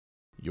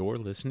You're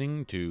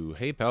listening to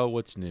Hey Pal,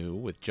 What's New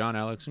with John,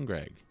 Alex, and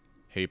Greg.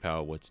 Hey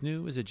Pal, What's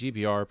New is a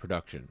GBR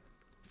production.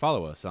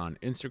 Follow us on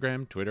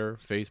Instagram, Twitter,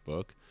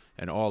 Facebook,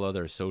 and all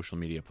other social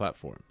media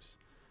platforms.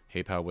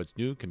 Hey Pal, What's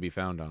New can be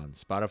found on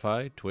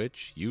Spotify,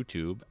 Twitch,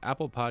 YouTube,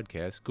 Apple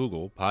Podcasts,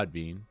 Google,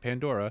 Podbean,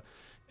 Pandora,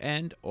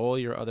 and all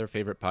your other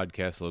favorite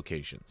podcast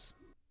locations.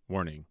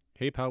 Warning,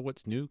 Hey Pal,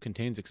 What's New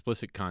contains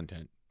explicit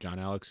content. John,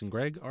 Alex, and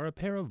Greg are a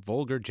pair of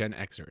vulgar Gen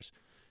Xers.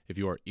 If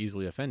you are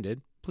easily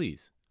offended,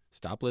 please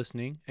stop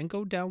listening and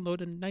go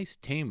download a nice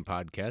tame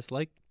podcast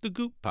like the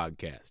Goop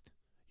Podcast.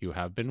 You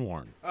have been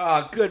warned.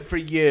 Oh, good for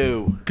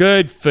you.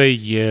 Good for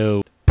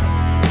you.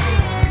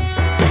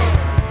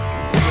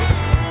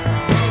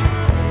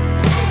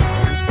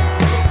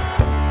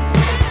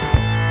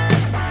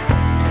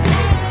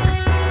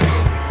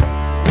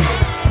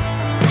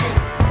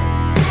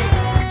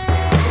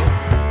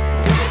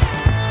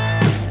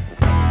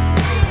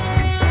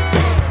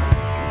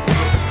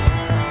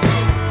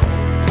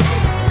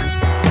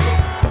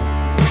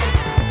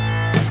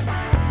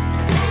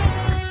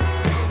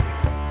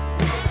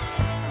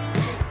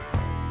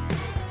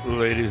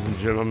 Ladies and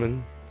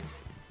gentlemen,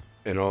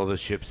 and all the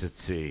ships at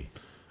sea.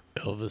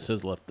 Elvis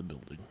has left the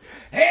building.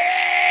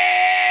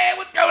 Hey,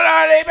 what's going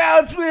on? Hey, pal,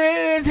 it's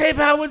Wiz. Hey,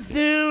 pal, what's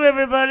new,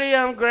 everybody?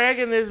 I'm Greg,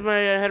 and there's my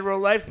hetero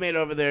life mate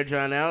over there,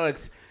 John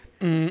Alex.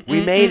 We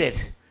made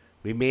it.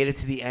 We made it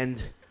to the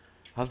end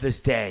of this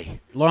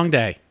day. Long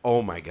day.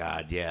 Oh, my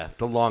God, yeah.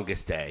 The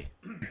longest day.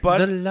 But,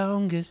 The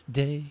longest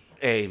day.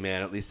 hey,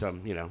 man, at least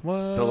I'm,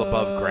 still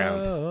above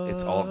ground.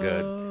 It's all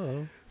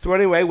good. So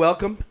anyway,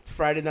 welcome. It's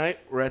Friday night.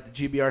 We're at the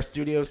GBR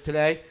studios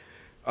today.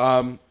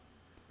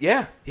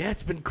 Yeah,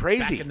 it's been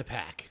crazy. Back in the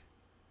pack.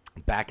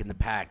 Back in the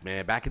pack,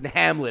 man. Back in the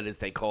Hamlet, as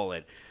they call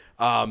it.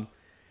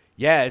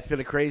 Yeah, it's been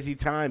a crazy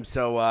time.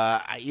 So,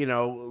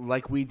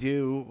 like we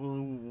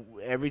do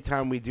every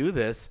time we do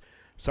this.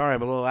 Sorry,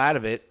 I'm a little out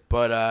of it.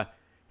 But,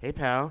 hey,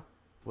 pal,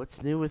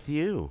 what's new with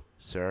you,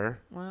 sir?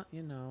 Well,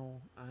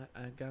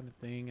 I got a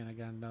thing and I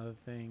got another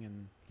thing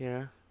and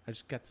Yeah. I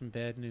just got some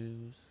bad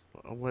news.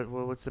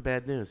 What's the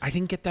bad news? I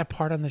didn't get that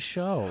part on the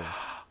show.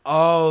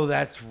 Oh,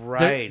 that's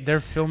right.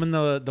 They're filming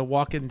the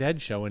Walking Dead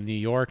show in New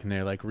York, and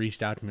they're like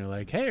reached out to me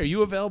like, "Hey, are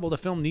you available to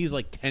film these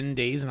like 10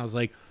 days?" And I was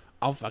like,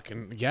 "I'll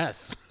fucking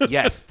yes."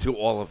 Yes, to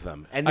all of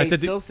them. And I they said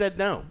still said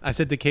no. I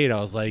said to Kate, I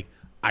was like,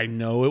 "I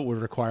know it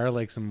would require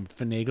like some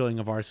finagling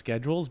of our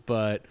schedules,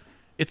 but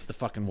it's the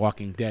fucking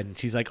Walking Dead." And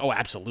she's like, "Oh,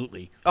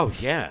 absolutely." Oh,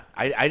 yeah.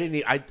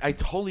 I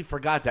totally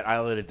forgot that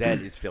Isle of the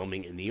Dead is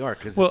filming in New York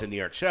because it's a New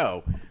York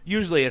show.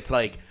 Usually it's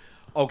like,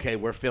 okay,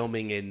 we're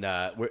filming in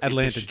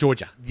Atlanta,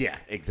 Georgia. Yeah,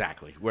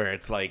 exactly. Where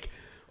it's like,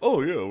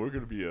 oh, yeah, we're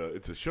going to be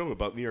it's a show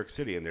about New York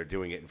City, and they're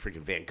doing it in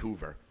freaking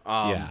Vancouver.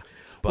 Yeah.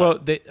 But, Well,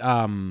 they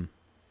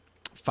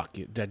fuck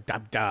you.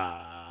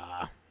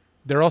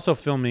 They're also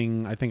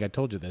filming, I think I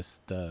told you this,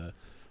 the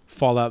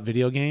Fallout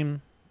video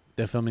game.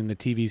 They're filming the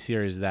TV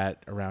series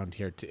that around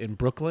here in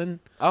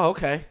Brooklyn oh,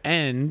 okay.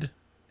 and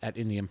at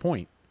Indian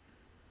Point.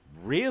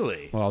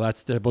 Really? Well,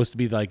 that's supposed to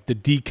be like the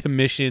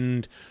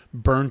decommissioned,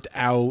 burnt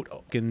out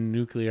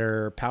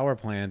nuclear power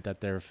plant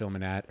that they're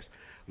filming at.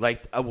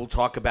 Like, we'll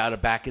talk about a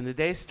back in the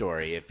day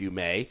story, if you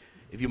might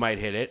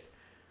hit it.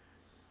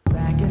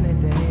 Back in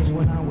the days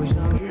when I was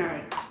young.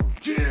 God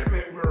damn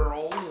it, we're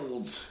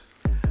old.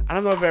 I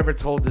don't know if I've ever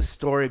told this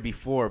story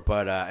before,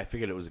 but I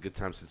figured it was a good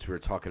time since we were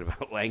talking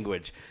about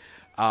language.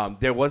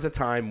 There was a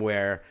time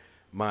where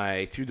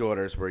my two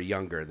daughters were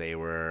younger.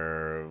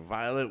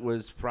 Violet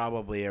was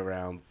probably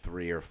around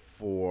 3 or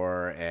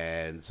 4,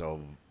 and so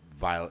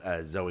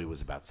Zoe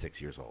was about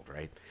 6 years old,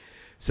 right?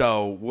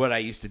 So what I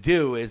used to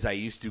do is I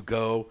used to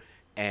go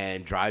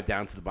and drive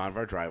down to the bottom of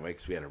our driveway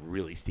because we had a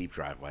really steep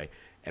driveway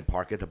and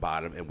park at the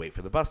bottom and wait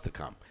for the bus to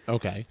come.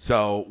 Okay.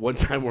 So one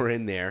time we're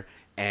in there,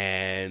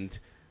 and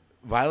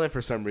Violet,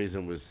 for some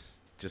reason, was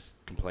just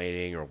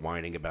complaining or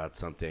whining about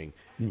something.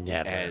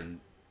 Never. And,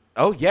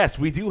 oh, yes,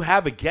 we do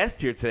have a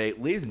guest here today.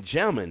 Ladies and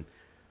gentlemen,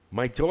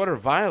 my daughter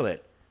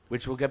Violet,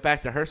 which we'll get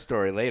back to her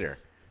story later.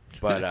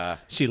 But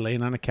she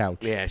laying on a couch.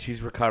 yeah,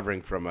 she's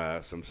recovering from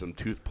some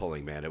tooth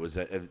pulling, man. It was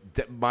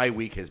my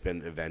week has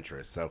been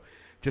adventurous. So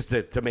just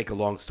to make a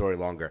long story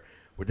longer,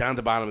 we're down at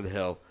the bottom of the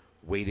hill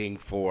waiting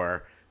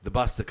for the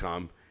bus to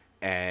come,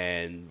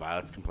 and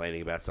Violet's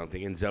complaining about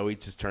something, and Zoe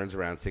just turns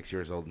around, 6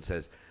 years old, and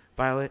says,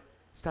 "Violet,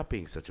 stop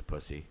being such a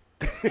pussy."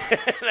 And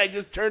I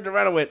just turned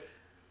around and went,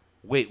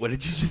 "Wait, what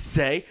did you just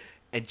say?"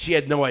 And she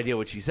had no idea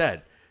what she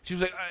said. She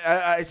was like,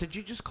 I said,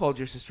 "You just called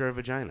your sister a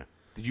vagina.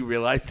 Did you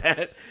realize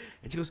that?"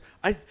 And she goes,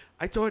 I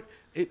thought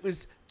it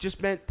was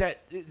just meant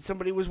that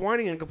somebody was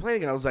whining and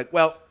complaining. And I was like,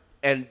 well,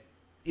 and,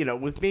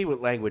 with me, with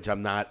language,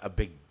 I'm not a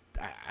big,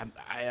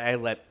 I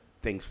let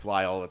things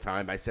fly all the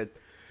time. I said,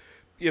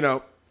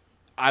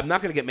 I'm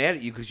not going to get mad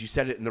at you because you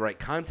said it in the right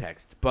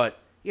context. But,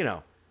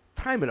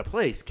 time and a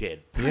place,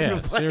 kid. Time and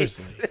a place.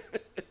 Seriously.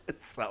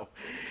 So,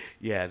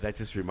 yeah, that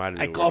just reminded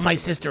me. I called my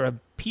sister a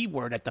P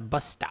word at the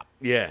bus stop.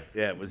 Yeah,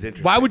 it was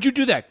interesting. Why would you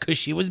do that? Because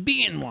she was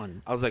being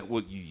one. I was like,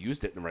 well, you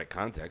used it in the right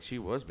context. She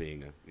was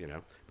being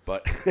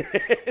But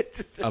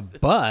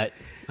But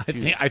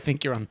I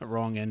think you're on the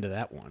wrong end of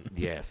that one.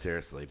 yeah,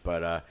 seriously.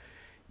 But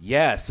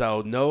yeah,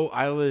 so no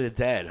Island of the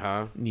Dead,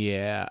 huh?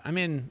 Yeah, I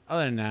mean,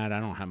 other than that, I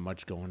don't have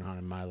much going on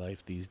in my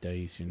life these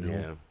days.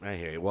 Yeah, I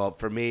hear you. Well,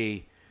 for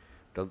me,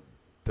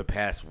 the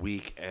past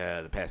week,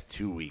 the past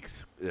 2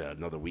 weeks,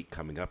 another week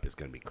coming up is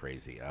going to be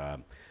crazy.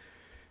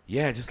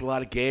 Yeah, just a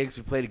lot of gigs.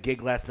 We played a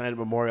gig last night at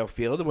Memorial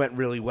Field. It went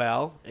really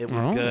well. It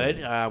was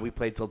good. We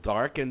played till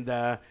dark, and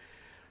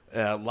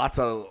lots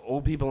of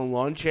old people in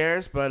lawn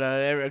chairs, but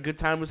a good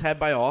time was had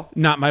by all.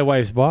 Not my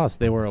wife's boss.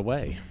 They were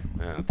away.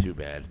 Oh, too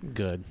bad.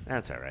 Good.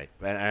 That's all right.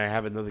 And I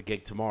have another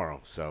gig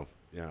tomorrow, so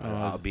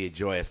I'll be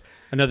joyous.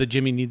 Another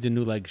Jimmy Needs a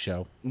New Leg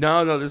show.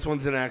 No, this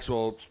one's an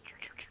actual.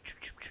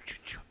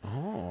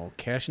 Oh,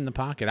 cash in the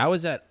pocket. I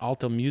was at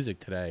Alto Music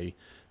today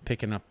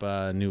picking up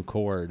a new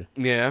chord.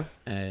 Yeah.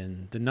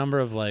 And the number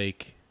of,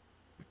 like,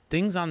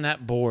 things on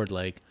that board,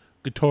 like,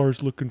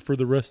 guitars looking for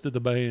the rest of the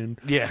band.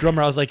 Yeah.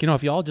 Drummer, I was like,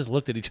 if you all just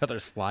looked at each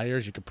other's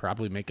flyers, you could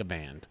probably make a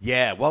band.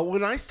 Yeah, well,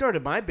 when I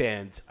started my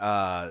band,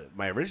 my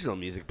original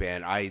music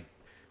band, I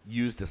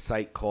used a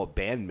site called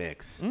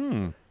Bandmix,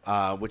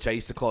 which I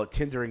used to call it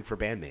Tindering for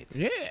bandmates.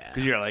 Yeah.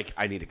 Because you're like,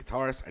 I need a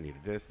guitarist, I need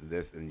this and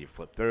this, and you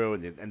flip through,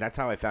 and that's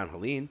how I found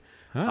Helene.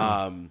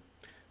 Huh.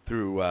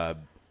 Through, I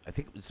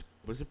think it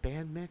was it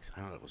Bandmix?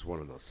 I don't know, it was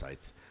one of those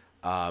sites.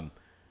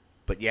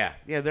 But yeah,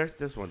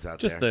 there's ones out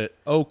Just there.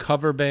 the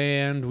cover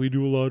band. We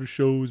do a lot of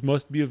shows.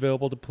 Must be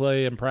available to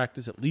play and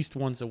practice at least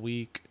once a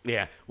week.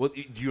 Yeah. Well,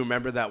 do you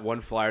remember that one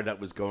flyer that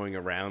was going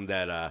around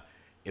that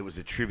it was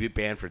a tribute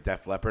band for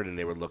Def Leppard and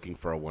they were looking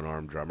for a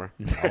one-armed drummer?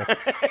 No.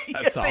 They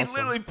That's awesome.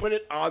 literally put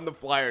it on the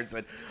flyer and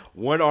said,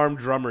 one-armed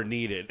drummer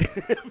needed.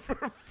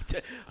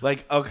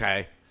 Like,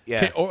 okay.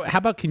 Yeah. Or how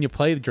about can you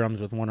play the drums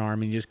with one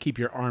arm and you just keep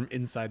your arm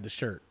inside the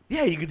shirt?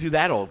 Yeah, you could do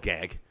that old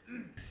gag.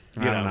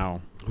 I don't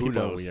know. Who People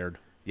knows? are weird.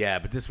 Yeah,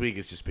 but this week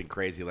has just been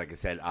crazy. Like I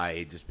said,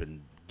 I just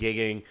been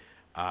gigging,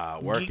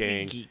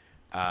 working.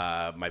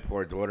 My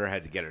poor daughter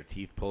had to get her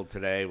teeth pulled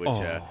today, which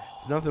is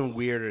nothing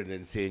weirder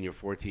than seeing your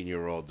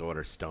 14-year-old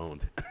daughter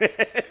stoned.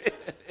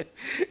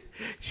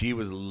 She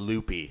was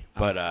loopy,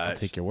 but I'll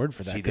take your word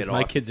for that. she Because did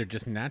my awesome. kids are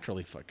just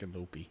naturally fucking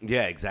loopy.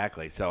 Yeah,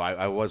 exactly. So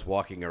I was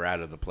walking her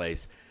out of the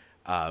place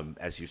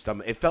as you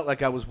stumbled. It felt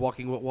like I was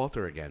walking with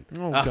Walter again.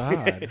 Oh,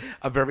 God.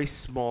 A very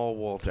small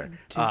Walter.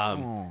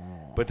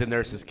 But the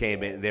nurses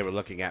came in and they were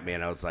looking at me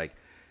and I was like,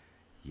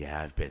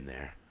 yeah, I've been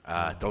there.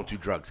 Don't do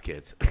drugs,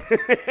 kids.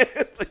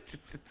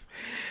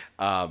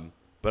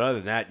 But other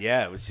than that,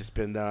 yeah, it was just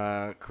been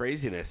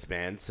craziness,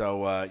 man.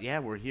 So, yeah,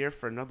 we're here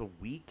for another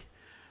week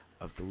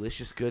of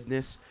delicious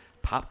goodness,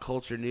 pop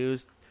culture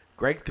news.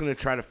 Greg's going to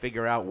try to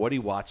figure out what he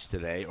watched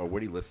today or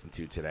what he listened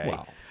to today.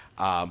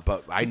 Wow.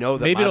 But I know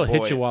that Maybe my it'll boy,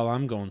 hit you while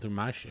I'm going through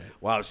my shit.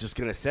 Well, I was just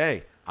going to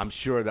say, I'm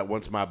sure that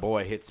once my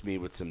boy hits me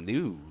with some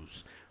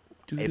news,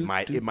 it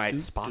might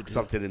spark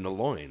something in the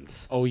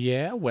loins. Oh,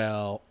 yeah?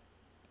 Well,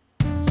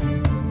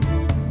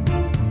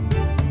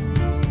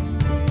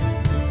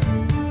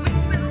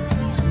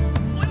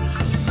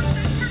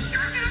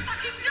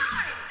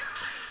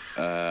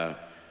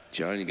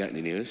 John, you got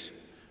any news?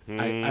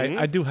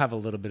 I do have a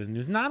little bit of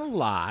news. Not a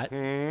lot.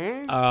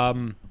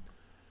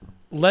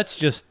 Let's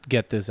just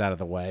get this out of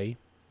the way.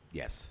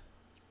 Yes.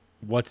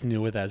 What's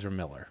new with Ezra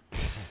Miller?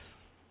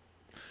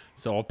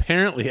 So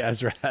apparently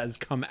Ezra has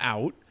come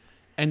out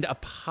and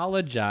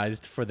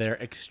apologized for their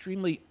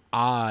extremely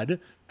odd,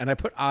 and I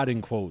put odd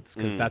in quotes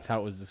because that's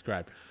how it was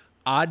described,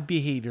 odd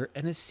behavior,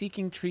 and is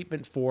seeking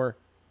treatment for,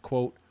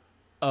 quote,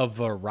 a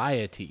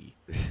variety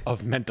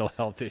of mental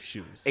health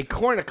issues. A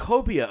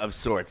cornucopia of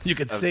sorts. You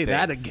could of say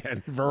that things.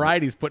 again.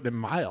 Variety's putting it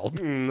mild.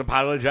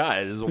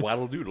 Apologize,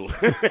 waddle doodle.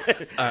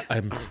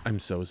 I'm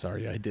so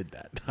sorry I did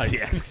that.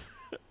 Yeah.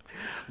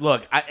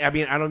 Look, I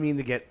mean, I don't mean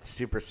to get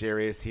super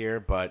serious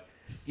here, but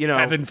you know,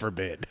 Heaven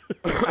forbid.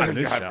 On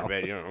this God show.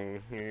 forbid, you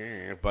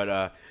know.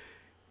 But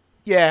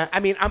yeah,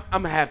 I mean,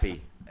 I'm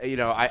happy. You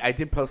know, I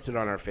did post it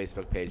on our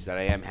Facebook page that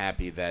I am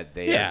happy that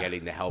they Yeah. are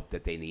getting the help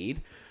that they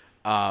need.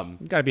 You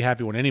gotta be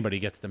happy when anybody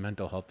gets the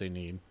mental health they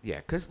need. Yeah,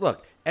 because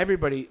look,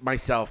 everybody,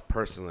 myself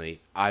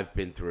personally, I've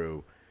been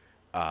through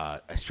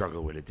a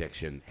struggle with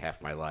addiction half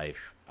my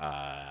life.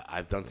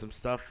 I've done some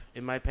stuff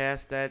in my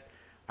past that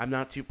I'm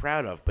not too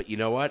proud of, but you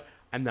know what?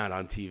 I'm not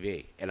on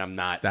TV, and I'm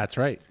not. That's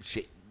right.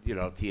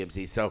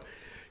 TMZ. So,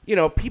 you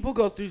know, people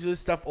go through this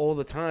stuff all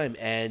the time,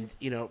 and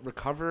you know,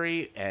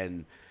 recovery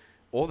and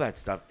all that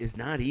stuff is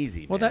not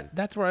easy. Well, man.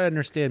 that's where I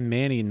understand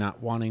Manny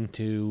not wanting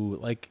to,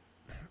 like,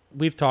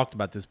 we've talked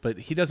about this, but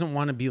he doesn't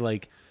want to be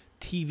like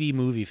TV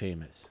movie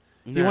famous.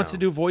 He wants to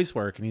No. do voice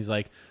work, and he's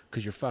like,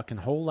 because your fucking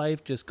whole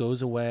life just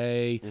goes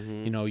away.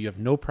 Mm-hmm. You know, you have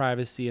no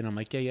privacy. And I'm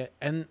like, yeah.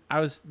 And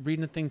I was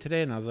reading a thing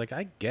today, and I was like,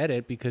 I get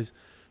it, because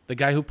the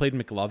guy who played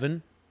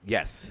McLovin,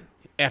 Yes.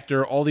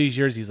 after all these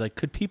years, he's like,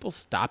 could people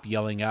stop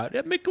yelling out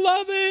at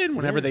McLovin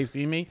whenever they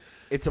see me?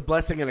 It's a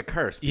blessing and a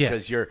curse Yeah.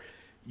 because you're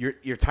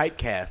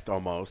typecast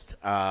almost,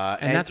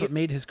 And that's what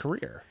made his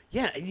career.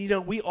 Yeah, and you know,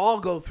 we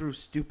all go through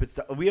stupid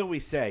stuff. We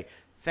always say,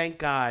 "Thank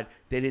God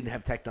they didn't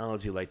have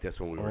technology like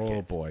this when we were Oh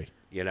kids." boy.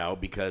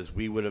 because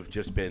we would have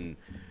just been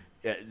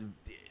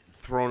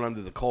thrown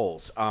under the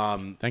coals.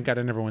 Thank God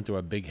I never went through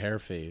a big hair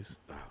phase.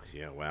 Oh,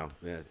 yeah, well,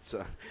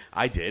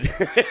 I did.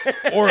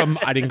 Or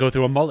I didn't go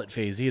through a mullet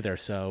phase either.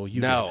 So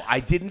No, I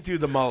didn't do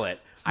the mullet.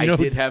 I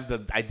did have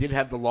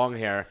the long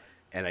hair,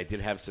 and I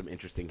did have some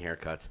interesting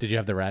haircuts. Did you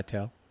have the rat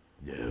tail?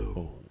 No.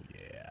 Oh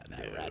yeah,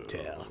 that rat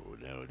tail.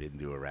 No, didn't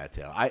do a rat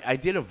tail. I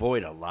did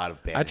avoid a lot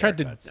of bad I tried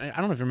haircuts. I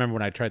don't know if you remember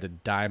when I tried to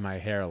dye my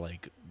hair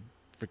like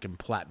freaking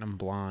platinum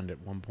blonde at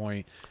one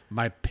point.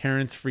 My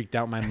parents freaked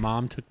out. My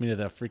mom took me to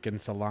the freaking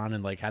salon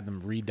and like had them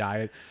re-dye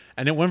it.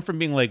 And it went from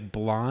being like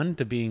blonde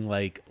to being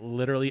like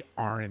literally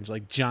orange,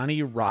 like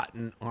Johnny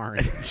Rotten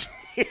orange.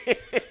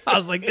 I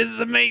was like, this is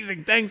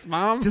amazing. Thanks,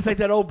 Mom. Just like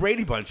that old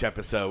Brady Bunch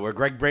episode where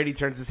Greg Brady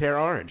turns his hair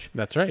orange.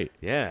 That's right.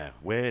 Yeah,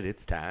 when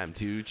it's time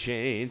to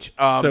change.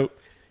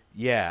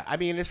 Yeah, I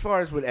mean, as far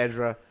as with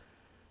Ezra,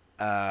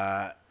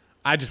 I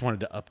just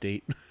wanted to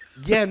update.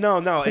 yeah,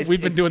 no.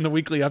 We've been doing the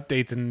weekly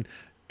updates, and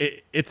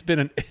it's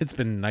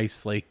been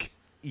nice, like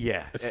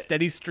a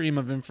steady stream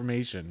of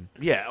information.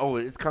 Yeah,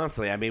 it's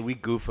constantly. I mean, we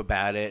goof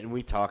about it, and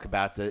we talk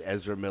about the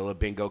Ezra Miller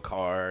bingo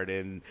card,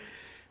 and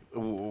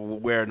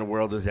where in the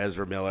world is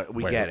Ezra Miller?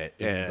 We get it.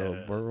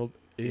 The world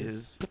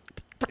is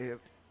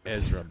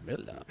Ezra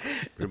Miller.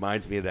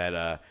 Reminds me of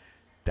that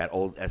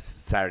old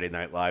Saturday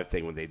Night Live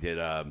thing when they did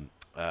the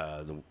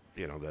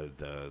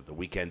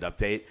weekend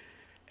update,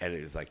 and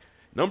it was like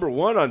number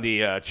 1 on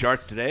the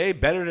charts today,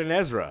 better than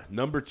Ezra.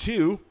 Number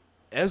 2,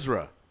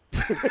 Ezra.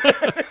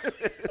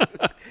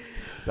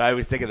 So I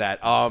always think of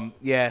that.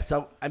 Yeah.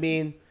 So I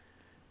mean,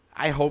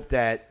 I hope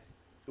that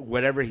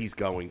whatever he's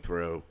going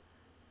through,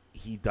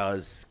 he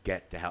does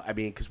get to help. I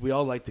mean, because we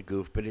all like to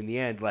goof, but in the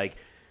end, like,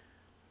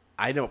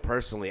 I know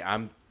personally,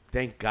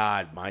 thank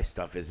God my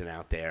stuff isn't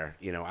out there.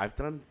 I've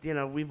done,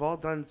 we've all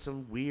done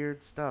some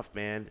weird stuff,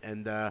 man.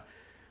 And,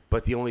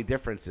 but the only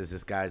difference is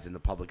this guy's in the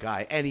public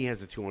eye and he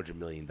has a $200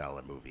 million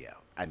movie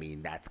out. I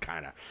mean, that's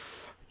kind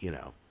of,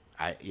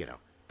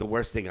 the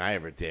worst thing I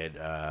ever did.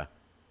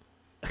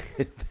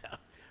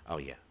 Oh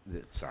yeah.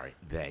 Sorry.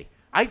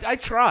 I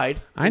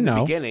tried in the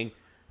beginning.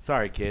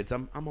 Sorry, kids.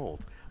 I'm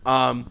old.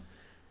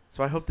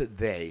 So I hope that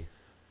they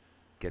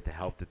get the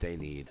help that they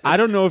need. I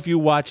don't know if you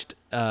watched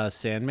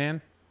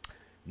Sandman.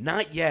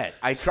 Not yet.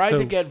 I tried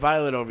to get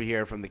Violet over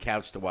here from the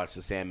couch to watch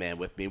the Sandman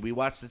with me. We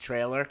watched the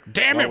trailer.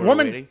 Damn it,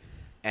 woman! Waiting,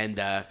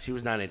 and she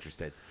was not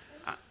interested.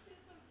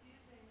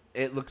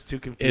 It looks too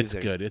confusing. It's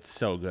good. It's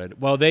so good.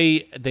 Well,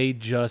 they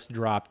just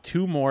dropped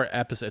 2 more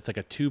episodes. It's like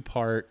a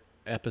 2-part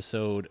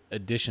episode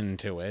addition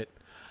to it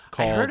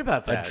called I heard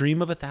about that. A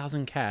Dream of a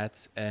Thousand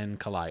Cats and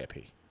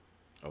Calliope.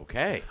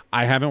 Okay.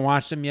 I haven't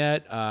watched them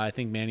yet. I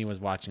think Manny was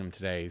watching them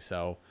today.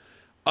 So,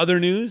 other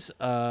news: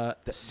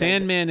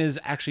 Sandman is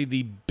actually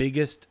the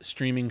biggest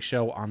streaming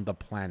show on the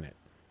planet.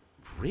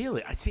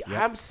 Really? I see.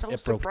 Yep. I'm so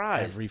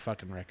surprised. Every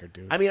fucking record,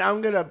 dude. I mean,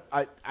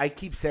 I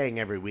keep saying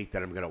every week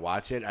that I'm gonna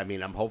watch it. I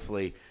mean, I'm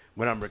hopefully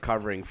when I'm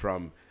recovering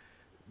from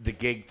the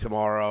gig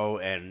tomorrow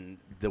and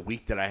the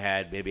week that I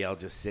had, maybe I'll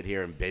just sit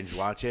here and binge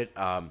watch it.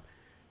 And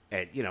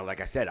like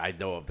I said, I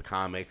know of the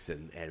comics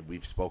and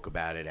we've spoke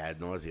about it ad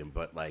nauseum,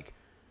 but like,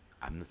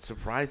 I'm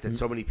surprised that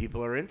so many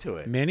people are into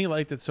it. Manny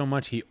liked it so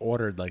much he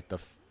ordered like the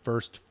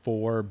first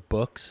 4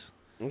 books.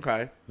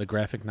 Okay. The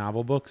graphic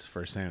novel books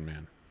for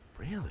Sandman.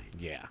 Really?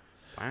 Yeah.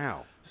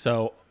 Wow.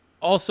 So,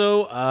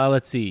 also,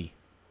 let's see.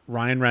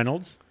 Ryan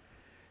Reynolds.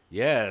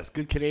 Yes,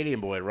 good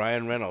Canadian boy,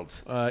 Ryan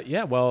Reynolds.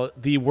 Yeah, well,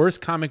 the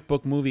worst comic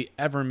book movie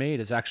ever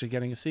made is actually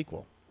getting a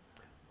sequel.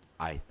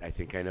 I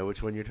think I know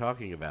which one you're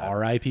talking about.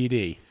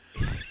 R.I.P.D.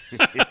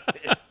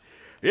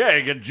 Yeah,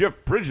 you get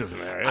Jeff Bridges in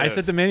there. Yes. I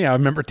said to Manny, I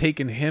remember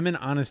taking him and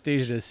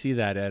Anastasia to see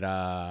that at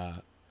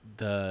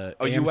the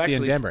AMC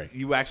in Denver.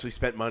 You actually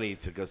spent money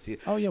to go see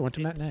it. Oh, yeah, went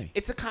to matinee.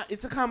 It's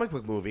a comic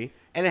book movie,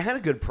 and it had a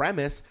good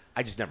premise.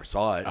 I just never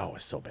saw it. Oh, it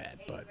was so bad.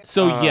 But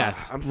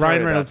yes, I'm sorry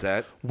Ryan about Reynolds,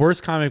 that.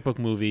 worst comic book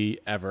movie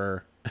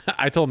ever.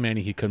 I told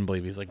Manny he couldn't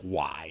believe it. He's like,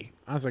 why?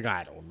 I was like,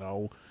 I don't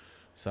know.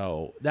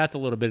 So that's a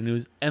little bit of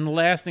news. And the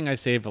last thing I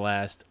saved for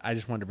last, I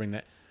just wanted to bring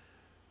that.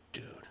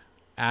 Dude,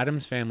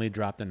 Addams Family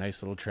dropped a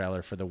nice little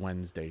trailer for the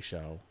Wednesday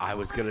show. I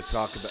was going to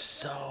talk about...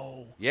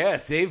 So... Yeah,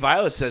 see,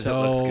 Violet says it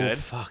looks good.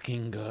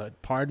 Fucking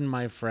good. Pardon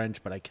my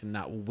French, but I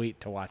cannot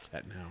wait to watch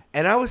that now.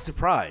 And I was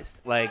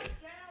surprised. Like,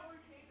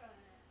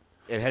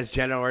 it has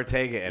Jenna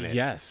Ortega in it.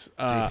 Yes.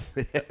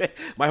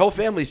 My whole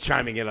family's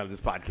chiming in on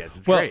this podcast.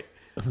 It's great.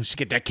 We should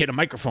get that kid a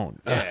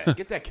microphone. Yeah,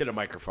 get that kid a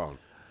microphone.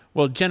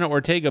 Well, Jenna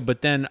Ortega,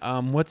 but then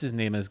what's his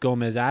name is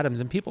Gomez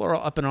Addams, and people are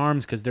all up in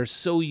arms because they're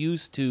so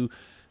used to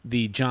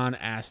the John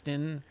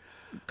Astin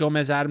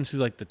Gomez Addams,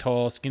 who's like the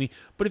tall, skinny.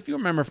 But if you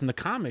remember from the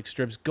comic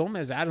strips,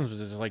 Gomez Addams was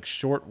this like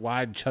short,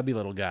 wide, chubby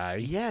little guy.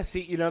 Yeah,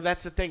 see,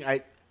 that's the thing.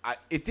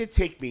 It did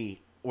take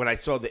me when I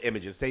saw the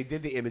images. They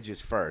did the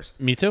images first.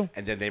 Me too.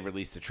 And then they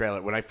released the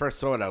trailer. When I first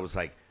saw it, I was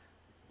like,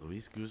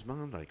 Luis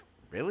Guzman? Like,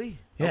 really?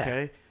 Yeah.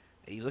 Okay.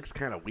 He looks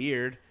kind of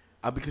weird.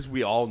 Because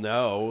we all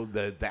know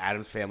the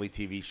Addams Family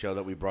TV show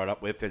that we brought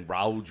up with, and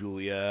Raul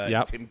Julia,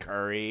 and Tim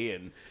Curry,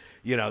 and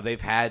they've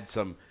had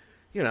some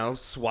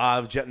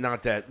suave.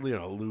 Not that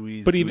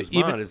Louis But even-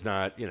 Guzman is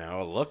not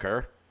a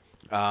looker.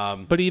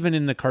 But even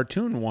in the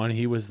cartoon one,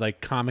 he was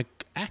like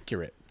comic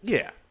accurate.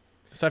 Yeah,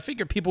 So I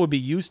figured people would be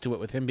used to it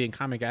with him being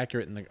comic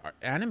accurate in the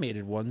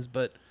animated ones.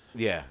 But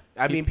yeah.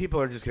 I mean, people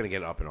are just gonna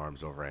get up in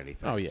arms over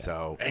anything. oh yeah,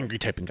 So angry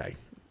typing guy.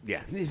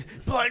 yeah,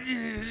 blind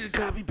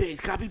copy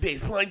paste,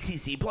 blind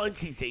CC, blind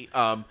CC.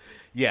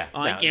 Yeah, I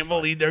no, it's can't fine.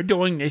 believe they're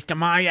doing this to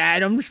my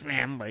Addams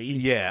family.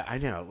 Yeah, I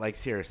know. Like,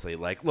 seriously.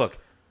 Like, look,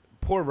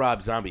 poor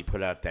Rob Zombie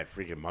put out that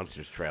freaking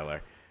Monsters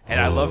trailer. And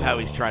I love how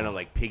he's trying to,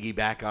 like,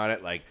 piggyback on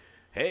it. Like,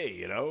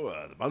 hey,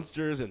 the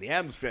Monsters and the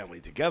Addams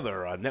Family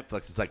together on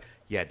Netflix. It's like,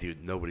 yeah,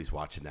 dude, nobody's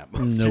watching that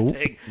Monster Nope.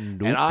 thing.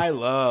 Nope. And I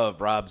love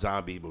Rob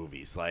Zombie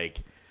movies. Like,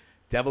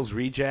 Devil's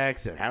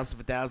Rejects and House of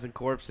a Thousand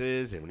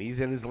Corpses. And when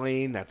he's in his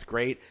lane, that's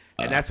great.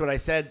 And that's what I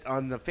said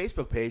on the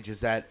Facebook page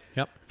is that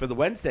Yep. for the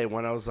Wednesday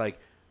one, I was like,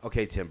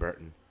 okay, Tim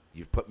Burton,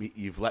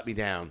 you've let me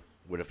down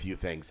with a few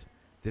things.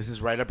 This is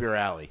right up your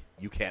alley.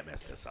 You can't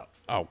mess this up.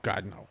 Oh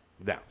God, no.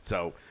 No,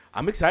 so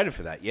I'm excited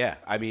for that. Yeah,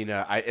 I mean,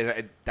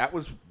 that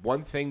was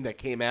one thing that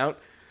came out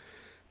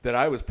that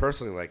I was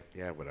personally like,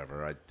 yeah,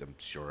 whatever. I'm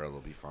sure it'll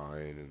be fine.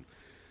 And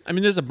I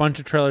mean, there's a bunch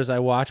of trailers I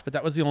watched, but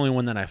that was the only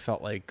one that I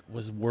felt like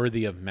was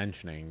worthy of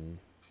mentioning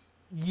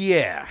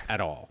yeah,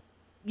 at all.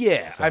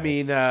 yeah. So- I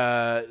mean,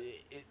 that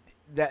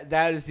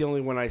is the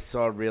only one I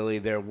saw. Really,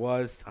 there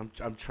was.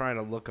 I'm trying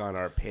to look on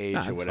our page Nah,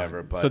 or it's whatever.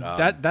 fine. But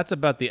so that's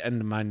about the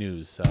end of my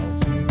news. So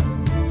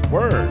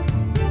word.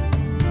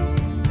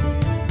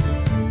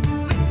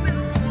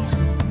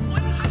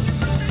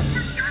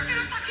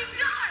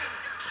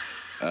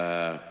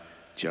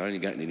 John, you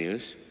got any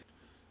news?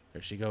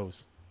 there she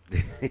goes.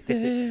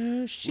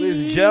 There she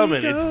Ladies and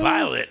gentlemen, it's goes.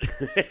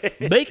 Violet.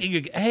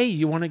 Making a, hey,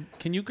 you want to?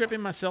 Can you grab me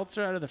my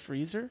seltzer out of the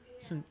freezer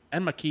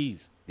and my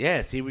keys?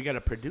 Yeah, see, we got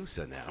a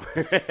producer now.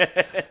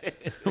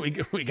 we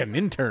got an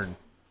intern.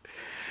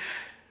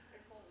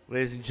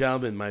 Ladies and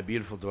gentlemen, my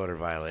beautiful daughter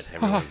Violet.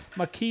 Everyone.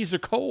 My keys are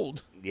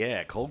cold.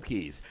 Yeah, cold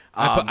keys.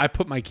 I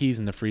put my keys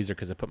in the freezer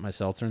because I put my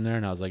seltzer in there,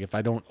 and I was like, if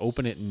I don't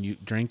open it and you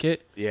drink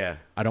it, Yeah.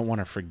 I don't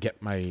want to forget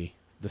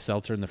the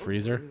seltzer in the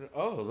freezer.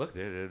 Oh, look,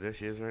 there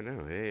she is right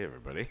now. Hey,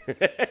 everybody.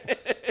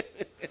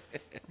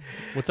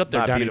 What's up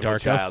there, My Donnie beautiful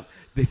Darko? child.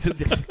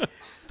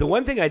 The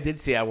one thing I did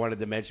see I wanted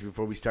to mention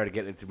before we started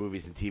getting into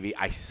movies and TV,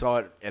 I saw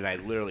it, and I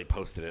literally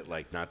posted it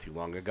like not too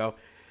long ago.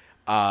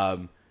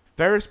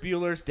 Ferris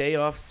Bueller's Day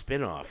Off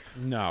spinoff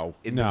No,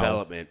 in no.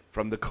 development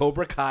from the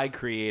Cobra Kai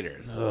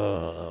creators.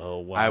 Oh,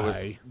 why? I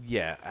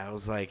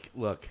was like,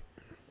 look,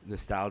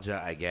 nostalgia,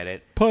 I get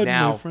it. Pardon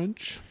now, my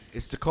French.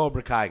 it's the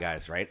Cobra Kai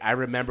guys, right? I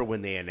remember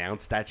when they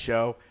announced that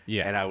show,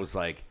 Yeah. and I was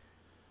like,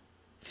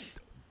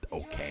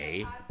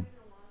 okay.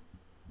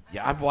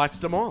 Yeah, I've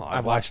watched them all.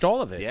 I've watched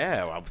all of it.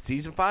 Yeah,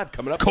 season 5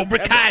 coming up. Cobra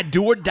September. Kai,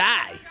 do or die.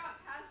 I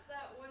got past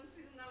that one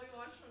season that we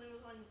watched when it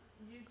was on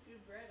YouTube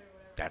Red or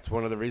whatever. That's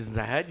one of the reasons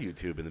I had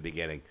YouTube in the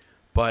beginning.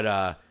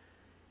 But,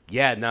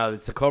 yeah, no,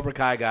 it's the Cobra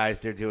Kai guys.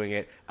 They're doing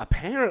it.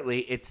 Apparently,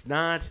 it's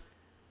not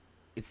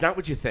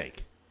what you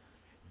think.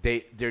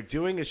 They're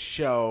doing a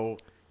show.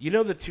 You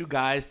know the two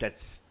guys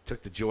that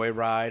took the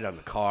joyride on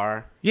the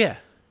car? Yeah,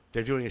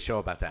 They're doing a show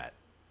about that.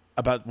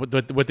 about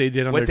what they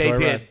did on What their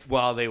they joyride.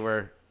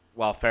 did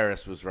while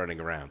Ferris was running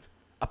around.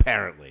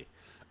 Apparently.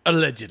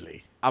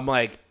 Allegedly. I'm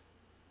like,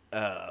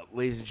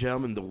 ladies and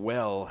gentlemen, the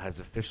well has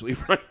officially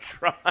run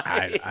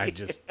dry.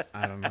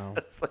 I don't know.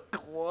 It's like,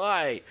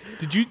 why?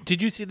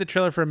 Did you see the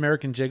trailer for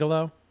American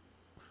Gigolo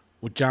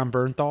with John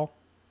Bernthal?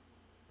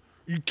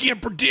 You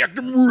can't protect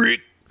him,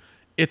 Rick.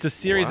 It's a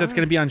series that's What?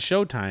 going to be on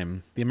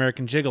Showtime, The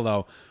American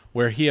Gigolo,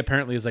 where he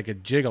apparently is like a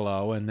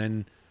gigolo, and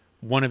then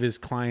one of his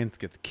clients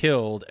gets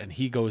killed, and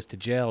he goes to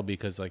jail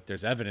because like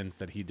there's evidence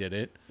that he did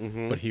it,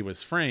 but he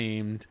was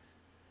framed.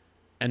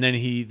 And then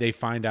they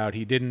find out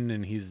he didn't,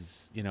 and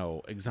he's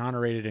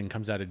exonerated and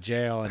comes out of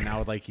jail, and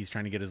now like he's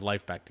trying to get his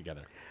life back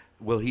together.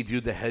 Will he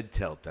do the head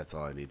tilt? That's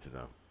all I need to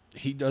know.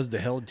 He does the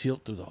hell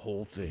tilt through the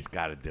whole thing. He's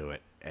got to do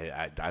it.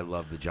 I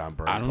love the John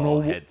Bernthal I don't know,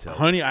 head tilt.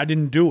 honey. I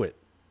didn't do it.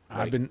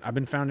 Like- I've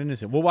been found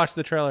innocent. We'll watch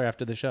the trailer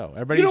after the show.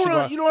 Everybody You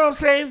know, should you know what I'm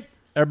saying?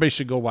 everybody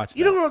should go watch that.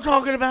 You know what I'm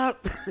talking about?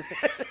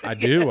 I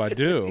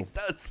do.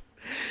 That's,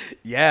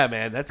 yeah,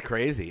 man, that's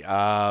crazy.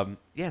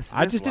 Yes,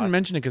 I just didn't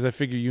mention it because I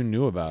figure you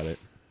knew about it.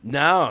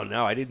 No,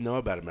 I didn't know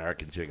about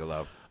American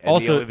Gigolo. And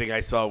Also- the only thing I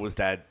saw was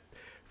that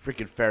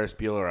freaking Ferris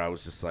Bueller. I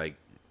was just like,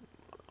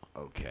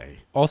 okay.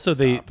 Also,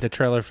 stop. the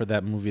trailer for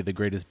that movie, The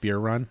Greatest Beer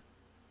Run.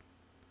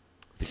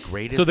 The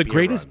greatest. So the beer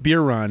Greatest run. Beer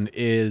Run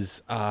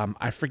is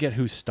I forget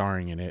who's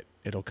starring in it.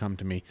 It'll come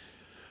to me.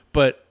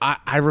 But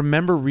I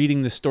remember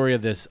reading the story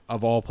of this,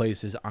 of all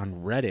places,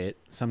 on Reddit.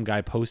 Some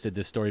guy posted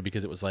this story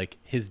because it was like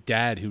his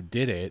dad who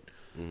did it.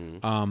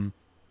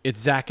 It's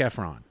Zac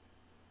Efron.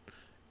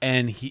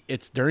 And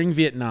it's during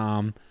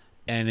Vietnam,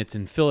 and it's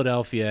in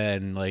Philadelphia,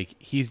 and like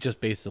he's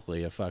just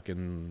basically a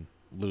fucking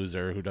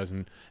loser who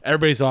doesn't.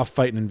 Everybody's off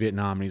fighting in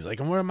Vietnam, and he's like,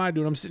 "And what am I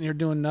doing? I'm sitting here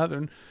doing nothing."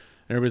 And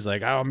everybody's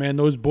like, "Oh man,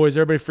 those boys!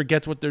 Everybody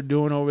forgets what they're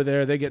doing over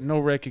there. They get no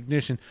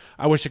recognition.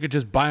 I wish I could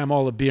just buy them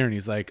all a beer." And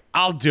he's like,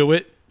 "I'll do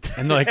it."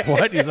 And they're like,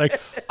 what? He's like,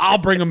 I'll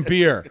bring him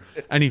beer.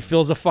 And he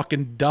fills a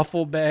fucking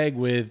duffel bag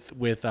with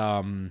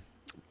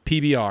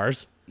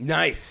PBRs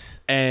Nice.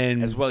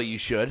 and As well, you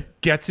should.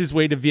 gets his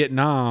way to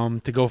Vietnam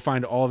to go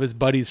find all of his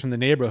buddies from the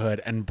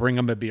neighborhood and bring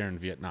them a beer in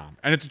Vietnam.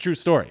 And it's a true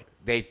story.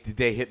 Did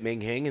they hit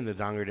Ming Hing in the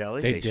Donger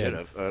Deli? They They did. should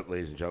have.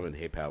 Ladies and gentlemen,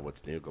 hey pal,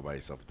 what's new? Go buy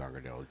yourself a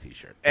Donger Deli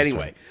t-shirt.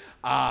 Anyway,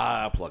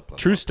 plug.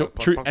 True story.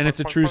 And it's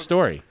a true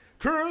story.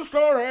 True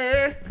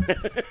story.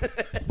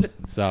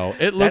 So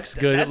it looks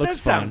good. That It looks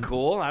does sound fun.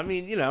 cool. I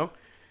mean,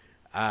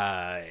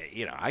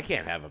 I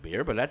can't have a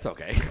beer, but that's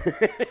okay.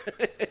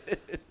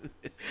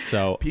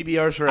 So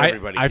PBRs for I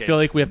everybody. feel kids.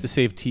 like we have to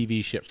save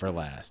TV shit for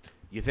last.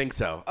 You think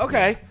so?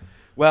 Okay.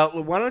 Well,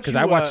 why don't you? Because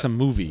I watched some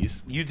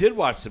movies. You did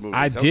watch some movies.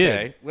 I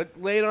did. Okay.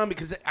 Lay it on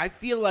because I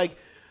feel like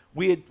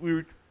we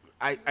were.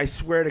 I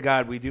swear to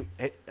God, we do.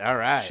 Hey, all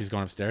right. She's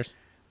going upstairs.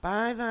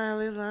 Bye,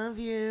 Violet. Love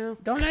you.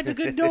 Don't let the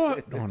good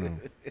door. Oh, no.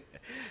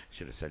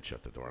 Should have said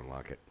shut the door and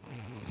lock it.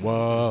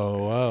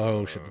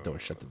 Whoa. Shut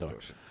the door.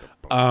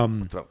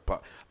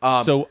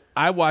 So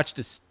I watched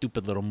a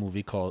stupid little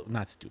movie called,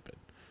 not stupid,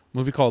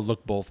 movie called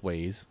Look Both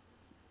Ways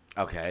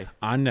Okay.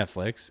 on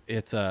Netflix.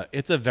 It's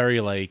a very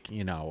like,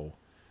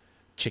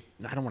 chick,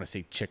 I don't want to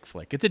say chick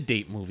flick. It's a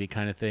date movie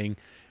kind of thing.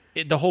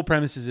 The whole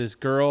premise is this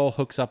girl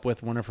hooks up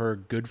with one of her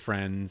good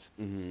friends,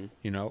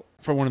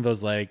 for one of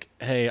those like,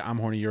 hey, I'm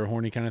horny, you're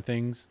horny kind of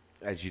things.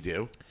 As you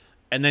do.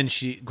 And then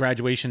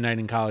graduation night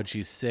in college,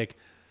 she's sick.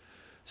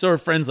 So her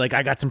friend's like,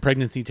 I got some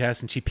pregnancy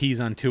tests, and she pees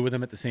on two of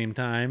them at the same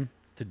time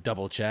to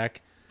double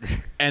check.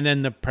 And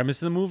then the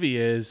premise of the movie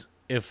is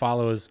it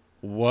follows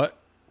what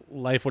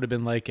life would have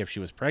been like if she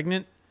was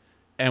pregnant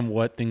and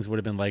what things would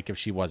have been like if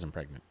she wasn't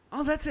pregnant.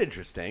 Oh, that's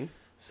interesting.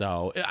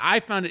 So I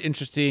found it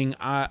interesting.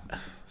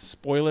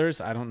 Spoilers,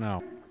 I don't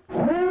know.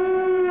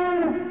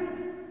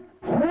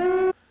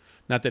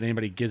 Not that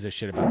anybody gives a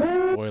shit about the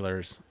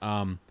spoilers.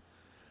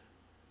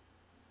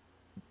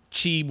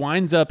 She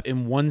winds up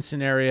in one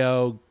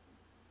scenario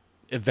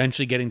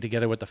eventually getting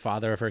together with the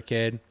father of her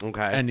kid.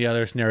 Okay. And the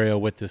other scenario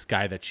with this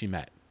guy that she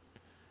met.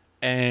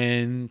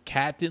 And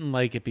Kat didn't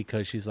like it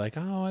because she's like,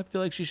 oh, I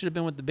feel like she should have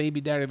been with the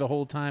baby daddy the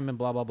whole time and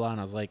blah, blah, blah. And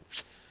I was like,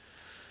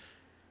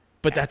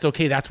 but that's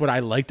okay. That's what I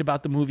liked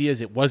about the movie is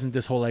it wasn't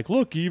this whole like,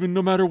 look, even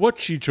no matter what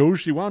she chose,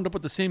 she wound up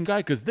with the same guy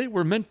because they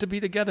were meant to be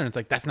together. And it's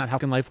like, that's not how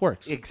life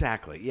works.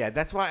 Exactly. Yeah,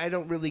 that's why I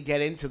don't really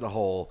get into the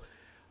whole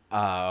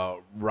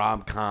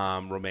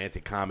rom-com,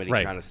 romantic comedy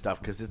Right. kind of stuff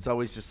because it's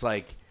always just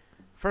like,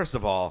 first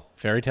of all,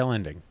 Fairy tale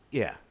ending.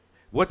 yeah.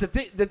 What the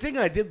thing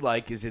I did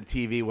like is in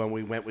TV when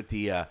we went with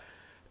the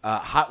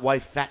Hot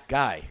Wife Fat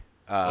Guy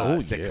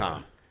sitcom.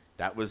 yeah.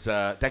 That was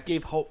that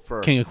gave hope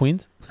for King of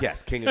Queens?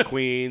 Yes, King of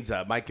Queens.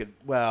 Mike and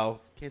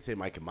can't say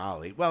Mike and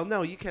Molly. Well,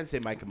 no, you can say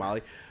Mike and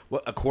Molly.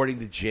 Well, according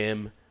to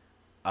Jim,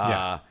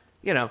 Yeah.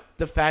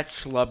 The fat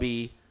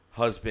schlubby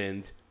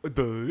husband. I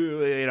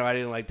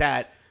didn't like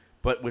that,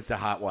 but with the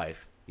hot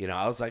wife,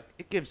 I was like,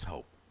 it gives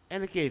hope,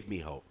 and it gave me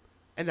hope,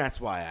 and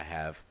that's why I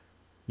have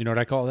You know what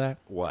I call that?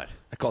 what?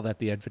 I call that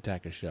the Ed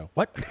Fataka show.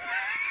 What?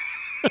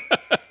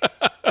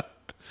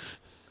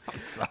 I'm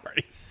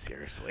sorry.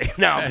 Seriously,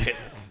 no. I'm kidding.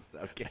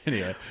 Okay.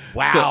 Anyway.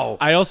 Wow. So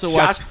I also Shots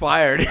watched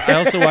fired. I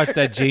also watched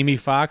that Jamie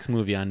Foxx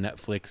movie on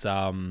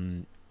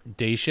Netflix,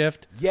 Day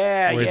Shift.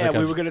 Yeah, where he's like we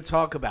a- were going to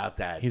talk about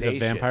that. He's Day a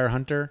vampire Shift.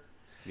 hunter.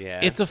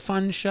 Yeah. It's a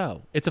fun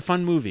show. It's a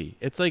fun movie.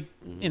 It's like,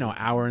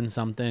 hour and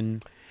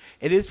something.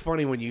 It is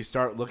funny when you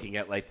start looking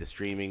at like the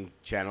streaming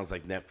channels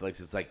like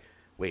Netflix. It's like,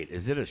 wait,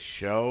 is it a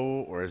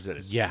show or is it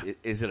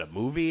is it a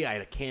movie?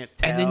 I can't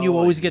tell. And then you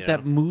always get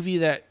that movie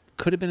that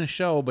could have been a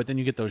show, but then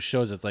you get those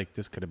shows that's like,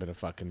 this could have been a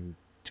fucking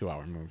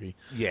 2-hour movie.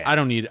 Yeah. I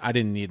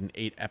didn't need an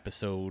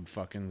 8-episode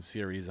fucking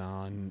series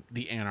on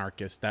The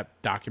Anarchist, that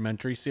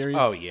documentary series.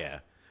 Oh yeah.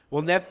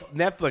 Well,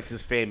 Netflix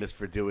is famous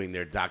for doing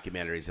their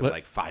documentaries in What?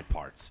 like 5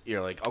 parts.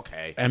 You're like,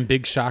 okay. And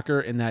big shocker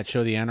in that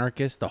show, The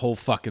Anarchist, the whole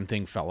fucking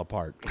thing fell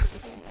apart.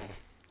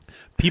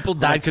 People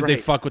died that's because they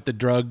right. fuck with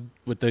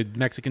the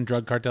Mexican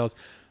drug cartels.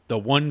 The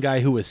one guy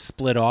who was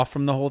split off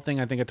from the whole thing,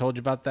 I think I told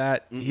you about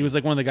that. He was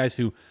like one of the guys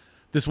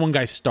this one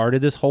guy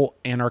started this whole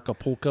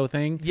Anarchapulco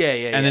thing. Yeah.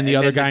 And then the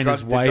other guy and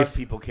his the drug wife.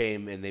 people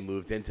came and they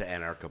moved into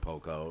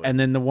Anarchapulco. And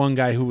then the one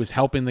guy who was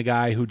helping the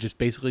guy who just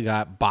basically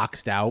got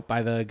boxed out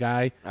by the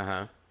guy.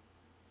 Uh-huh.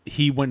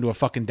 He went into a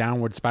fucking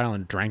downward spiral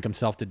and drank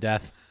himself to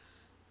death.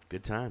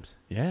 Good times.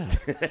 Yeah.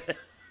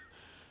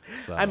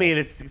 So. I mean,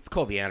 it's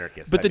called The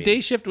Anarchist. But the Day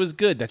Shift was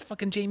good. That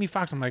fucking Jamie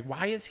Foxx. I'm like,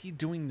 why is he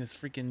doing this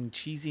freaking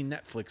cheesy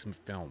Netflix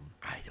film?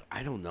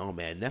 I don't know,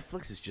 man.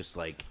 Netflix is just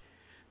like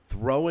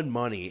throwing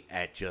money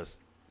at just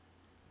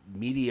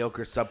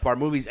mediocre subpar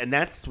movies, and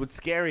that's what's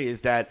scary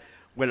is that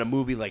when a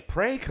movie like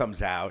Prey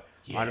comes out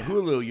on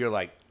Hulu, you're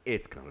like,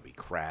 it's gonna be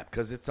crap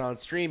because it's on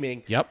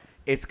streaming. Yep.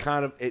 It's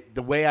kind of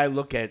the way I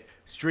look at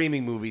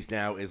streaming movies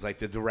now is like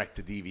the direct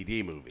to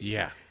DVD movies.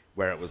 Yeah.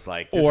 Where it was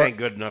like, this Or- ain't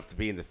good enough to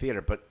be in the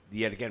theater, but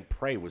yet again,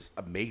 Prey was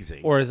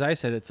amazing. Or as I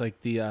said, it's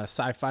like the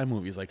sci-fi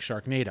movies like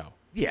Sharknado.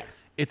 yeah.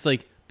 It's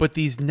like, but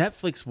these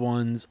Netflix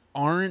ones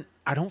aren't.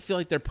 I don't feel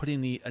like they're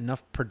putting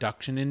enough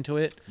production into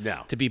it.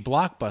 No. To be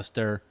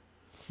blockbuster,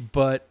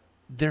 but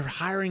they're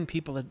hiring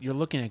people that you're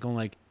looking at going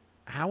like,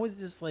 how is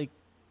this like?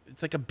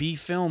 It's like a B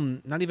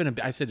film, not even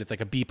I said it's like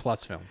a B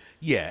plus film.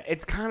 Yeah,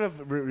 it's kind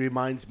of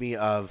reminds me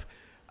of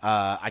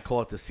I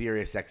call it the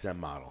Sirius XM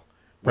model,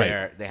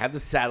 where Right. they have the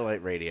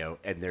satellite radio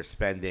and they're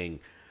spending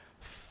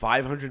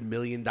 $500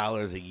 million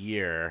a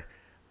year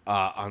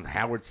on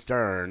Howard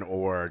Stern,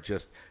 or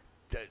just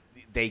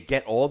they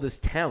get all this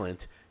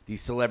talent,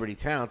 these celebrity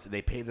talents, and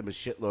they pay them a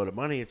shitload of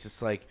money. It's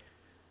just like,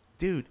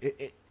 dude,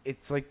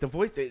 it's like the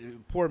voice.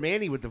 Poor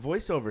Manny with the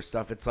voiceover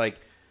stuff. It's like,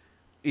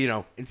 you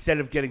know, instead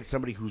of getting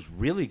somebody who's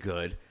really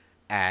good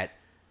at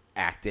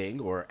acting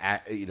or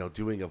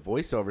doing a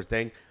voiceover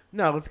thing,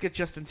 no, let's get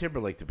Justin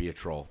Timberlake to be a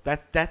troll.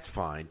 That's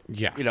fine.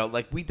 Yeah. You know,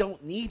 like, we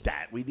don't need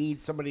that. We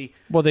need somebody,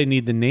 Well, they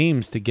need the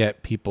names to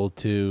get people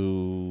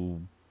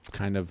to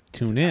kind of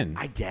tune in.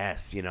 I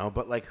guess, you know,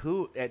 but like,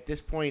 who at this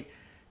point,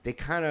 they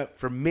kind of,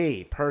 for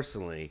me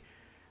personally,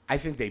 I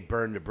think they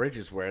burn the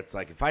bridges where it's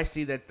like, if I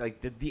see that, like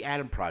the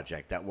Adam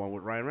Project, that one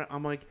with Ryan Reynolds,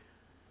 I'm like,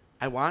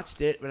 I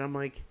watched it, but I'm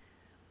like,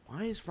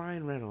 why is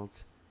Ryan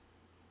Reynolds,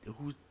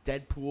 who's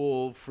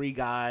Deadpool, Free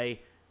Guy,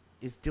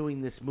 is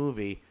doing this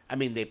movie? I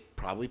mean, they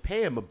probably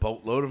pay him a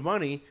boatload of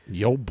money.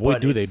 Yo, boy,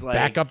 But do they it's back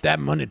like- up that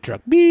money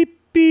truck.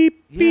 Beep,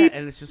 beep, Yeah, beep.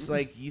 and it's just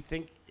like, you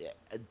think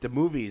the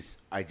movies,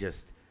 I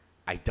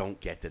don't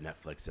get the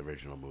Netflix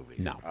original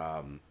movies.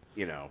 No.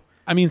 You know,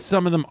 I mean,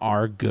 some of them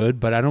are good,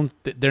 but I don't.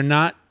 They're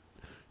not.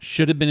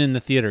 Should have been in the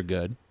theater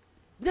good,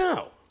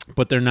 no.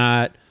 but they're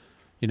not.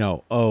 You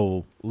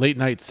know, late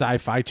night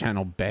sci-fi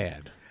channel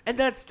bad. And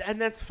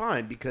that's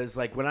fine, because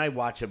like when I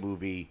watch a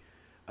movie,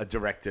 a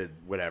directed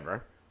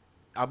whatever,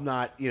 I'm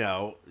not, you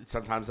know,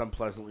 sometimes I'm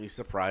pleasantly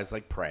surprised,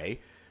 like Prey.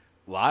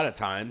 A lot of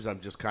times I'm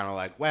just kind of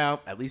like,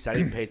 well, at least I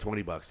didn't pay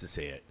 $20 to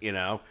see it, you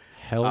know?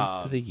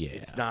 Hells to the yeah.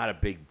 It's not a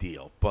big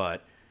deal,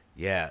 but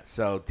yeah.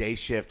 So Day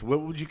Shift, what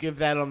would you give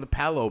that on the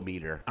Palo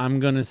meter? I'm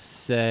gonna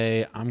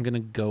say I'm gonna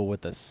go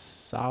with a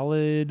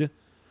solid,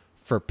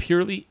 for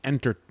purely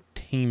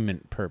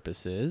entertainment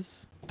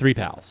purposes, 3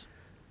 pals.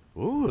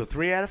 Ooh,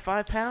 3 out of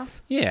 5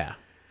 pals? Yeah,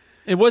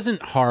 it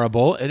wasn't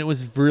horrible, and it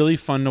was really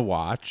fun to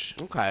watch.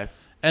 Okay.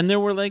 And there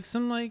were like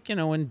some like, you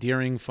know,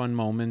 endearing fun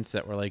moments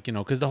that were like, you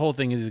know, because the whole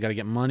thing is he's got to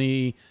get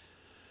money.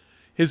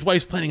 His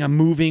wife's planning on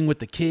moving with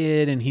the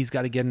kid, and he's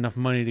got to get enough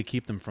money to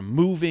keep them from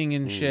moving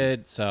and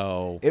shit.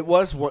 So It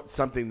was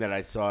something that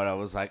I saw, and I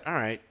was like, all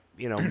right,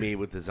 you know, me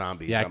with the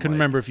zombies. yeah, I I'm couldn't like,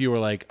 remember if you were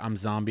like, I'm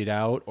zombied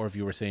out, or if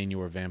you were saying you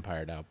were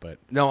vampired out. But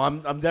No,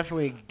 I'm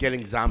definitely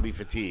getting zombie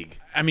fatigue.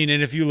 I mean,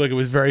 and if you look, it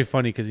was very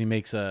funny because he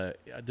makes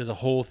there's a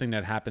whole thing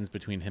that happens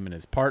between him and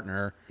his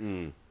partner,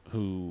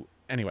 who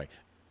anyway,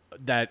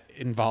 that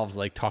involves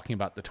like talking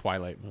about the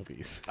Twilight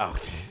movies. Oh,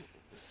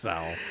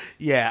 So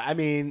yeah. I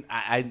mean,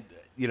 I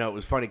you know, it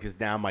was funny because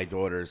now my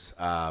daughters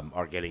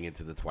are getting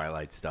into the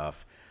Twilight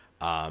stuff,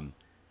 and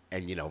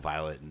you know,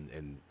 Violet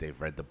and they've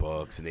read the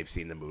books and they've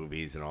seen the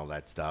movies and all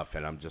that stuff,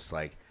 and I'm just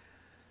like,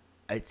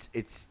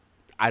 it's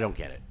I don't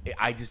get it.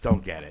 I just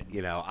don't get it.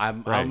 You know,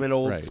 I'm an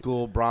old right.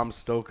 school Bram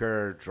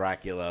Stoker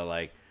Dracula.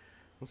 Like,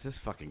 what's this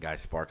fucking guy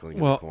sparkling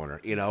in Well- the corner?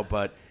 You know,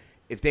 but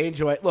if they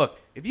enjoy it, look,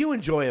 if you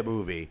enjoy a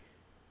movie,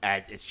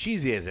 as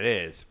cheesy as it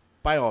is,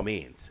 by all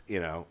means, you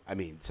know, I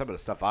mean, some of the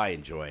stuff I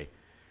enjoy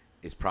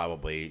is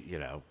probably, you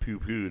know,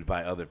 poo-pooed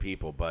by other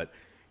people, but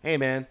hey,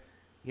 man,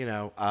 you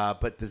know,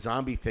 but the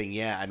zombie thing,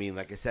 yeah, I mean,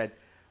 like I said,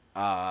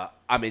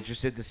 I'm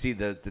interested to see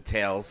the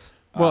Tales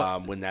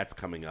when that's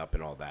coming up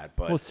and all that,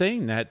 but well,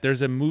 saying that,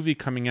 there's a movie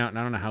coming out, and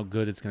I don't know how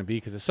good it's going to be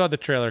because I saw the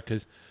trailer.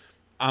 Because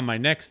on my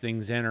next thing,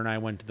 Xander and I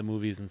went to the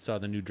movies and saw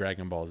the new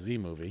Dragon Ball Z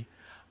movie.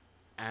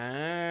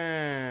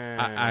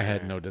 I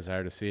had no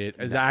desire to see it.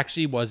 It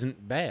actually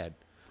wasn't bad.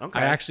 Okay.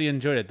 I actually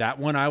enjoyed it. That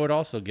one I would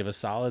also give a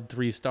solid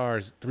 3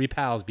 stars, 3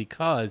 pals,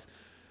 because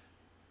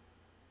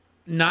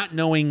not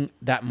knowing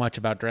that much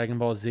about Dragon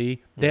Ball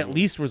Z, they at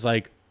least was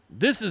like,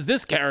 this is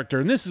this character,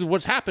 and this is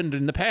what's happened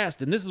in the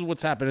past, and this is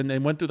what's happened. And they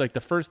went through like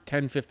the first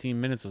 10,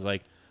 15 minutes was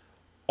like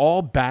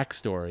all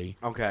backstory.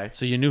 Okay.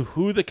 So you knew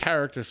who the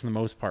characters for the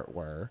most part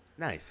were.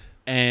 Nice.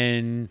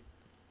 And,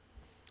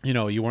 you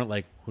know, you weren't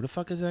like, who the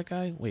fuck is that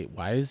guy? Wait,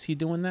 why is he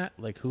doing that?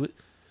 Like, who?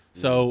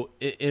 So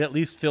it at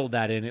least filled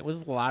that in. It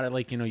was a lot of,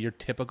 like, you know, your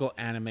typical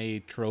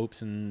anime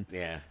tropes, and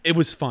Yeah. it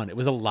was fun. It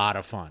was a lot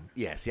of fun.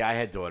 Yeah, see, I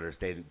had daughters.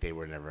 They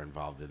were never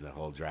involved in the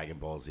whole Dragon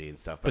Ball Z and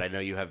stuff, but I know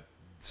you have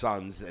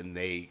sons, and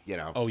they, you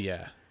know. Oh,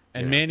 yeah.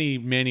 And Yeah.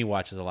 Manny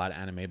watches a lot of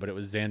anime, but it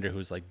was Xander who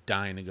was, like,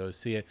 dying to go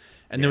see it.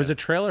 And there Yeah. was a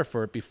trailer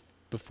for it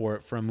before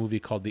it for a movie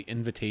called The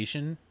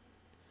Invitation,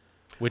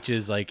 which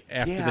is, like,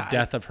 after Yeah, the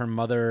death of her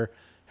mother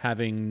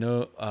having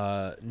no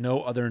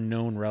other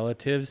known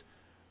relatives.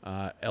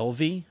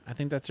 Elvie, I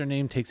think that's her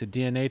name, takes a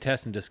DNA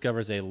test and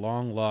discovers a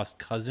long lost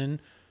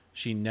cousin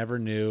she never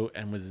knew,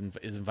 and is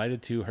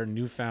invited to her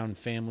newfound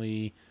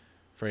family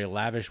for a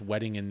lavish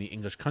wedding in the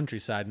English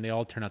countryside, and they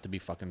all turn out to be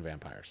fucking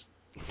vampires.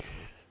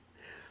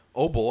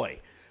 Oh boy.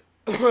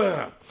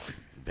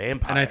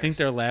 Vampires. And I think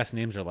their last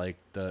names are like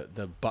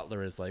the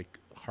butler is like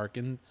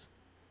Harkins,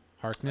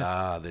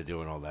 Harkness. They're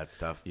doing all that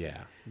stuff.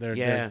 Yeah,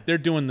 Yeah. they're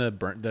doing the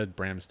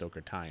Bram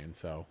Stoker tie-in.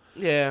 So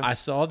Yeah. I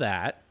saw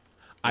that.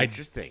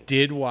 Interesting. I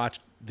did watch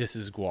This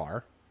Is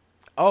Gwar.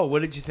 Oh, what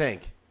did you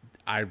think?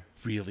 I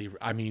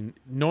mean,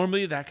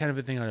 normally that kind of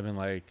a thing I'd have been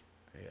like,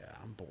 yeah,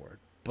 I'm bored.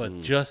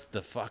 But just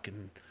the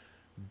fucking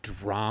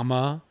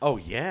drama Oh,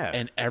 yeah.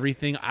 and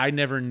everything, I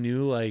never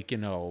knew, like,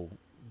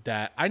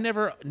 that I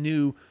never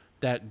knew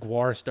that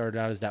Gwar started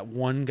out as that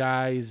one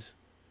guy's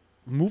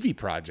movie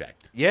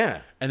project.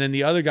 yeah. And then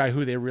the other guy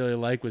who they really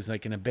like was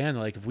like in a band.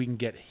 Like, if we can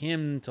get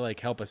him to like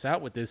help us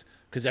out with this,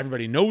 because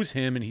everybody knows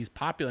him and he's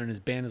popular and his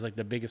band is like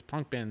the biggest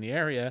punk band in the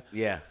area.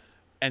 Yeah.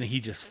 And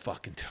he just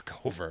fucking took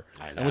over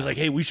I and was know. like,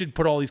 hey, we should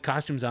put all these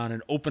costumes on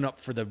and open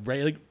up for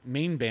the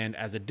main band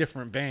as a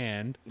different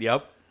band.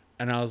 Yep.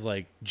 And I was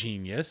like,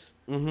 genius.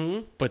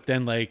 Mm-hmm. But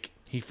then like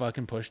he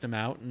fucking pushed him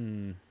out,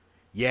 and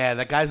Yeah,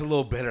 that guy's a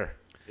little bitter.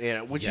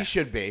 Which Yeah. he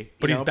should be.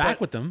 but you he's know, back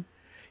but with them.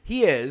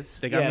 He is.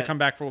 They got him yeah. to come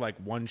back for like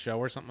one show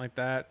or something like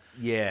that.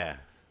 Yeah.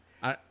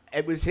 I,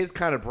 It was his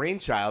kind of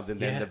brainchild, and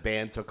then Yeah. the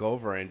band took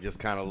over and just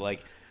kind of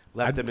like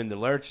left him in the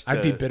lurch.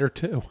 I'd be bitter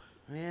too.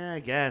 Yeah, I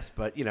guess,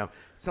 but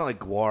it's not like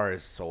Gwar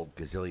has sold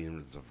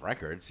gazillions of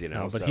records,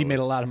 No, but so- he made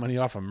a lot of money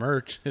off of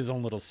merch, his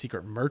own little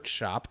secret merch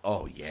shop.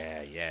 Oh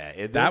yeah,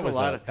 yeah. That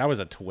was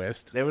a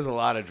twist. There was a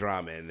lot of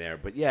drama in there,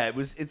 but yeah,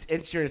 it's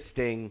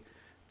interesting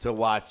to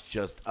watch.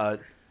 Just I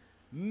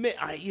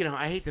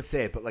hate to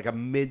say it, but like a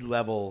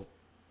mid-level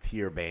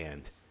tier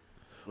band,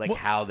 like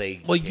how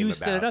they. Well, came you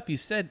set it about. up. You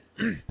said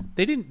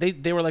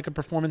they were like a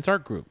performance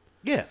art group.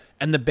 Yeah,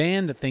 And the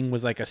band thing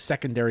was like a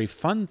secondary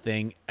fun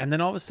thing. And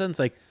then all of a sudden it's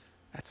like,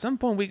 at some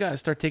point we got to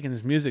start taking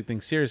this music thing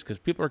serious, because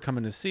people are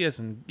coming to see us,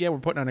 and yeah, we're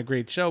putting on a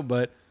great show,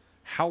 but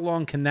how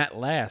long can that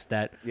last?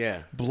 That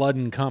Yeah. blood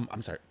and cum.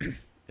 I'm sorry.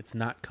 It's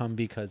not cum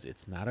because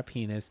it's not a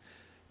penis.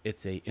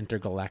 It's a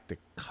intergalactic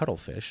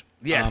cuttlefish.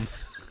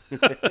 yes,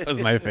 That was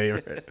my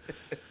favorite.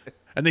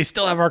 And they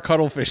still have our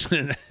cuttlefish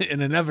in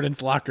an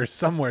evidence locker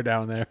somewhere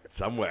down there.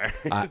 somewhere.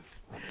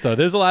 So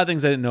there's a lot of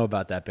things I didn't know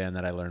about that band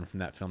that I learned from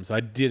that film. So I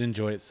did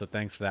enjoy it. So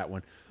thanks for that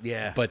one.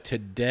 Yeah. But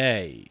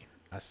today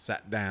I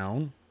sat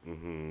down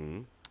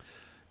and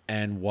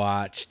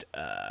watched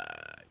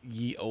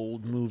ye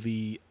old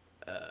movie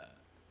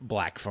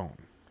Black Phone.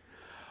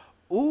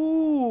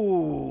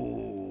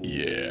 Ooh.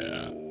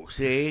 Yeah.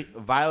 See,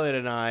 Violet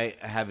and I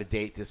have a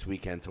date this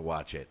weekend to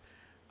watch it.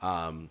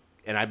 And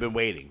I've been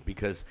waiting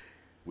because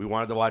we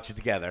wanted to watch it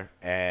together,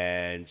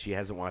 and she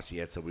hasn't watched it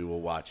yet, so we will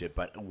watch it.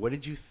 But what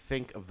did you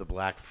think of The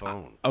Black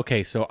Phone?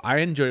 Okay, so I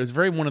enjoyed it. It was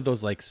very one of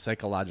those like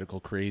psychological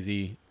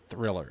crazy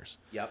thrillers.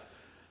 Yep.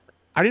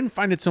 I didn't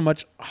find it so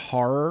much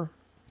horror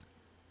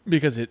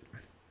because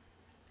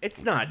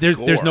It's not there's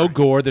no gore.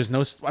 gore, there's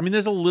no, I mean,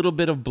 there's a little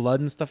bit of blood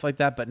and stuff like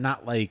that, but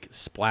not like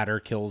splatter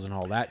kills and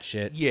all that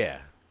shit. Yeah.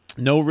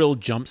 No real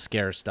jump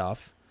scare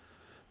stuff,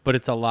 but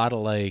it's a lot of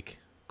like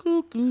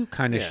cuckoo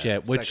kind of Yeah,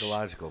 shit, which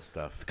psychological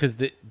stuff. because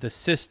the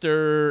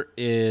sister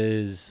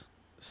is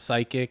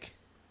psychic,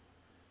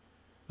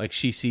 like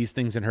she sees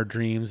things in her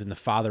dreams, and the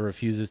father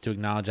refuses to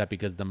acknowledge that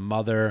because the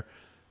mother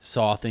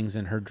saw things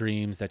in her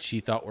dreams that she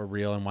thought were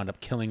real and wound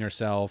up killing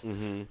herself.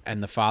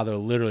 And the father,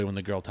 literally, when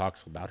the girl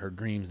talks about her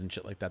dreams and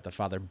shit like that, the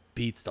father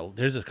beats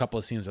there's a couple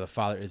of scenes where the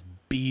father is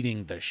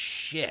beating the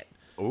shit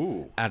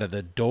Ooh. out of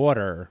the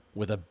daughter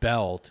with a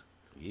belt,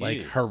 like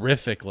Yeah.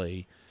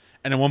 horrifically.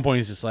 And at one point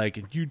he's just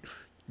like, you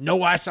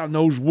no ice on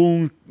those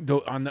wounds,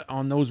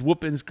 on those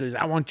whoopings, because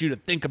I want you to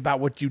think about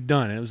what you've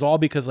done. And it was all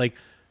because like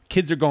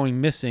kids are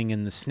going missing,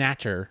 and the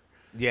snatcher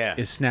Yeah.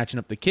 is snatching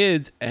up the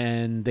kids,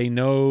 and they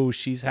know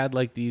she's had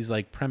like these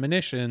like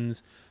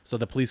premonitions. So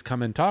the police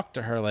come and talk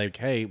to her like,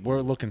 hey,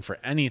 we're looking for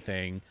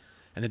anything.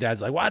 And the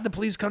dad's like, why'd the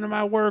police come to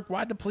my work?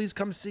 Why'd the police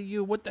come see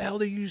you? What the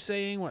hell are you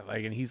saying? What,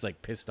 like, and he's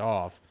like pissed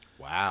off.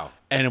 Wow.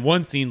 And in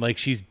one scene, like,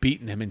 she's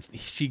beating him, and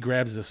she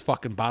grabs this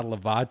fucking bottle of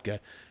vodka,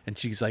 and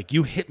she's like,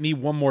 you hit me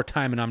one more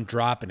time and I'm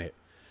dropping it.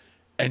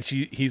 And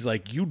he's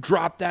like, you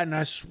drop that and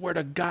I swear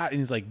to God. And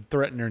he's like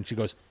threatening her, and she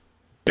goes,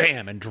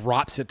 bam, and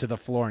drops it to the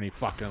floor, and he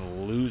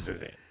fucking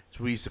loses it. It's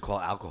what we used to call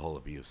alcohol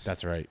abuse.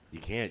 That's right. You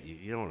can't.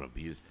 You don't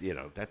abuse.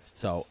 That's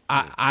So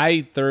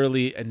I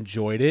thoroughly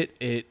enjoyed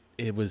it.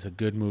 It was a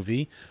good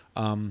movie.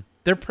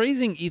 They're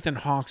praising Ethan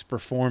Hawke's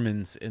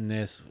performance in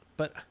this,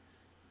 but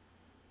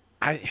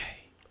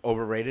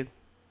overrated.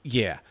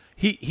 yeah,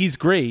 he's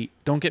great.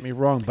 Don't get me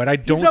wrong, but I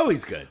don't. He's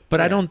always good.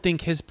 But I Yeah. don't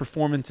think his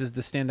performance is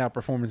the standout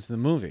performance in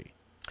the movie.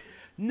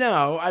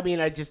 No, I mean,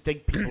 I just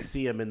think people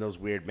see him in those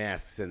weird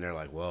masks, and they're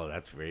like, "Whoa,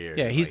 that's weird."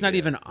 Yeah, he's Like, not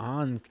even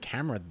on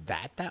camera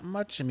that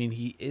much. I mean,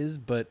 he is,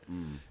 but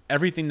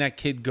everything that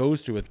kid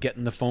goes through with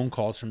getting the phone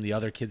calls from the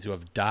other kids who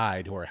have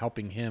died, who are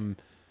helping him,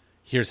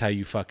 here's how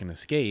you fucking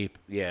escape.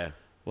 Yeah,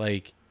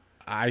 Like,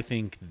 I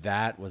think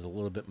that was a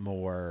little bit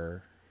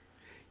more.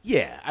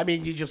 yeah. I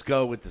mean, you just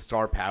go with the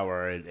star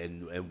power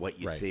and what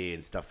you Right. see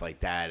and stuff like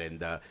that,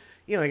 and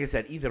like I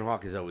said, Ethan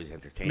Hawke is always I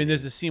entertaining. mean,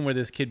 there's a scene where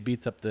this kid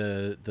beats up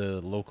the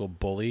local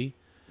bully,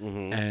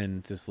 and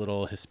it's this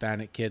little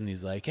Hispanic kid, and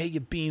he's like, "Hey,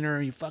 you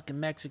beaner, you fucking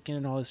Mexican,"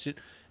 and all this shit.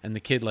 And the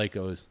kid like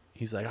goes,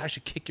 he's like, "I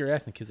should kick your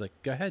ass," and the kid's like,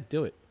 "Go ahead,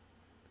 do it."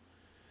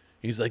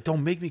 He's like,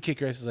 "Don't make me kick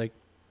your ass." He's like,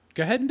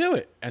 "Go ahead and do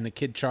it." And the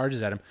kid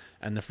charges at him,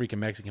 and the freaking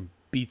Mexican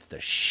beats the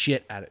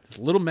shit out of it. This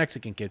little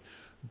Mexican kid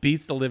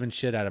beats the living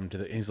shit out of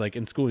him. And he's like,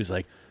 in school, he's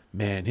like,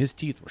 "Man, his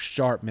teeth were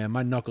sharp, man.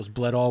 My knuckles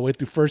bled all the way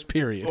through first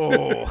period."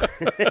 Oh,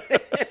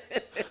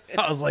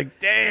 I was like,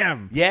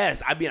 damn.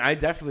 yes. I mean, I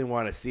definitely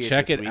want to see it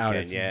Check this it out.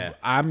 weekend. Yeah.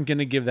 I'm going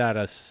to give that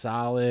a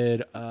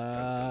solid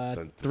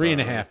dun.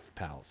 3.5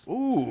 pals.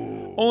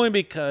 Ooh. Only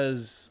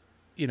because,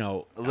 you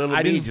know, A little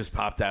I me didn't. just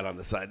popped out on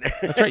the side there.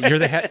 That's right. You're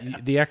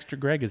the extra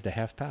Greg is the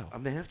half pal.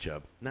 I'm the half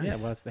chub. Nice. Yeah,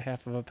 well, it's the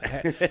half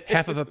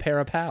of a pair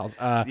of pals.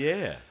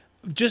 Yeah.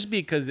 Just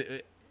because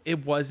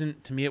it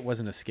wasn't, to me, it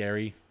wasn't a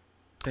scary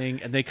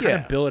thing, and they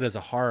kind of bill it as a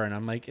horror, and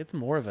I'm like, it's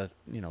more of a,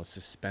 you know,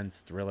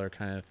 suspense thriller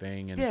kind of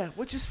thing. And Yeah,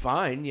 which is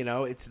fine. You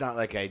know, it's not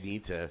like I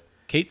need to.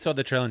 Kate saw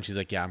the trailer and she's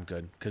like, "Yeah, I'm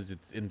good," because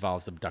it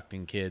involves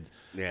abducting kids.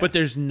 Yeah. But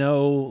there's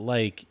no,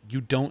 like, you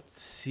don't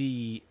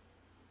see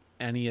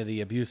any of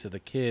the abuse of the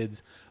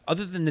kids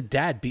other than the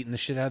dad beating the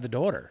shit out of the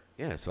daughter.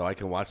 Yeah, so I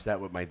can watch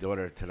that with my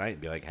daughter tonight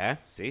and be like, "Huh?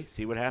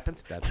 See what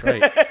happens?" That's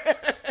right.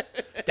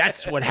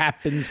 That's what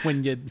happens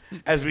when you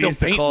As we spill used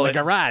to paint call in the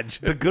it, garage.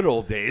 the good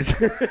old days.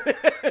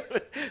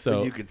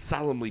 So You could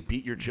solemnly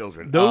beat your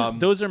children.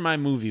 those are my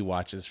movie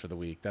watches for the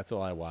week. That's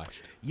all I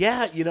watched.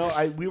 Yeah, you know,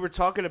 we were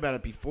talking about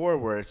it before,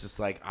 where it's just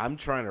like I'm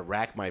trying to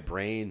rack my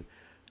brain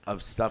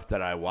of stuff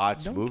that I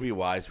watch movie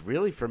wise.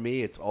 Really, for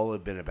me, it's all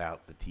been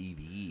about the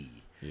TV.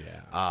 Yeah.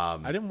 I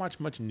didn't watch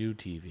much new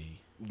TV.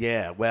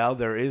 Yeah, well,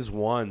 there is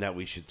one that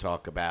we should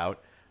talk about.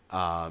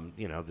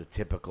 You know, the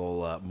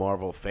typical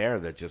Marvel fare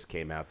that just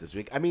came out this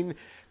week. I mean,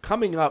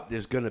 coming up,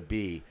 there's going to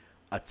be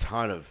a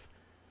ton of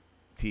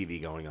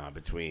TV going on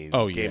between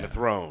Game of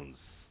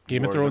Thrones,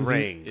 Game Lord of Thrones the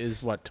Rings.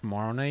 is what,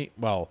 tomorrow night?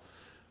 Well,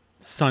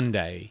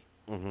 Sunday.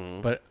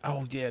 Mm-hmm. But,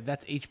 oh, yeah,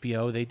 that's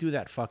HBO. They do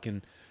that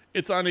fucking...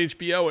 It's on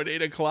HBO at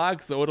 8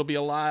 o'clock, so it'll be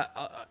a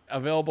lot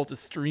available to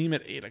stream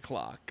at 8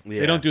 o'clock.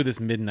 Yeah. They don't do this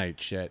midnight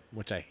shit,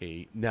 which I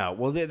hate. No,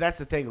 well, that's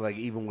the thing. Like,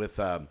 even with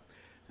the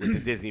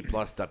Disney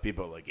Plus stuff,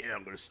 people are like, "Yeah,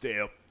 I'm going to stay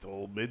up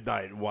till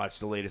midnight and watch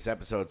the latest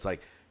episode." It's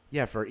like,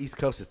 yeah, for East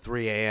Coast, it's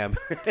 3 a.m.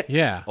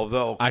 Yeah.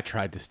 Although, I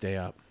tried to stay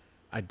up.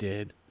 I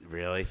did.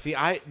 really, see,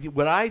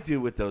 what I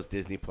do with those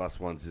Disney Plus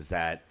ones is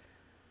that,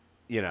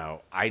 you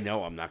know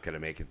I'm not going to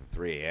make it to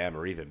 3 a.m.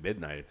 or even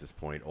midnight at this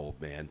point,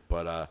 old man.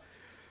 But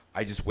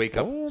I just wake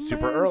up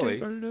super early.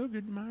 Take a look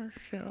at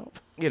myself.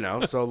 You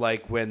know, so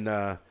like when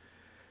the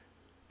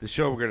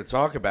show we're going to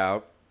talk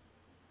about,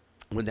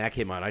 when that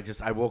came on,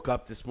 I woke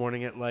up this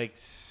morning at like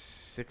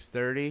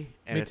 6:30,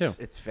 and Me too.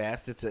 it's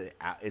fast. It's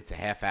a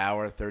half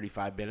hour,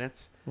 35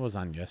 minutes. It was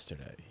on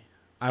yesterday.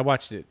 I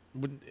watched it.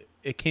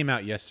 It came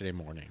out yesterday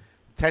morning.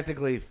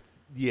 Technically,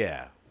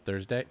 yeah,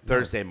 Thursday?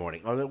 Thursday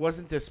morning. Oh, it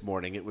wasn't this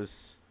morning. It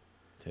was.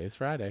 No, today's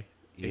Friday.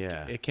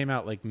 Yeah. It came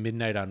out like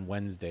midnight on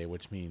Wednesday,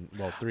 which means,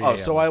 3 Oh, a.m.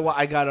 so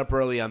I got up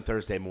early on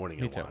Thursday morning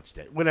and too. watched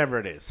it. Whenever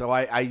it is. So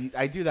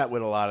I do that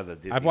with a lot of the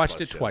Disney I've watched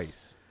Plus it shows.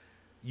 twice.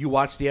 You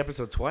watched the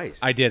episode twice.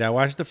 I did. I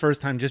watched it the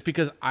first time just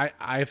because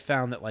I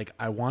found that, like,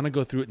 I want to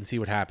go through it and see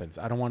what happens.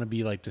 I don't want to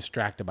be, like,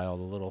 distracted by all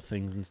the little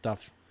things and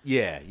stuff.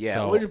 Yeah.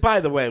 So- Which, by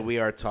the way, we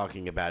are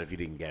talking about, if you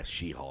didn't guess,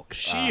 She-Hulk.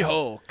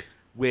 She-Hulk.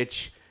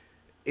 Which,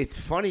 it's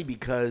funny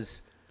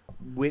because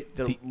with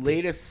the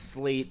latest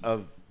slate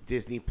of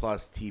Disney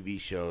Plus TV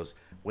shows,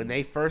 when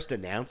they first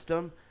announced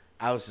them,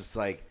 I was just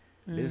like,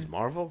 Ms.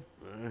 Marvel?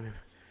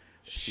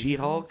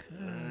 She-Hulk?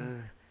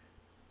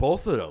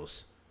 Both of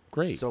those.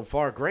 Great. So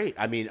far, great.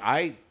 I mean,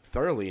 I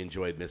thoroughly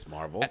enjoyed Ms.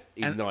 Marvel,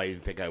 even though I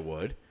didn't think I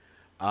would.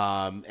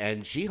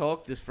 And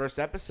She-Hulk, this first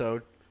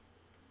episode.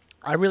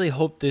 I really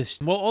hope this...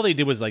 Well, all they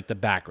did was, like, the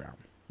background.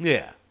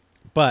 Yeah.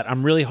 But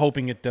I'm really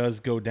hoping it does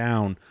go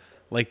down,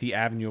 like, the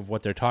avenue of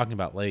what they're talking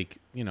about. Like,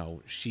 you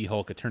know,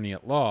 She-Hulk, Attorney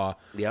at Law.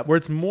 Yep. Where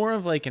it's more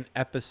of, like, an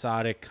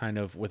episodic kind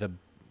of with a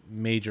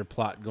major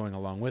plot going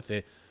along with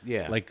it.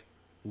 Yeah. Like,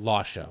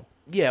 Law Show.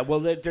 Yeah, well,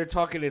 they're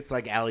talking, it's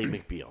like Ally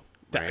McBeal.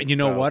 Right? You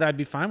know So what? I'd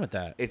be fine with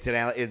that. It's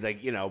it's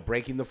like, you know,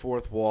 breaking the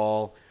fourth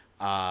wall,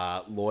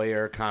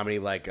 lawyer comedy.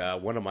 Like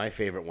one of my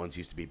favorite ones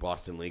used to be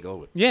Boston Legal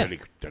with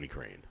Denny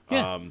Crane.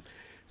 Yeah.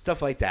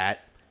 Stuff like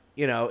that.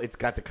 You know, it's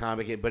got the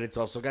comic, but it's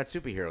also got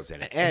superheroes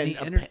in it.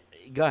 And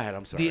go ahead.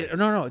 I'm sorry.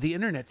 The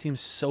internet seems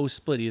so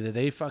split. Either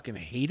they fucking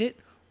hate it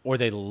or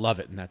they love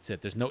it, and that's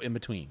it. There's no in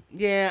between.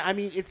 Yeah, I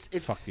mean, it's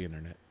Fuck the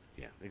internet.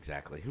 Yeah,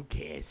 exactly. Who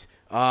cares?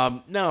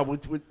 No,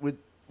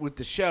 with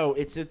the show,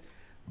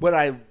 what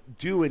I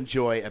do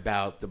enjoy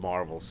about the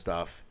Marvel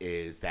stuff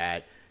is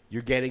that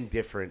you're getting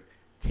different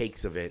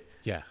takes of it.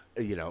 Yeah.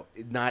 You know,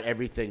 not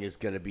everything is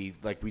going to be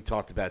like we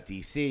talked about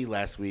DC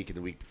last week and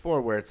the week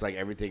before, where it's like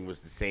everything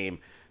was the same,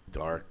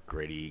 dark,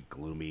 gritty,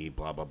 gloomy,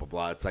 blah blah blah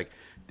blah. It's like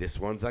this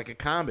one's like a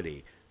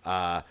comedy.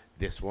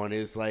 This one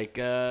is like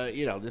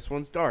this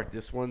one's dark.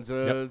 This one's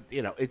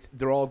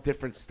they're all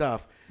different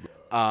stuff.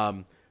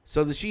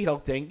 So the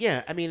She-Hulk thing,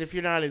 yeah. I mean, if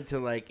you're not into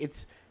like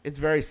it's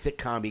very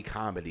sitcom-y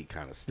comedy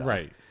kind of stuff,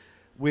 Right.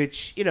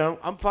 which,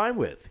 I'm fine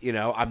with.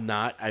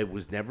 I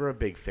was never a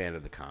big fan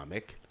of the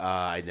comic.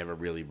 I never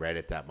really read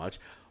it that much.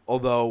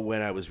 Although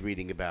when I was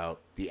reading about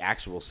the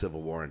actual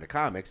Civil War in the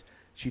comics,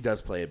 she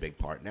does play a big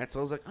part in that. So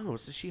I was like, oh,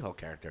 it's the She-Hulk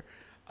character.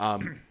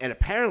 And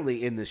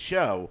apparently in the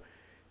show,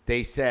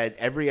 they said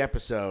every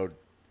episode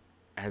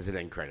has an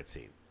end credit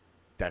scene.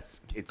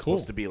 It's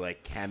supposed to be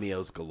like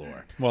cameos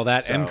galore. Well,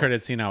 that end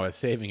credit scene, I was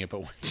saving it, but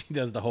when she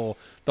does the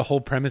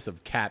whole premise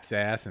of Cap's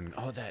ass and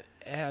that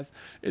ass,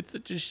 it's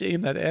such a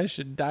shame that ass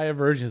should die a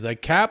virgin. It's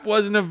like Cap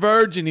wasn't a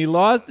virgin. He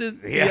lost it.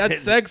 He had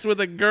sex with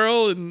a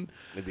girl in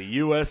the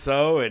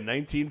USO in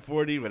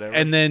 1940, whatever.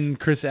 And then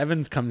Chris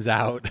Evans comes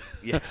out.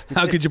 Yeah.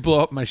 How could you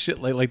blow up my shit?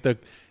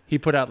 He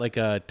put out like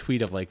a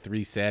tweet of like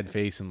 3 sad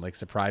face and like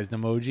surprised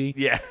emoji.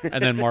 Yeah.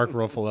 And then Mark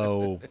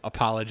Ruffalo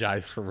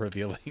apologized for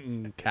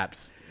revealing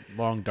Cap's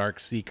long dark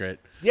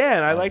secret. Yeah,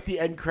 and I like the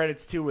end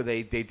credits too, where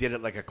they did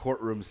it like a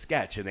courtroom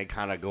sketch, and they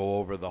kind of go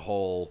over the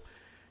whole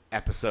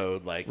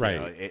episode, like right.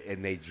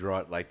 And they draw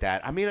it like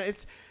that. I mean,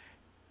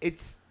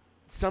 it's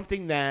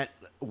something that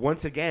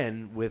once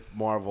again with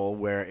Marvel,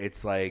 where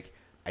it's like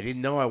I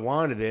didn't know I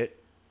wanted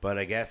it, but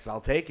I guess I'll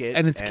take it.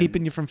 And it's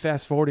keeping you from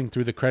fast forwarding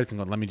through the credits and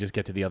going, let me just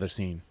get to the other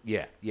scene.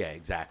 Yeah,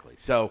 exactly.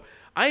 So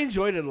I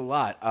enjoyed it a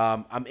lot.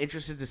 I'm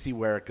interested to see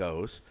where it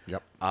goes.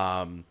 Yep.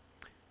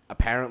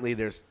 Apparently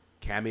there's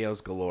cameos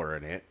galore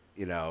in it,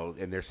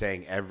 and they're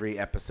saying every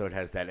episode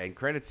has that end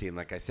credit scene,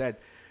 like I said.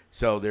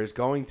 So there's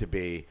going to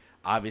be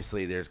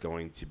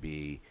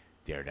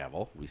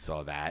Daredevil. We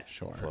saw that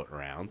floating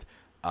around.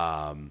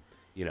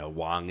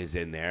 Wong is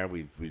in there.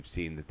 We've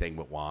seen the thing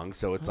with Wong.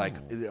 So it's like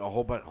a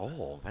whole bunch.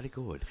 Oh, very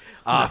good.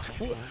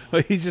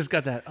 He's just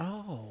got that.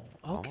 Oh,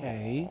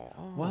 okay.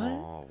 What?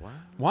 Wow.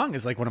 Wong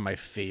is like one of my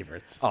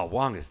favorites. Oh,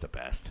 Wong is the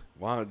best.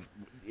 Wong,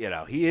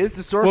 he is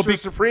the Sorcerer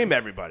Supreme.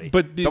 Everybody,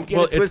 but don't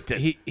get it twisted.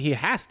 He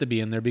has to be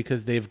in there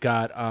because they've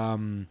got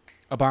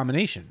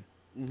Abomination.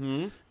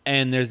 Mm-hmm.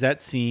 And there's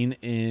that scene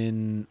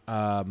in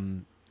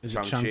is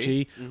it Shang-Chi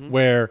mm-hmm.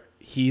 where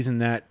he's in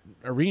that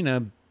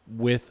arena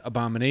with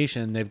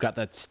Abomination. They've got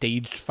that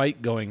staged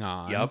fight going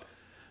on. Yep.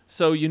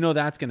 So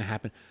that's going to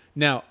happen.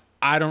 Now,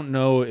 I don't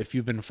know if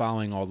you've been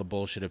following all the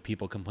bullshit of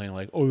people complaining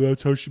like, oh,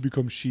 that's how she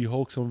becomes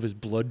She-Hulk. Some of his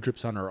blood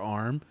drips on her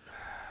arm.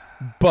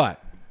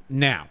 But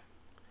now,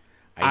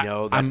 I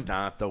know that's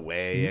not the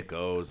way it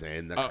goes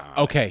in the comics.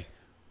 Okay.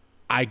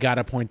 I got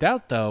to point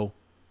out, though,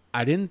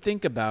 I didn't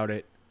think about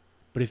it,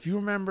 but if you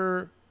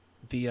remember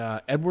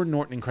the Edward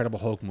Norton Incredible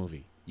Hulk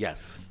movie.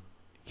 Yes.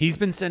 He's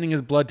been sending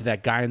his blood to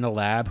that guy in the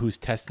lab who's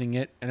testing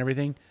it and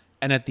everything.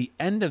 And at the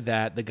end of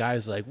that, the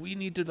guy's like, we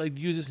need to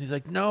use this. And he's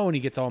like, no. And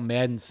he gets all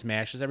mad and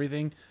smashes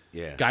everything.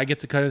 Yeah. Guy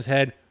gets a cut of his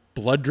head.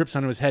 Blood drips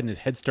onto his head and his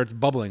head starts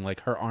bubbling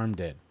like her arm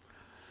did.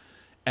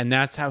 And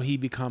that's how he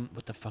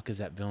what the fuck is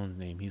that villain's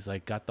name? He's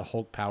like got the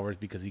Hulk powers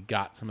because he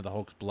got some of the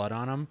Hulk's blood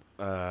on him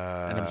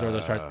and absorbed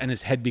those powers. And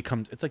his head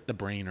it's like the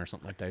brain or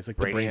something like that. He's like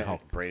the brain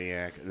Hulk.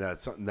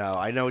 Brainiac. No,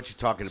 I know what you're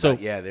talking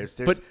about. Yeah, there's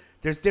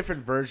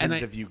different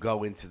versions if you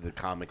go into the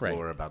comic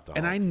lore about the Hulk.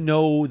 And I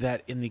know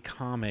that in the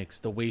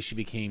comics, the way she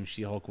became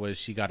She-Hulk was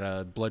she got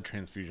a blood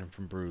transfusion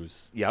from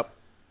Bruce. Yep.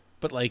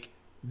 But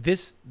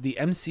the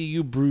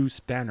MCU Bruce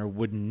Banner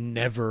would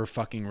never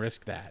fucking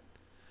risk that.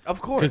 Of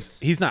course.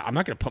 Because I'm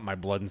not going to put my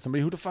blood in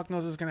somebody. Who the fuck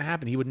knows what's going to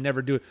happen? He would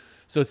never do it.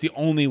 So it's the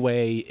only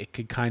way it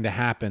could kind of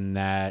happen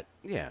that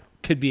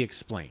could be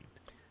explained.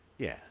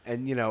 Yeah.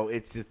 And,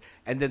 it's just,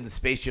 and then the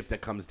spaceship that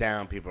comes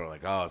down, people are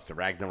like, oh, it's the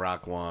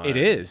Ragnarok one. It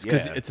is,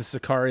 because it's a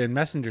Sicarian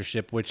messenger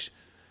ship, which,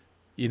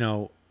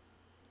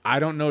 I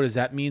don't know. Does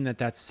that mean that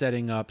that's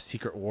setting up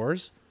Secret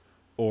Wars?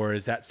 Or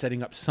is that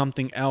setting up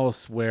something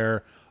else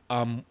where,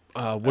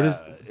 what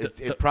is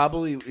it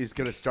probably is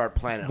going to start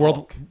Planet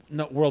Hulk.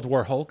 Hulk. World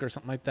War Hulk or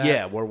something like that?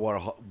 Yeah, World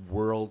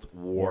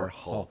War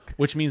Hulk.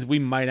 Which means we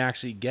might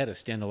actually get a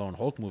standalone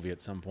Hulk movie at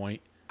some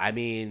point. I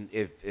mean,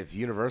 if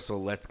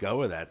Universal lets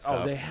go of that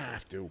stuff. Oh, they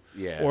have to.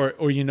 Yeah.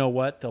 Or you know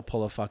what? They'll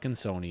pull a fucking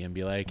Sony and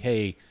be like,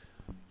 hey,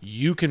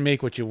 you can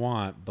make what you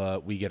want,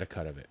 but we get a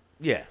cut of it.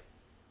 Yeah.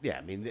 Yeah,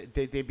 I mean,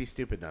 they'd be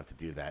stupid not to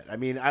do that. I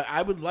mean,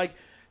 I would like,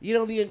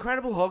 The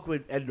Incredible Hulk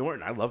with Ed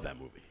Norton. I love that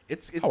movie.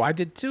 It's I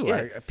did too.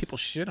 Yeah, people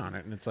shit on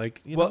it, and it's like,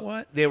 you know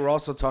what? They were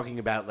also talking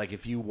about,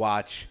 if you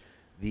watch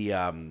the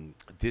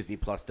Disney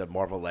Plus, the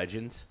Marvel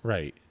Legends.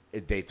 Right.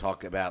 They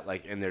talk about,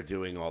 and they're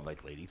doing all,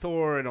 Lady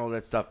Thor and all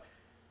that stuff.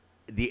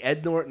 The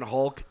Ed Norton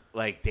Hulk,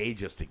 they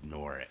just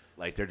ignore it.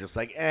 They're just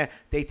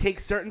they take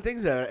certain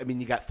things out. I mean,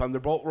 you got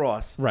Thunderbolt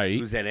Ross, right,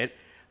 who's in it.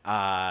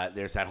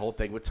 There's that whole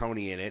thing with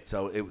Tony in it,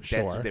 so that's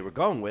what they were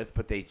going with,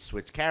 but they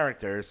switched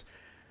characters.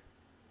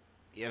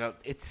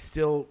 It's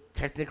still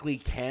technically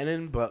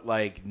canon, but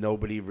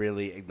nobody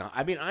really.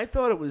 I mean, I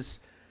thought it was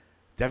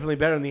definitely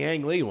better than the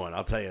Ang Lee one.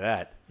 I'll tell you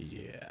that.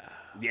 Yeah.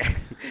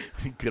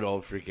 Good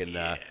old freaking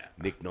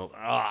Nick Nolte.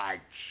 Oh,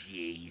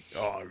 jeez.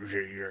 Oh,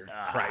 Jesus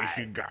Christ,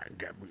 you gotta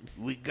get me.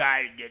 We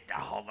gotta get the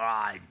Hulk.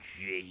 Oh,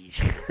 jeez.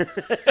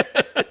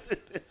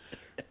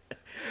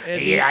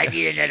 Yeah, I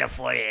need another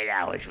 48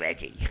 hours,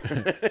 Reggie.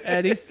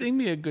 Eddie, sing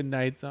me a good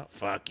night song.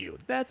 Fuck you.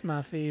 That's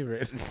my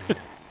favorite.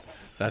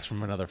 That's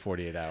from another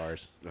 48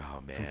 Hours.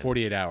 Oh man. From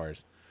 48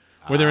 Hours.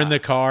 Where they're in the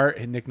car,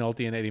 and Nick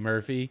Nolte and Eddie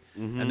Murphy,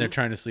 and they're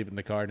trying to sleep in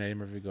the car, and Eddie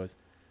Murphy goes,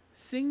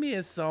 "Sing me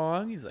a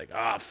song." He's like,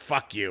 "Ah,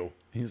 fuck you."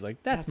 He's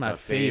like, "That's my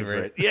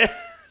favorite." Yeah.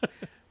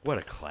 What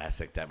a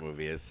classic that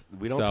movie is.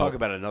 We don't So- talk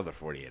about another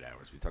 48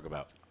 Hours. We talk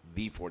about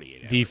the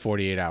 48 Hours. The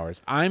 48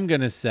 Hours. I'm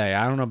going to say,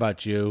 I don't know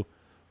about you,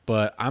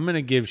 but I'm going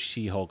to give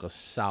She-Hulk a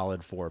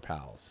solid 4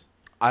 pals.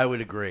 I would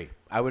agree.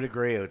 I would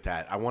agree with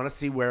that. I want to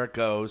see where it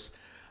goes.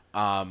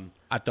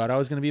 I thought I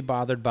was going to be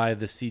bothered by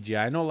the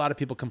CGI. I know a lot of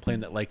people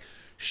complain that, like,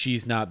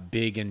 she's not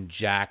big and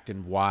jacked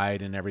and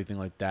wide and everything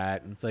like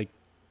that. And it's like,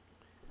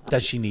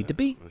 does she need to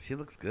be? She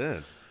looks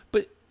good.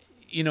 But,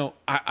 you know,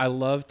 I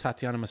love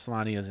Tatiana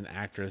Maslany as an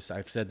actress.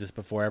 I've said this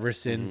before. Ever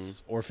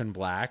since Orphan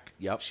Black,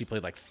 Yep. she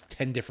played like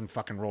 10 different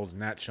fucking roles in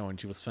that show, and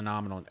she was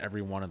phenomenal in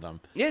every one of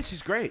them. Yeah,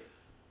 she's great.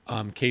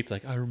 Kate's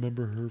like, I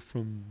remember her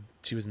from,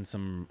 she was in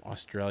some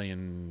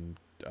Australian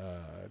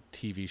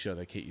TV show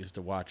that Kate used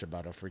to watch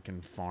about a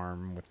freaking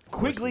farm with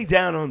Quickly horses.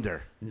 Down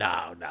Under.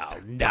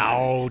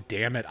 No,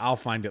 damn it. I'll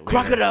find it later.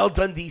 Crocodile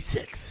Dundee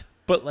 6.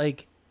 But,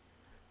 like,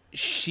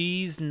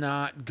 she's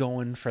not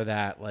going for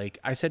that. Like,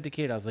 I said to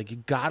Kate, I was like, you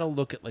got to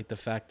look at, like, the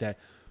fact that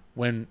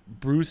when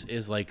Bruce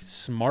is, like,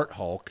 Smart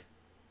Hulk,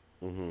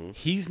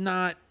 he's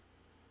not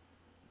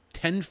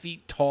 10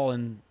 feet tall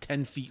and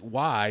 10 feet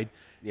wide.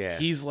 Yeah.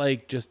 He's,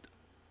 like, just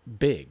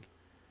big.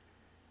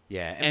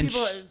 Yeah, And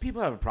and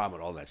people have a problem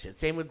with all that shit.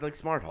 Same with like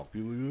Smart Hulk.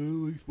 People are like,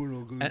 oh, like Smart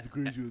Hulk, that's the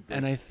craziest thing.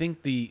 And I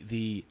think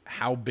the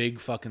how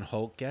big fucking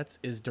Hulk gets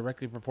is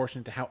directly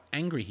proportionate to how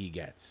angry he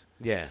gets.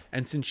 Yeah,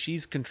 And since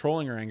she's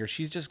controlling her anger,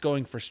 she's just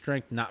going for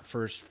strength, not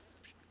for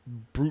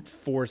brute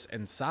force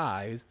and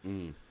size.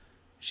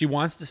 She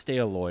wants to stay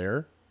a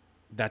lawyer.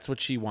 That's what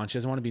she wants. She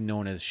doesn't want to be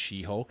known as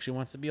She-Hulk. She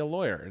wants to be a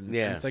lawyer. And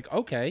Yeah. it's like,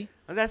 okay.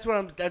 and that's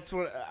what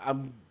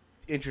I'm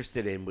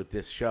interested in with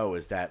this show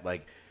is that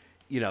like,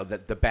 you know,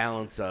 that the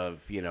balance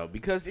of, you know,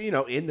 because you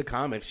know in the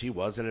comics she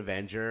was an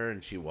Avenger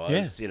and she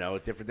was you know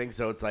different things.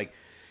 So it's like,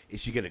 is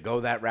she going to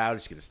go that route?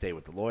 Is she going to stay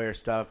with the lawyer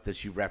stuff? Does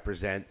she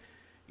represent,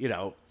 you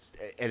know?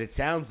 And it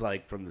sounds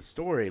like from the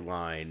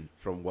storyline,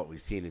 from what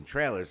we've seen in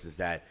trailers, is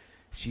that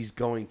she's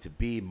going to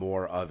be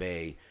more of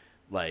a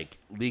like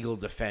legal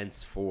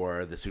defense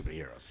for the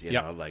superheroes, you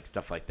Yep. know, like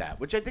stuff like that,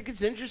 which I think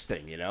is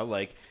interesting. You know,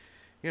 like,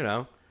 you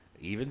know,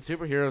 even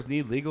superheroes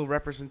need legal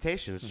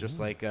representation. It's just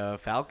like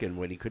Falcon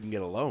when he couldn't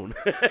get a loan.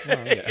 You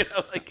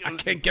know, like it I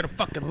was can't get a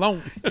fucking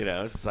loan. you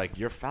know, it's like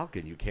you're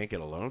Falcon, you can't get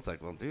a loan. It's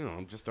like, well, dude,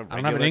 I'm just a I don't have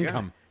an regular guy.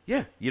 income.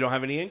 Yeah, you don't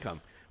have any income,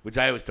 which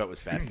I always thought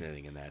was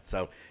fascinating in that.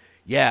 So,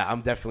 yeah,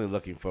 I'm definitely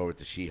looking forward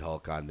to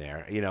She-Hulk on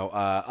there. You know,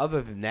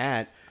 other than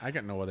that, I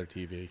got no other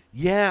TV.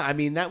 yeah, I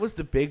mean, that was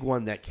the big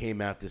one that came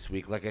out this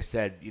week. Like I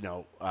said, you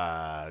know,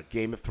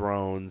 Game of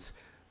Thrones,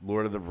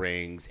 Lord of the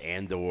Rings,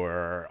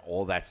 Andor,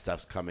 all that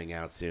stuff's coming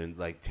out soon.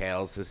 Like,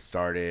 Tales has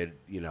started,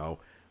 you know,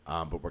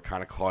 but we're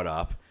kind of caught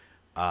up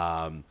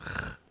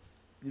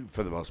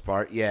for the most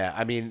part. Yeah,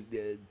 I mean,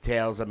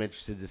 Tales, I'm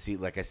interested to see.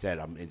 Like I said,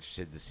 I'm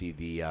interested to see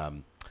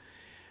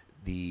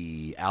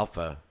the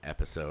Alpha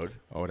episode.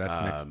 Oh,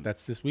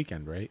 that's this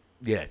weekend, right?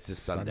 Yeah, it's this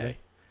Sunday. Sunday?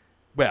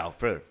 Well,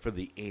 for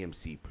the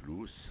AMC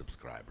Plus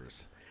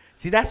subscribers.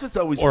 See, that's what's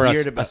always Or weird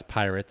us, about us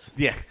pirates.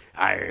 yeah,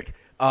 I heard.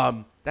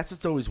 That's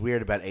what's always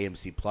weird about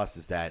AMC Plus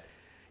is that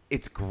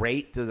it's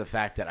great to the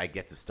fact that I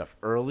get the stuff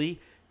early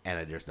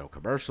and there's no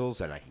commercials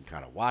and I can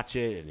kind of watch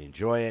it and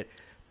enjoy it.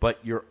 But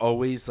you're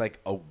always like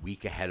a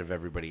week ahead of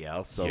everybody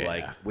else. So Yeah.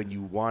 like when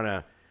you want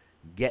to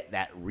get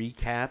that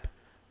recap.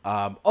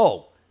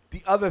 Oh,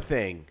 the other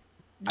thing.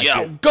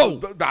 Go!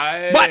 What?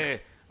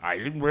 I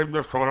didn't bring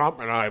this one up,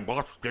 and I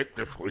watched it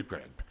this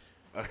weekend.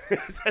 What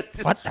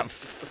the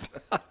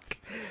fuck?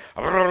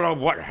 I don't know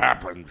what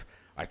happened.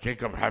 I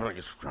think I'm having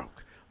a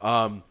stroke.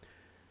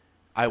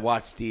 I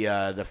watched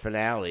the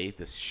finale,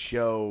 the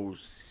show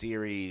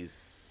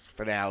series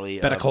finale.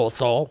 Better of Call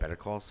Saul. Better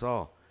Call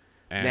Saul.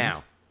 And?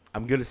 Now,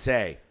 I'm gonna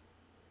say,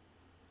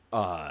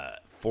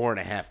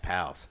 4.5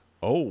 pals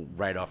Oh,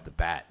 right off the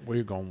bat.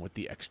 we're going with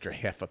the extra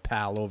half a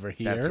pal over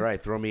here. That's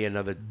right. Throw me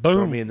another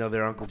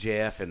Uncle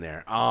JF in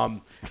there.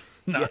 No.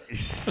 Yeah.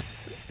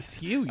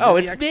 It's you. Oh,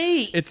 You're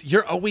the it's me.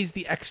 You're always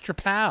the extra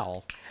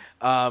pal.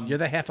 You're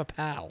the half a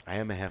pal. I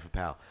am a half a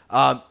pal.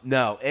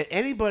 No,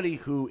 anybody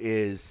who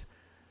is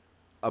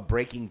a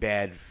Breaking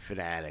Bad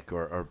fanatic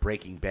or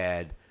Breaking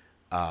Bad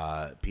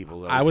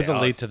people. I was say, a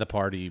 "Oh, late to the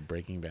party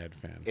Breaking Bad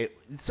fan.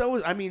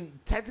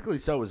 Technically,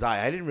 so was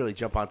I. I didn't really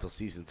jump on until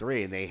season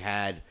 3, and they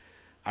had.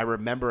 I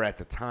remember at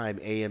the time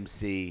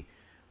AMC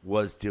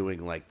was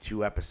doing like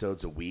 2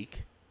 episodes a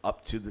week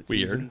up to the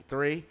season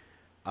 3,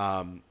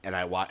 and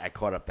I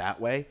caught up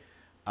that way.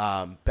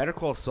 Better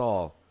Call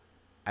Saul.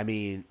 I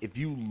mean, if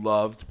you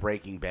loved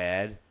Breaking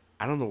Bad,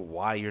 I don't know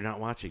why you're not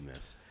watching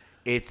this.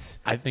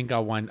 I think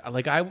I'll wind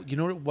like you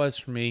know what it was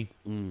for me?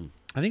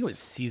 I think it was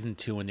season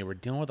 2 when they were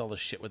dealing with all the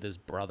shit with his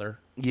brother.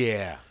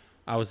 Yeah.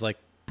 I was like,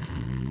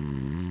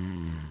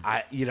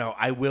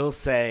 I will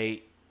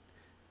say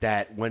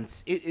that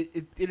once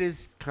it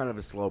is kind of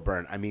a slow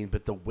burn. I mean,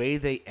 but the way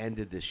they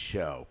ended this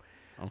show,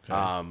 okay.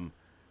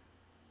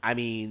 I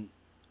mean,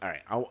 all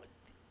right.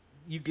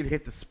 You can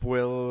hit the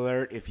spoiler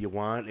alert if you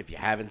want. If you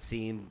haven't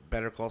seen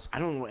Better Call Saul, I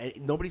don't know.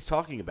 Nobody's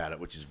talking about it,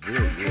 which is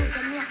really weird.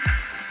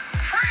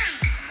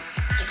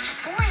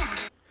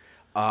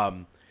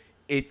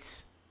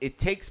 It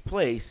takes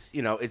place.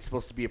 You know, it's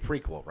supposed to be a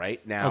prequel,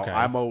 right? Now, Okay.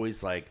 I'm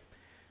always like,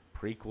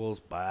 prequels.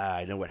 Bah,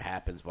 I know what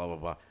happens. Blah blah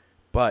blah.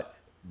 But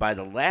by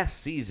the last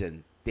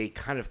season, they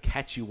kind of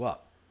catch you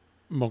up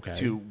Okay.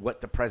 to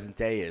what the present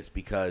day is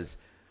because,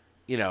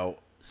 you know,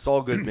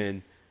 Saul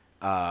Goodman.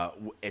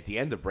 At the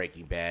end of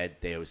Breaking Bad,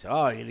 they always say,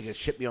 "Oh, you're gonna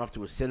ship me off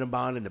to a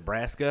Cinnabon in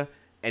Nebraska,"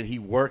 and he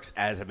works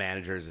as a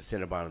manager as a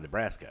Cinnabon in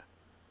Nebraska.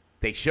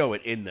 They show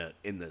it in the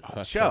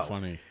that's show, so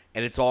funny.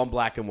 and it's all in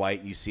black and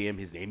white. You see him;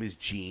 his name is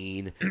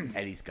Gene, and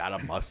he's got a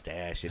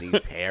mustache, and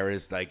his hair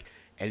is like,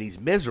 and he's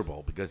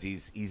miserable because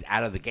he's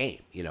out of the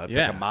game. You know, it's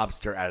like a Yeah.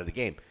 mobster out of the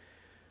game.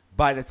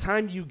 By the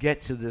time you get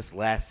to this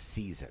last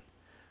season,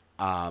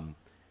 not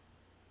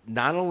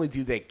only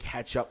do they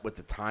catch up with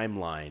the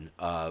timeline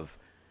of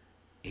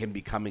him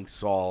becoming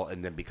Saul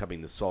and then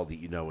becoming the Saul that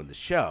you know in the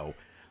show,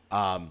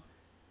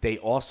 they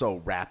also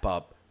wrap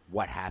up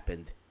what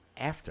happened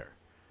after.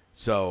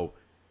 So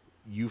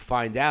you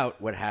find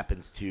out what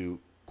happens to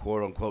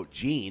quote unquote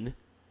Gene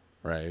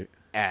Right.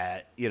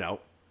 at the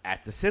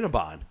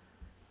Cinnabon,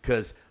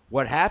 because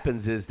what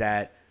happens is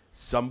that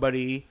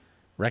somebody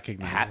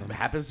Recognize him.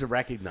 happens to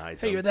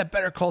recognize Hey, him. you're that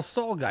Better Call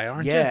Saul guy,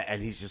 aren't you? Yeah,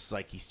 and he's just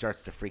like, he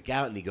starts to freak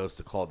out, and he goes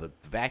to call the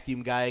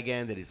vacuum guy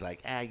again. That he's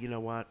like, you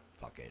know what?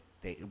 Fuck it.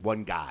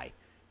 One guy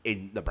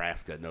in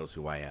Nebraska knows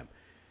who I am.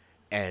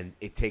 And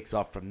it takes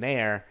off from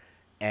there.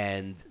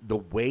 And the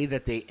way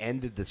that they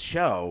ended the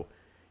show,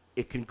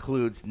 it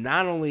concludes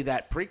not only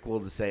that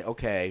prequel to say,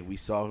 okay, we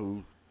saw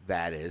who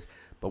that is,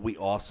 but we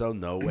also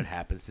know what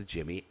happens to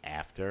Jimmy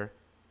after,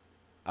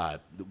 now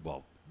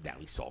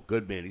he's Saul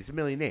Goodman. He's a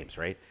million names,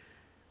 right?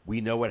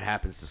 We know what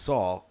happens to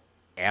Saul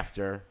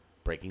after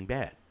Breaking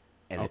Bad.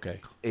 And Okay.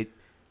 it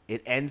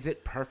ends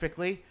it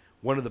perfectly.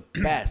 One of the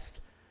best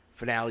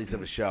finales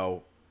of a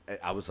show.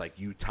 I was like,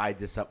 you tied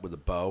this up with a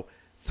bow.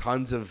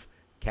 Tons of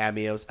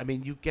cameos. I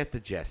mean, you get the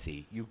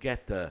Jesse, you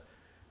get the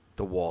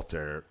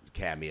Walter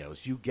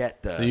cameos, you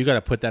get the. So you got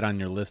to put that on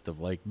your list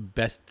of like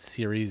best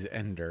series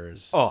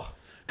enders. Oh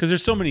Because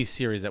there's so many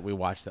series that we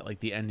watch that like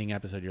the ending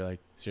episode, you're like,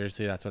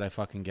 seriously, that's what I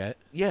fucking get?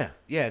 yeah.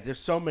 There's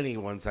so many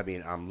ones. I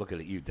mean, I'm looking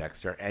at you,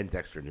 Dexter, and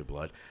Dexter New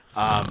Blood.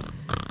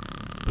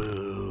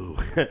 Boo.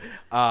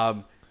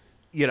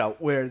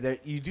 Where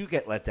you do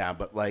get let down,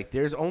 but like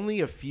there's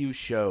only a few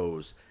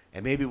shows,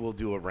 and maybe we'll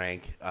do a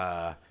rank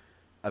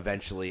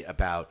eventually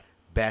about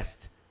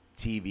best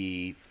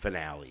TV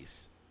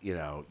finales. You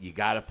know, you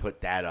got to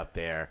put that up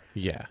there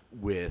Yeah.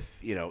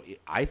 with,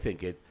 I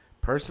think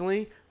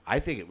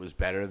it was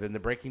better than the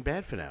Breaking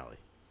Bad finale.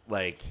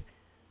 Like,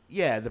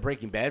 yeah, the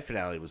Breaking Bad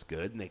finale was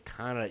good, and they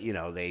kind of,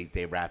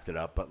 they wrapped it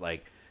up, but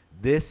like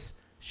this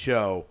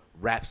show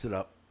wraps it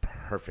up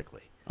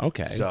perfectly.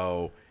 Okay.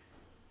 So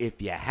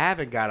if you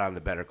haven't got on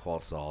the Better Call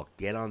Saul,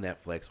 get on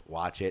Netflix,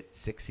 watch it.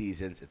 6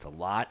 seasons. It's a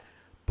lot.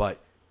 But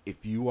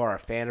if you are a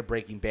fan of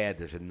Breaking Bad,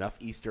 there's enough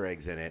Easter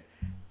eggs in it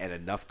and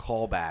enough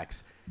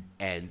callbacks,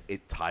 and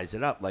it ties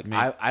it up. Like,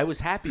 I was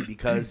happy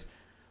because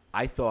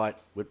I thought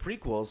with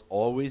prequels,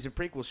 always in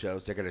prequel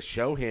shows, they're going to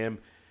show him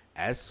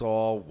as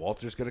Saul.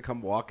 Walter's going to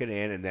come walking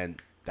in, and then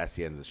that's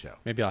the end of the show.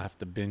 Maybe I'll have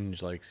to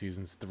binge like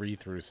seasons 3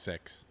 through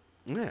 6.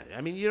 Yeah, I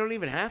mean, you don't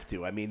even have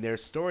to. I mean,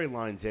 there's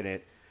storylines in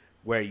it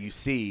where you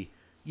see,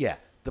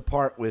 the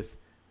part with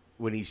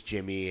when he's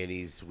Jimmy and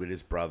he's with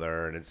his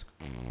brother, and it's,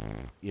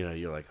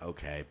 you're like,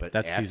 okay, but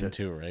That's after, season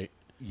 2, right?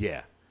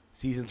 Yeah,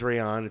 season 3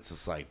 on, it's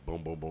just like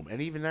boom, boom, boom,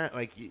 and even that,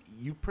 like,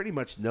 you pretty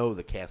much know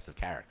the cast of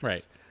characters,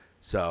 Right?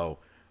 So,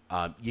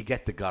 you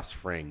get the Gus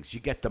Frings, you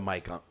get the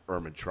Mike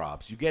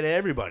Ehrmantraubs, you get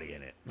everybody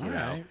in it, you know.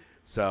 right.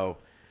 So,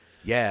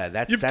 yeah,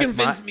 that's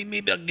me.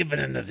 Maybe I'll give it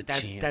another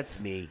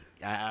that's me.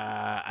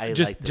 I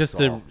Just like this just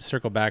song. to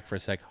circle back for a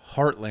sec,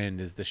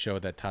 Heartland is the show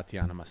that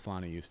Tatiana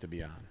Maslany used to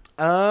be on.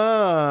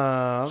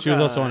 Oh, She was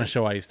also on okay. a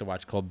show I used to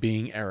watch called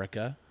Being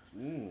Erica,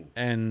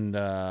 and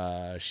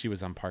she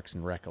was on Parks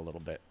and Rec a little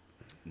bit.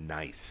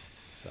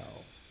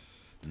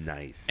 Nice.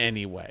 Nice.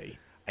 Anyway,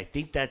 I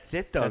think that's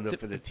it, though, That's it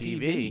for the for TV.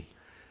 TV.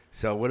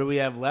 So what do we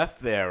have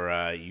left there?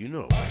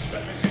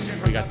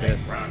 we got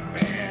this.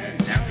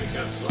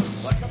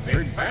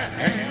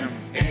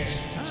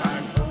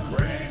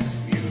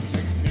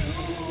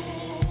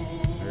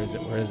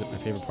 Where is it? My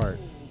favorite part.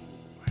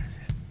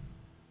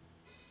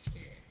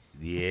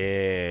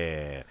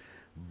 Yeah.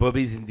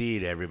 Boobies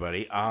indeed,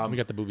 everybody. We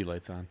got the booby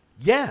lights on.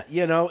 Yeah,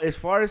 as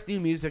far as new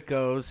music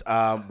goes,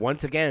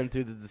 once again,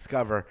 through the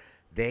Discover,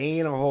 they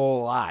ain't a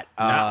whole lot.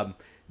 No.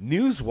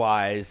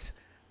 News-wise,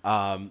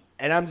 and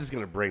I'm just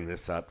going to bring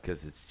this up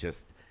because it's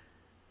just,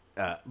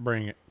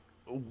 Bring it.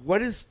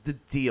 what is the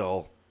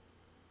deal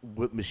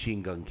with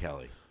Machine Gun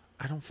Kelly?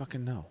 I don't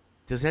fucking know.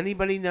 Does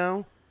anybody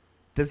know?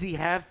 Does he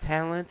have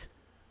talent?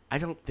 I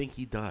don't think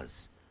he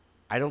does.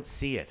 I don't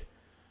see it.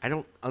 I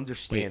don't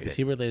understand Wait, it. is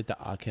he related to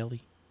R.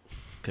 Kelly?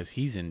 Because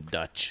he's in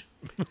Dutch.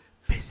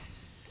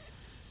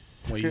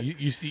 Well,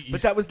 you see,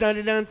 But that was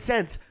 99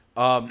 cents.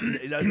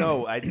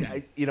 No,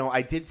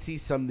 I did see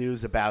some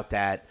news about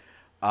that.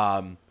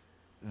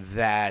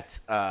 That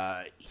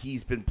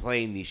he's been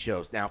playing these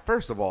shows. Now,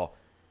 first of all,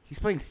 he's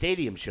playing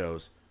stadium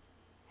shows.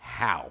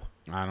 How?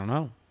 I don't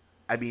know.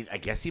 I mean, I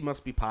guess he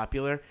must be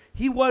popular.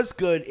 He was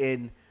good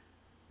in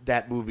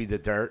that movie, The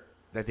Dirt,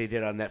 that they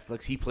did on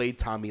Netflix. He played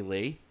Tommy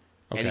Lee.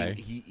 Okay. And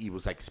he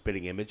was like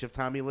spitting image of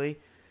Tommy Lee.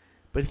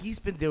 But he's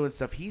been doing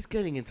stuff. He's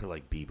getting into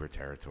like Bieber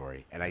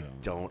territory, and I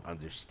don't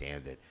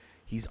understand it.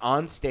 He's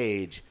on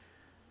stage,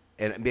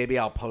 and maybe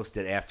I'll post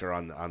it after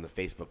on the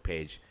Facebook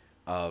page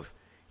of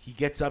he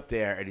gets up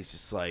there and he's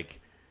just like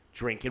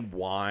drinking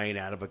wine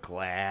out of a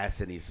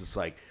glass, and he's just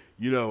like,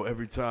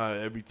 every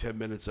 10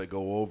 minutes I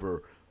go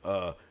over,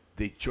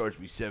 they charge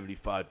me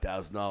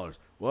 $75,000.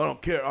 Well, I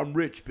don't care. I'm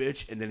rich,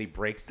 bitch. And then he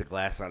breaks the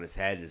glass on his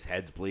head, and his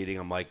head's bleeding.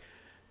 I'm like,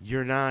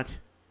 you're not,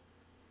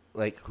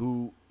 like,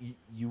 who,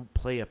 you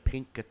play a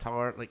pink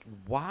guitar? Like,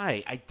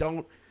 why? I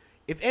don't,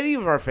 if any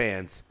of our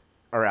fans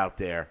are out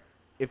there,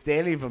 if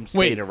any of them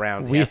stayed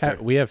around we after.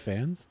 we have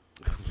fans?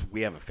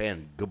 We have a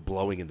fan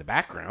blowing in the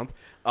background.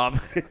 I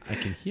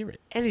can hear it.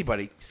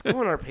 Anybody, just go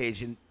on our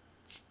page and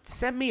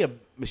send me a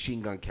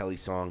Machine Gun Kelly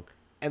song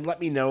and let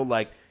me know,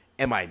 like,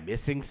 am I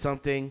missing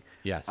something?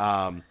 Yes.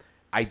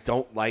 I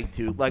don't like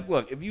to, like,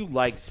 look, if you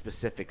like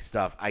specific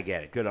stuff, I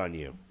get it. Good on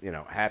you.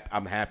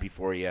 I'm happy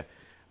for you.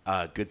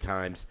 Good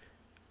times.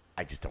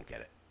 I just don't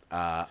get it.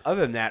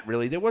 Other than that,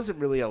 really, there wasn't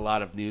really a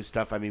lot of new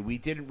stuff. I mean, we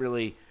didn't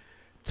really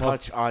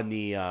touch on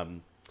the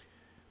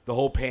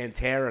whole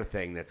Pantera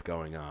thing that's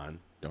going on.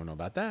 Don't know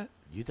about that.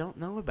 You don't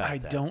know about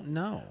that? I don't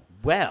know.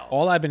 Well,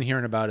 All I've been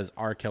hearing about is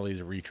R.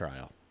 Kelly's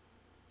retrial.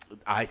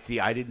 I see.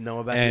 I didn't know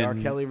about the R.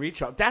 Kelly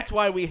retrial. That's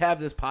why we have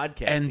this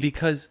podcast. And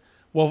because,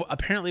 well,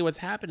 apparently what's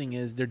happening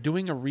is they're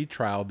doing a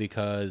retrial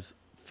because,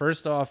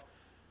 first off,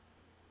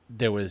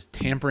 there was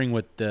tampering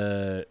with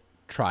the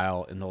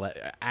trial in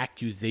the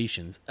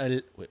accusations.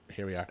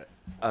 Here we are.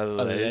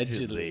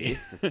 Allegedly.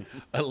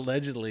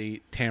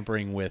 Allegedly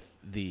tampering with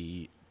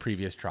the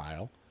previous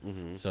trial.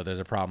 Mm-hmm. So there's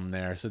a problem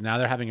there. So now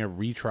they're having a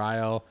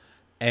retrial,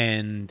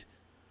 and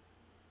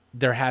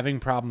they're having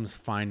problems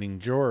finding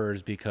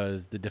jurors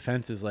because the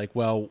defense is like,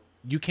 well,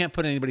 you can't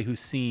put anybody who's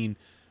seen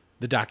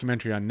the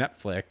documentary on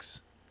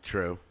Netflix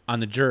True. on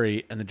the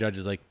jury, and the judge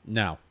is like,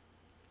 no,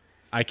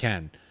 I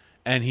can.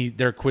 And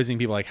they're quizzing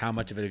people like, how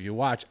much of it have you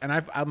watched? And I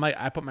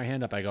put my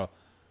hand up. I go,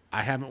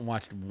 I haven't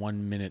watched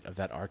 1 minute of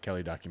that R.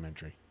 Kelly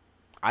documentary.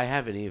 I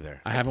haven't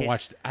either. I haven't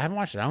watched it. I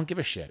don't give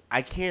a shit.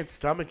 I can't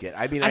stomach it.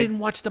 I mean, I didn't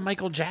watch the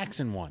Michael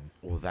Jackson one.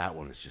 Well, that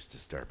one is just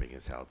disturbing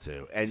as hell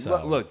too. And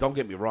So- look, don't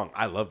get me wrong.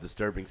 I love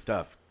disturbing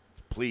stuff.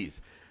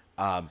 Please.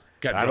 Gotta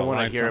I draw don't a want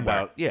to line hear somewhere.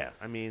 about. Yeah,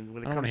 I mean,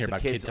 when it I don't wanna comes hear to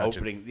about kids kid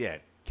touching.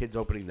 kids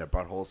opening their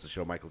buttholes to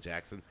show Michael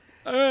Jackson.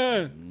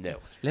 Uh. No.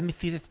 Let me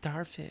see the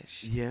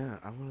starfish. Yeah,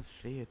 I want to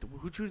see it.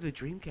 Who drew the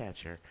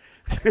Dreamcatcher?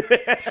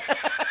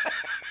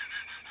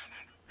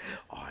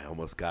 Oh, I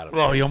almost got him.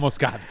 Oh, you almost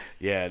got it.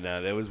 Yeah,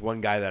 no, there was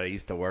one guy that I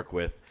used to work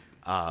with.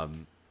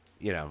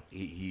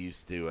 He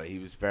used to. He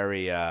was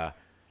very out,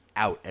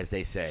 as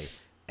they say,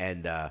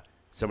 and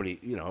somebody,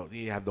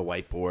 you have the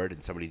whiteboard,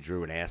 and somebody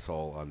drew an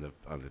asshole on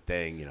the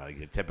thing.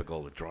 Like a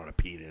typical drawing a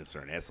penis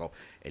or an asshole,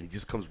 and he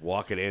just comes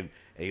walking in,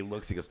 and he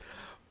looks, he goes,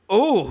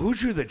 "Oh, who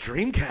drew the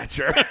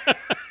Dreamcatcher?" I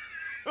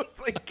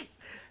was like,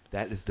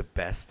 that is the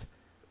best,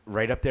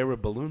 right up there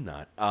with Balloon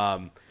Knot.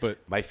 But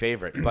My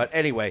favorite. But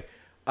anyway,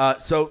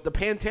 so the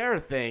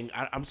Pantera thing,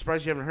 I'm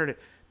surprised you haven't heard it.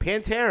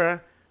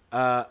 Pantera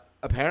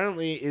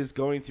apparently is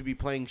going to be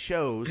playing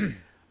shows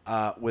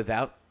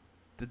without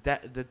the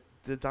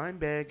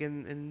Dimebag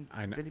and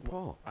Vinnie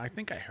Paul. I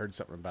think I heard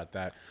something about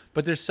that.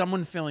 But there's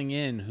someone filling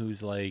in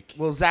who's like,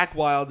 Well, Zach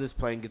Wilde is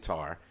playing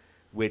guitar,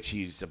 which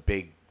he's a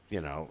big,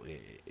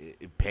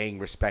 paying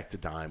respect to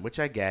Dime, which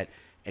I get.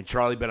 And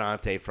Charlie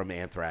Benante from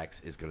Anthrax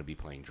is going to be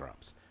playing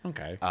drums.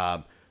 okay.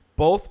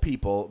 Both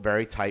people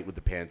very tight with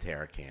the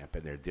Pantera camp,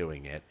 and they're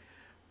doing it.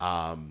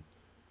 I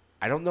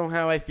don't know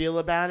how I feel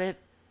about it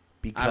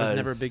because I was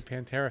never a big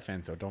Pantera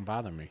fan, so don't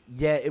bother me.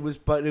 Yeah, it was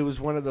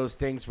one of those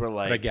things where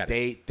I like get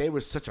they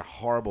were such a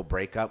horrible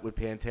breakup with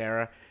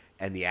Pantera,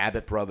 and the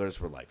Abbott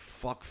brothers were like,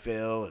 "Fuck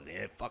Phil,"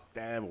 and "Fuck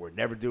them. We're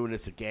never doing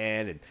this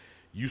again," and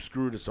you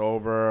screwed us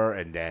over,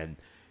 and then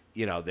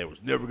there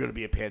was never going to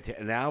be a Pantera,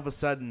 and now all of a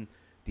sudden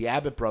the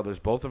Abbott brothers,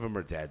 both of them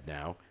are dead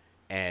now.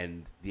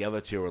 And the other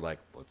two were like,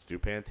 let's do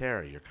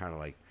Pantera. You're kind of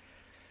like,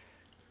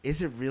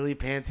 is it really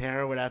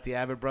Pantera without the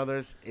Abbott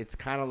brothers? It's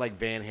kind of like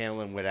Van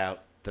Halen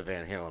without the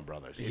Van Halen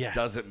brothers. It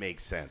doesn't make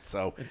sense.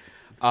 So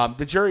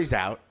the jury's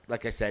out.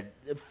 Like I said,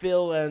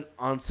 Phil and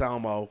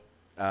Anselmo,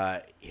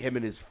 him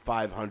and his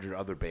 500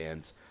 other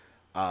bands,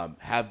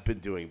 have been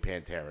doing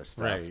Pantera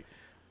stuff. Right.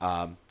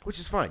 Which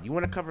is fine. You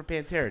want to cover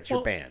Pantera, it's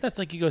your band. That's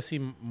like you go see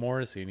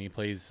Morrissey and he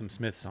plays some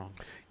Smith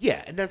songs.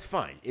 Yeah, and that's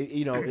fine.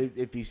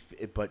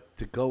 But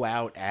to go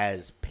out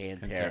as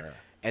Pantera.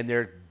 And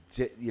they're,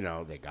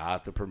 they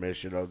got the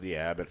permission of the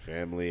Abbott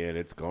family, and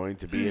it's going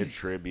to be a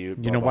tribute.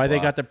 You know why they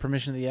got the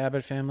permission of the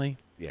Abbott family?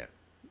 Yeah.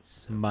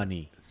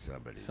 Money.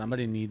 Somebody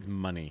Somebody needs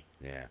money.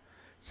 Yeah.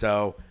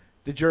 So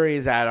the jury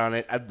is out on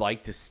it. I'd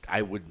like to.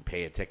 I wouldn't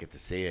pay a ticket to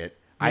see it.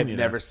 I've neither.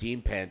 never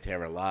seen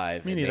Pantera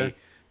live. Me and neither.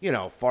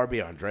 They, Far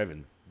Beyond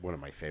Driven, one of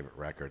my favorite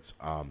records.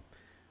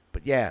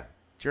 But yeah,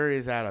 jury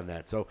is out on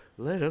that. So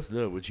let us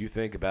know what you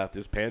think about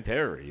this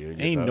Pantera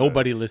reunion. Ain't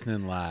nobody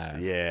listening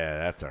live. Yeah,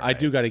 that's all right. I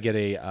do got to get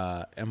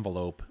a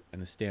envelope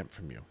and a stamp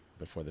from you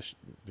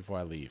before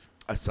I leave.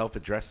 A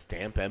self-addressed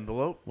stamp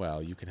envelope.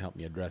 Well, you can help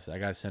me address it. I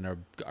got to send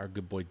our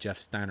good boy Jeff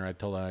Steiner. I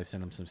told him I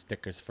sent him some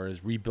stickers for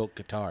his rebuilt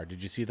guitar.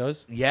 Did you see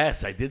those?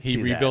 Yes, I did see He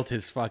that. rebuilt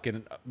his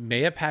fucking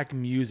Mayapack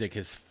Music,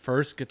 his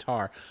first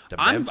guitar. The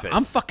I'm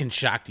Memphis. fucking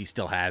shocked he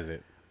still has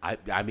it.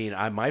 I mean,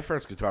 my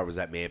first guitar was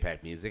at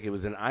Mayapack Music. It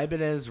was an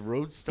Ibanez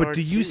Roadstar. But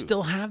do you 2.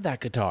 still have that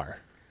guitar?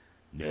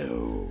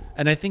 No.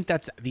 And I think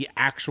that's the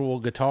actual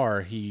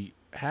guitar he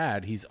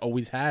had. He's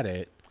always had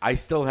it. I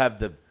still have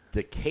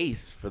the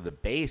case for the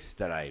bass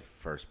that I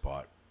first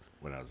bought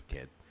when I was a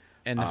kid.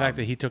 And the fact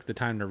that he took the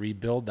time to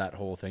rebuild that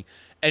whole thing.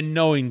 And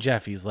knowing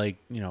Jeff, he's like,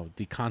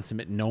 the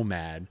consummate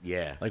nomad.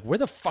 Yeah. Like, where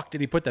the fuck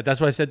did he put that? That's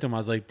what I said to him. I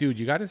was like, dude,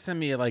 you got to send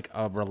me like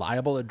a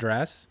reliable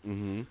address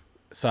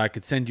so I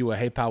could send you a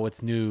Hey Pal,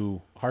 What's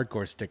New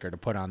hardcore sticker to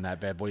put on that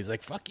bad boy. He's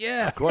like, fuck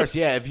yeah. Of course,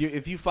 yeah.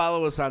 If you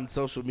follow us on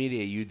social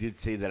media, you did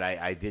see that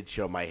I did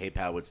show my Hey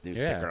Pal What's New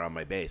Yeah. sticker on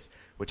my bass,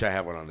 which I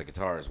have one on the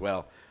guitar as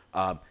well.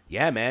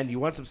 Yeah, man. You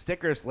want some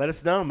stickers? Let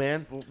us know,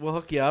 man. We'll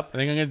hook you up. I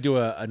think I'm going to do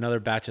another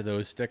batch of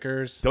those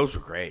stickers. Those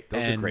were great.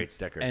 Those are And- great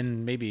stickers.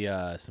 And maybe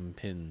some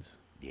pins.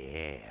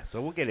 yeah.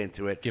 So we'll get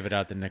into it. Give it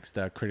out the next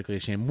Critically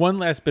Ashamed. One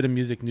last bit of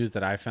music news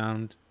that I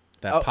found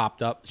that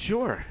popped up.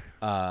 Sure.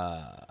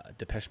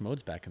 Depeche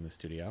Mode's back in the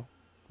studio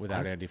without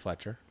What? Andy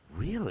Fletcher.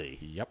 Really?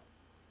 Yep.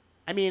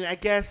 I mean, I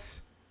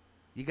guess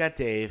you got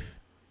Dave.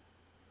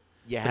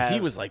 But he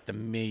was like the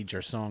major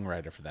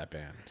songwriter for that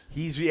band.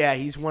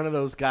 He's one of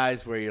those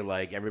guys where you're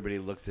like, everybody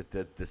looks at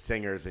the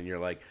singers and you're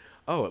like,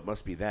 oh, it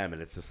must be them,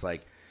 and it's just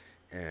like,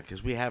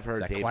 because we have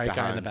heard That Dave quiet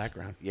guy in the Gahan's-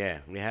 background. Yeah,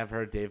 we have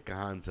heard Dave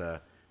Gahan's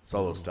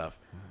solo stuff.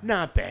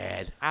 Not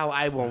bad.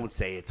 I won't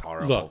say it's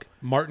horrible. Look,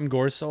 Martin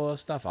Gore's solo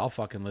stuff, I'll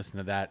fucking listen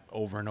to that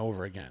over and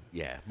over again.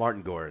 Yeah,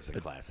 Martin Gore is a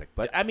classic.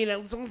 But I mean,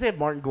 as long as they have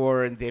Martin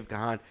Gore and Dave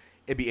Gahan,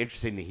 it'd be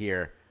interesting to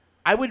hear.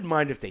 I wouldn't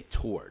mind if they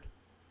toured.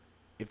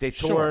 If they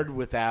Sure. toured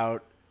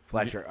without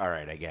Fletcher, all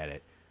right, I get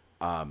it.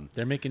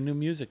 They're making new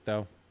music,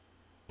 though.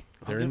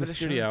 They're I'll in give the it a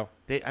studio.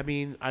 shot. I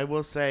mean, I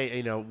will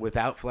say,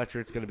 without Fletcher,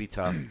 it's going to be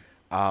tough.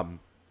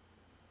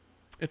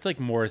 It's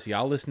like Morrissey.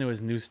 I'll listen to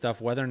his new stuff,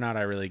 whether or not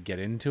I really get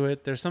into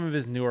it. There's some of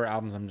his newer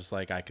albums I'm just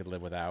like, I could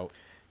live without.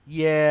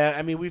 Yeah,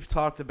 I mean, we've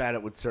talked about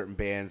it with certain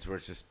bands where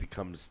it just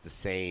becomes the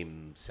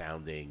same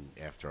sounding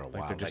after a Like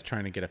while. they're just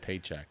trying to get a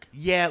paycheck.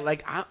 Yeah,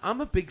 like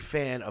I'm a big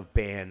fan of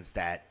bands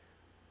that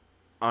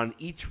on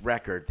each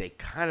record they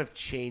kind of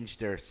change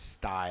their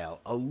style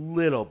a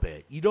little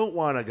bit. You don't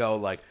want to go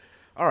like,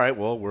 all right,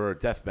 well, we're a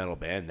death metal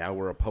band, now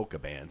we're a polka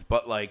band.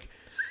 But like,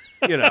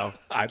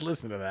 I'd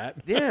listen to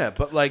that. yeah,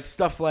 but like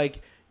stuff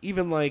like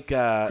even like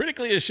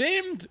Critically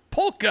Ashamed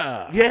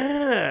Polka.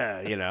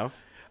 yeah,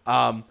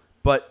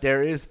 but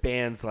there is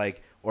bands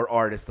like or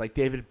artists like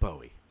David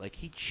Bowie. Like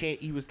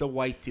he was the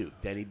White Duke,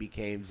 then he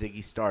became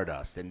Ziggy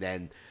Stardust, and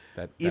then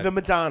even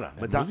Madonna.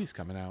 That movie's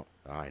coming out.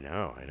 Oh, I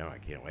know, I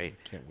can't wait.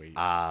 Can't wait.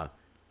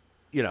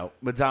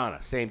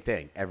 Madonna, same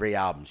thing. Every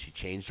album, she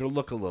changed her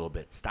look a little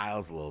bit,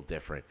 style's a little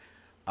different.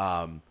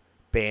 Band,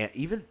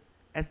 even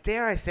as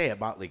dare I say it,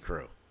 Motley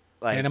Crue,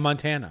 like Hannah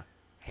Montana.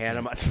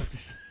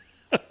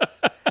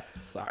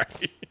 Sorry.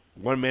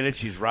 1 minute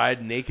she's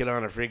riding naked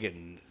on a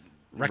friggin'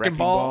 Wrecking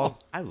Ball.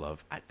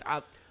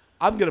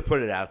 I'm gonna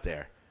put it out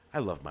there. I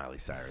love Miley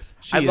Cyrus.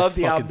 She I is love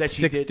the fucking album that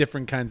she 6 did.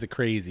 different kinds of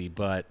crazy,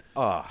 but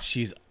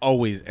she's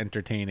always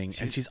entertaining,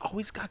 and she's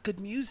always got good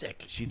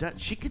music. She does.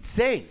 She could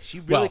sing. She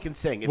really can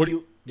sing. If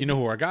you know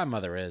who our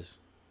godmother is?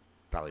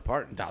 Dolly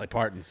Parton. Dolly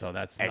Parton. So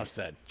that's enough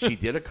said. She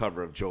did a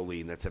cover of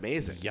Jolene. That's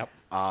amazing. Yep.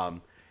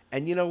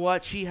 And you know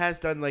what? She has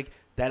done like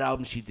that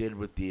album she did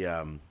with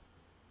the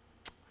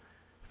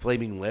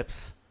Flaming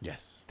Lips,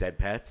 Yes. Dead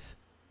Pets.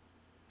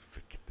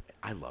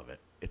 I love it.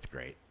 It's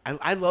great.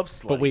 I love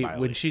Slutty But wait, Miley.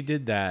 when she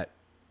did that,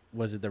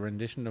 was it the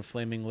rendition of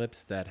Flaming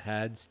Lips that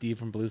had Steve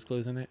from Blue's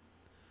Clues in it?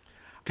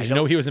 Because you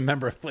know he was a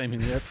member of Flaming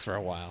Lips for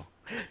a while.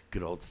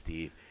 Good old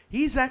Steve.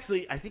 He's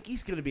actually, I think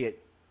he's going to be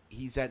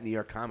he's at New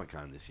York Comic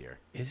Con this year.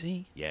 Is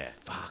he? Yeah.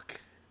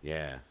 Fuck.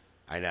 Yeah.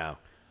 I know.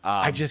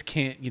 I just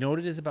can't. You know what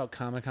it is about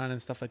Comic Con and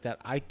stuff like that?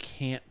 I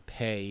can't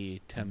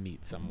pay to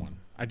meet someone.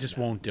 I just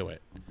won't do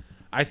it.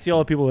 I see all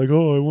the people like,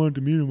 oh, I wanted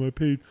to meet him. I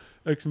paid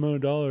X amount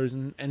of dollars.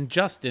 And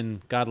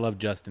Justin, God love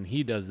Justin,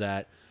 he does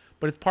that.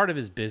 But it's part of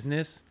his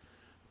business.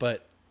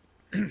 But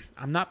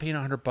I'm not paying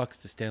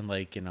 $100 to stand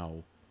like,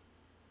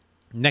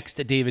 next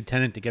to David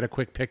Tennant to get a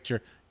quick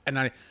picture. And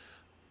I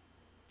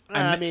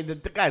mean, the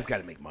guy's got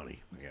to make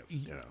money. I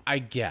guess, I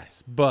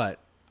guess. But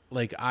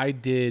like I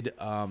did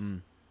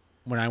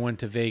when I went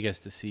to Vegas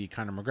to see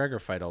Conor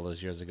McGregor fight all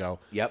those years ago.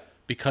 Yep.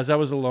 Because I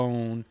was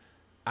alone,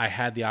 I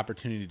had the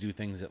opportunity to do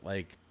things that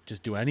like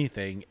just do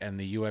anything. And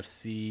the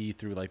UFC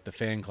through like the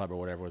fan club or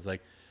whatever was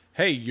like,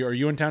 hey, are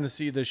you in town to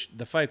see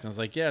the fights? And I was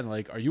like, yeah. And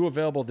like, are you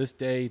available this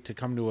day to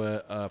come to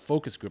a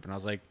focus group? And I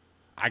was like,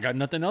 I got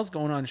nothing else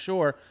going on,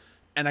 sure.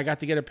 And I got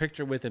to get a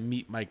picture with and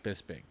meet Mike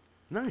Bisping.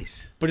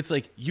 Nice. But it's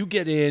like, you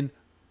get in,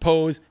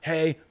 pose,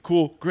 hey,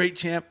 cool, great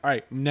champ. All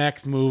right,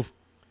 next move.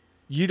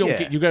 You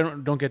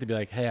don't don't get to be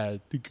like, hey,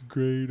 I think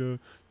you're great.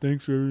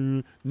 Thanks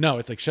for. No,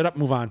 it's like, shut up,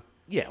 move on.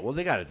 Yeah, well,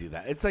 they got to do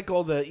that. It's like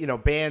all the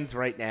bands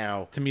right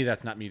now. To me,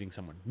 that's not meeting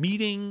someone.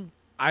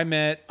 I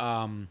met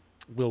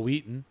Will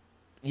Wheaton.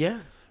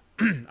 Yeah.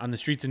 On the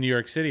streets of New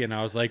York City, and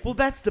I was like, well,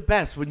 that's the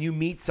best when you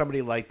meet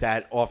somebody like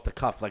that off the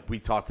cuff. Like we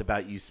talked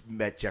about, you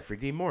met Jeffrey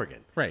Dean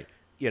Morgan. Right.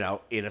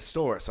 In a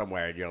store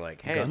somewhere, and you're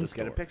like, hey, let's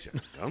get a picture.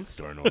 Gun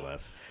store, no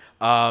less.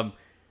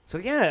 So,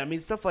 yeah, I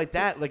mean, stuff like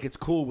that. Like, it's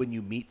cool when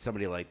you meet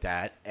somebody like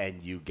that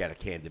and you get a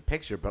candid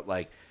picture. But,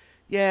 like,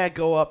 yeah,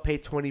 go up, pay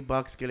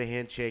 $20, get a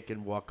handshake,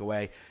 and walk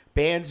away.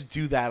 Bands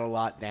do that a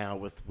lot now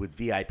with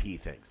VIP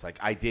things. Like,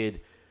 I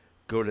did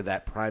go to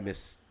that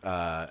Primus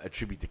A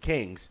Tribute to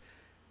Kings,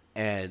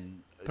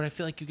 but I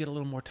feel like you get a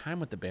little more time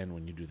with the band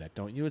when you do that,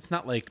 don't you? It's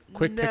not like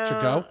quick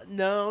picture go.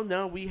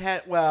 No, we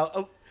had,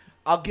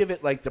 I'll give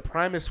it like the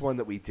Primus one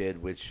that we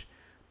did, which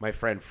my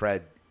friend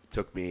Fred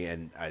took me,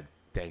 and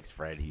thanks,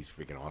 Fred. He's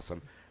freaking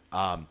awesome.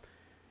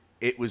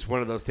 It was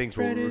one of those things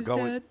where we were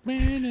going.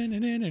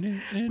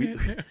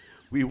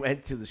 We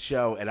went to the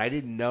show, and I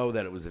didn't know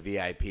that it was a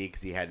VIP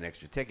because he had an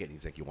extra ticket.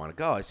 He's like, "You want to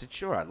go?" I said,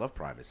 "Sure." I love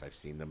Primus. I've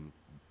seen them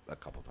a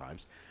couple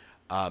times.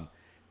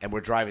 And we're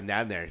driving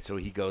down there. So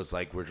he goes,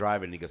 like, we're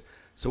driving, and he goes,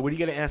 "So what are you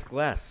going to ask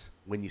Les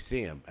when you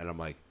see him?" And I'm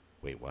like,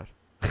 "Wait, what?"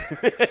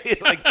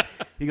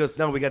 He goes,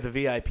 "No, we got the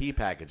VIP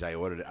package. I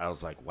ordered it." I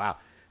was like, wow.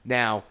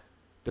 Now,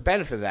 the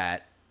benefit of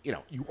that,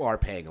 you are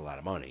paying a lot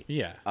of money.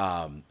 Yeah.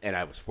 And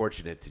I was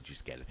fortunate to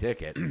just get a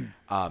ticket.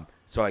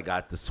 So I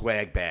got the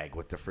swag bag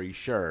with the free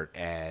shirt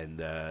and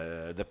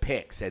the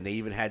pics, and they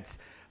even had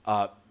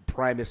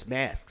Primus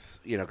masks,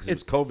 because it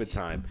was COVID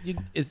time.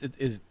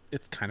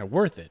 It's kind of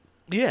worth it.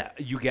 Yeah,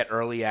 you get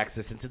early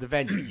access into the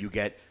venue. You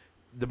get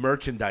the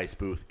merchandise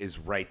booth is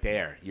right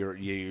there.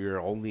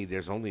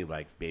 There's only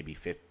like maybe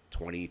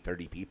 20,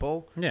 30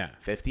 people. Yeah.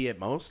 50 at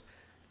most.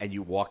 And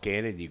you walk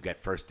in and you get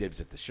first dibs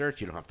at the shirts.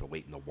 You don't have to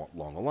wait in the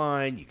long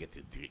line. You get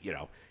to,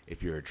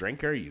 if you're a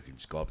drinker, you can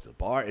just go up to the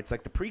bar. It's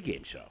like the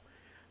pregame show.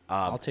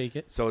 I'll take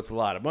it. So it's a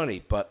lot of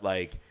money, but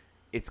like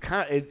it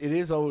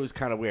is always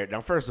kind of weird.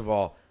 Now, first of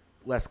all,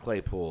 Les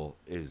Claypool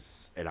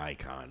is an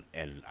icon,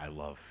 and I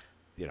love.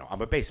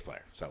 I'm a bass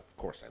player, so of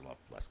course I love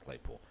Les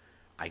Claypool.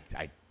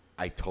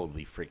 I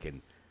totally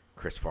freaking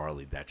Chris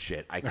Farley that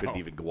shit. I couldn't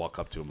even walk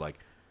up to him like,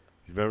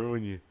 "You remember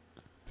when you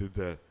did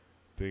the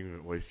thing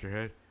with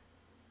Oysterhead?"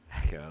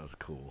 Yeah, that was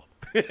cool.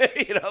 See,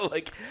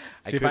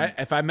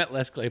 if I met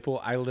Les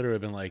Claypool, I literally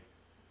have been like,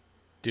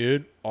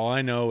 dude, all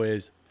I know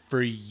is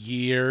for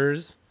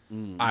years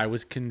I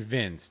was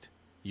convinced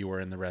you were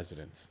in the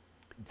Residence.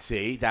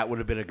 See, that would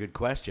have been a good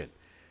question.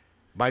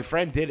 My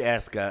friend did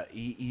ask.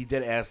 He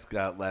did ask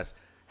Les,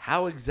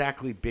 how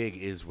exactly big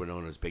is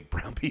Winona's Big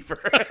Brown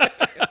Beaver?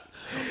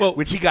 Well,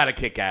 which he got a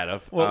kick out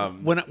of. Well,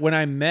 when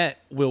I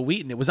met Will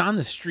Wheaton, it was on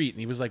the street, and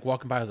he was like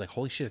walking by. I was like,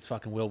 holy shit, it's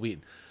fucking Will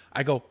Wheaton.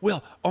 I go,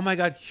 Will, oh my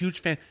God, huge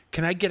fan.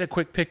 Can I get a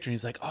quick picture? And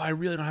he's like, oh, I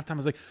really don't have time. I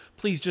was like,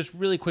 please, just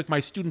really quick. My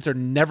students are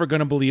never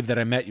going to believe that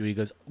I met you. He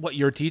goes, what,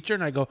 you're a teacher?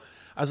 And I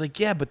was like,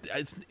 yeah, but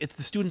it's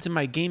the students in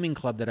my gaming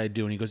club that I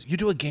do. And he goes, you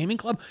do a gaming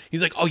club?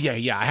 He's like, oh,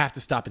 yeah, I have to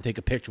stop and take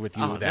a picture with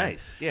you. Oh,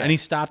 nice. Yeah. And he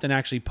stopped and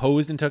actually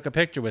posed and took a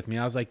picture with me.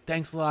 I was like,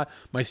 thanks a lot.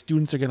 My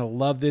students are going to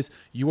love this.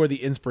 You are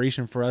the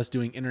inspiration for us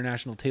doing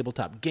International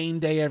Tabletop Game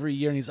Day every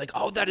year. And he's like,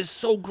 oh, that is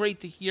so great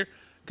to hear,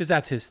 because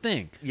that's his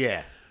thing.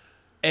 Yeah.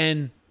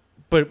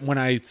 But when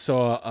I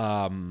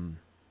saw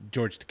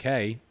George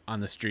Takei on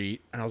the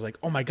street, and I was like,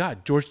 oh my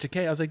God, George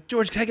Takei. I was like,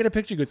 George, can I get a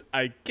picture? He goes,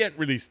 I can't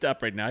really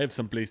stop right now. I have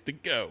someplace to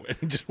go. And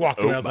he just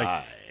walked away. I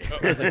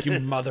was like, you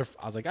mother.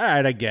 I was like, all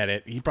right, I get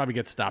it. He probably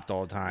gets stopped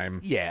all the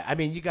time. Yeah, I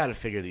mean, you got to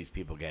figure these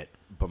people get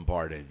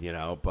bombarded,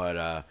 but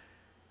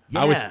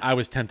yeah. I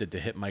was tempted to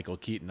hit Michael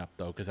Keaton up,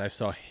 though, because I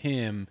saw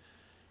him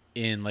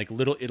in like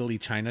Little Italy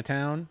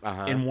Chinatown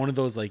in one of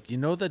those, like,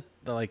 the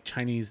like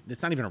Chinese,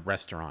 it's not even a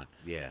restaurant.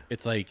 Yeah.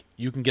 It's like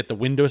you can get the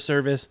window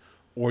service,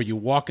 or you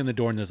walk in the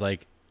door and there's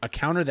like a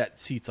counter that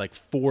seats like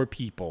 4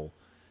 people,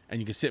 and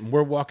you can sit, and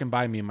we're walking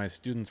by, me and my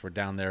students were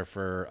down there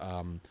for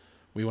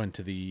we went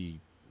to the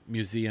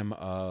museum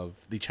of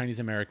the Chinese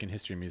American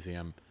History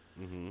Museum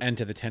and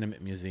to the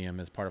Tenement Museum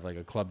as part of like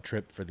a club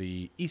trip for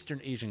the Eastern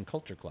Asian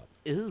Culture Club.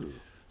 Ooh.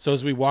 So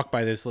as we walk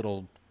by this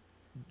little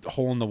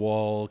hole in the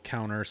wall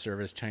counter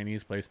service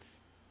Chinese place,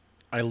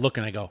 I look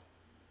and I go,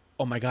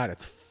 oh my God,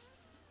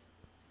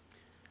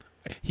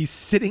 he's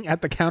sitting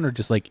at the counter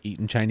just like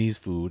eating Chinese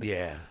food.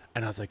 Yeah.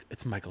 And I was like,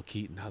 it's Michael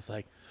Keaton. I was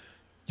like,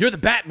 you're the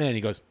Batman.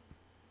 He goes,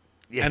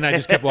 yeah. And I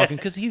just kept walking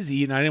because he's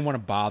eating. I didn't want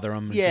to bother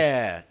him.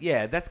 Yeah.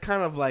 That's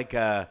kind of like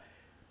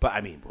But I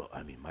mean,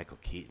 Michael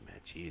Keaton, man,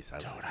 jeez,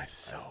 Dude, I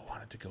so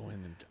wanted to go in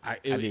and I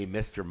mean,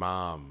 Mr.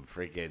 Mom,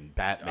 freaking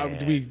Batman,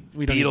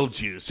 we don't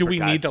Beetlejuice. do for we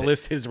God's need to sake.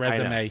 list his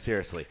resume? I know,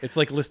 seriously, It's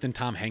like listing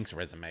Tom Hanks'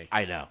 resume.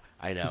 I know.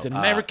 He's an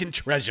American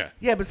treasure.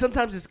 Yeah, but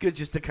sometimes it's good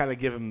just to kind of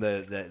give him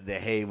the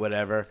hey,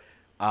 whatever.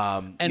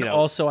 And you know,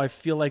 also, I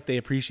feel like they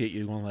appreciate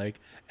you going like,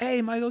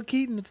 "Hey, Michael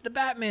Keaton, it's the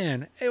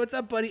Batman. Hey, what's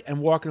up, buddy?" And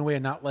walking away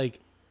and not like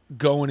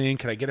going in.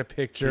 Can I get a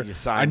picture? Can you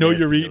sign I know this?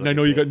 you're Can you eating. look I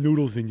know at you got this?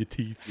 noodles in your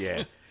teeth.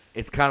 yeah,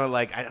 it's kind of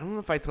like I don't know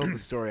if I told the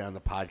story on the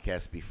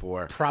podcast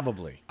before.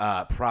 Probably.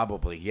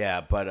 Probably,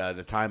 yeah. But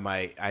the time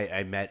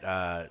I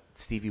met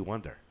Stevie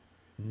Wonder.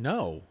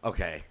 No.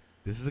 Okay,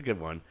 this is a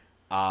good one.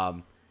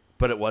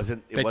 But it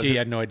wasn't. It Bet wasn't. you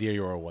had no idea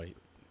you were white.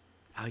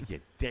 Oh, you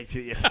did.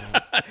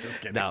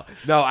 Just kidding. No,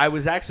 I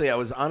was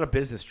on a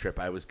business trip.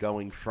 I was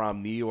going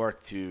from New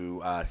York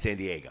to San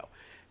Diego,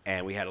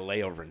 and we had a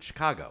layover in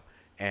Chicago.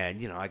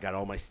 And I got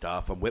all my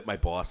stuff. I'm with my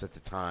boss at the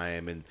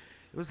time, and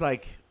it was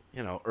like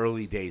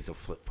early days of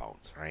flip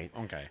phones, right?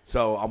 Okay.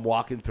 So I'm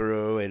walking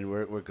through, and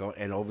we're going,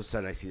 and all of a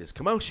sudden I see this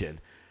commotion,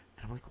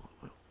 and I'm like,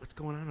 what's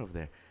going on over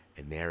there?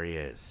 And there he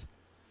is,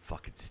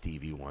 fucking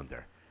Stevie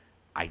Wonder.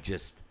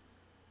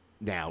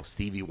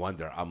 Stevie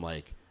Wonder. I'm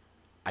like,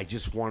 I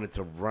just wanted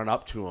to run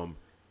up to him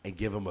and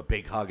give him a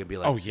big hug and be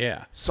like, Oh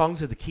yeah.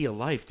 Songs of the Key of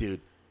Life, dude.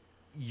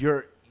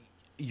 You're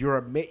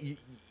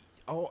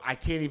I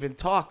can't even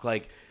talk.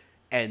 Like,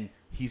 and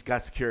he's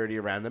got security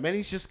around him, and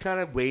he's just kind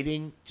of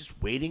waiting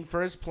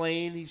for his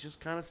plane. He's just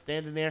kind of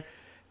standing there,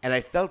 and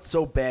I felt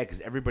so bad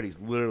because everybody's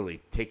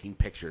literally taking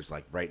pictures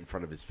like right in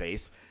front of his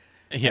face.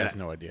 He And has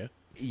no idea.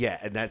 Yeah,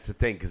 and that's the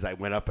thing because I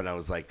went up and I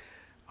was like,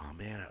 oh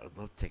man, I would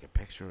love to take a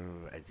picture.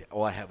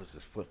 All I had was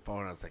this flip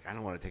phone. I was like, I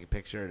don't want to take a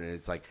picture. And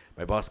it's like,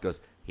 my boss goes,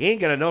 he ain't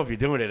going to know if you're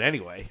doing it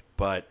anyway.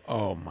 But,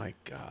 Oh my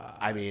god.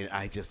 I mean,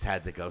 I just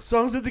had to go,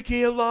 Songs of the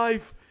Key of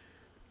Life.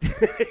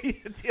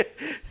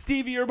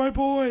 Stevie, you're my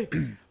boy.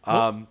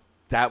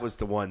 That was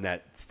the one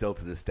that still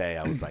to this day,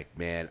 I was like,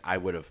 man, I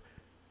would have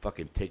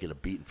fucking taken a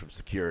beating from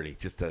security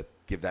just to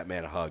give that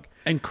man a hug.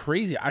 And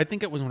crazy. I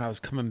think it was when I was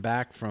coming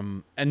back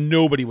from, and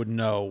nobody would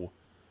know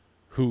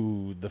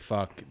who the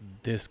fuck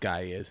this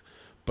guy is,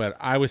 but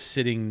I was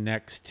sitting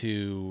next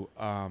to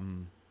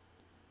on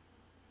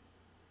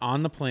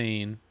the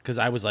plane because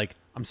I was like,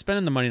 I'm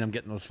spending the money and I'm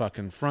getting those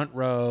fucking front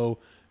row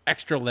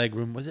extra leg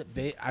room. Was it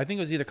I think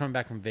it was either coming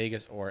back from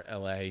Vegas or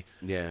LA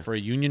for a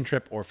union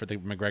trip or for the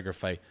McGregor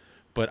fight,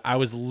 but I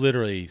was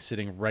literally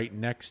sitting right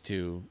next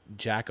to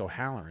Jack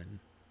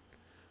O'Halloran,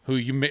 who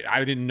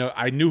I didn't know.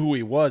 I knew who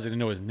he was. I didn't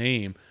know his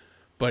name,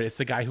 but it's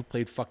the guy who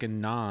played fucking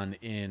Non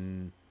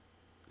in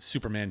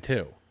Superman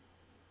 2.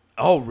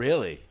 Oh,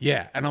 really?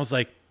 Yeah, and I was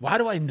like, why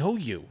do I know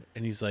you?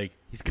 And he's like,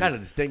 He's kind of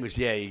distinguished.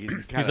 Yeah.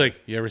 he's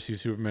like, you ever see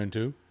Superman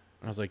 2? And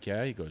I was like,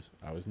 yeah. He goes,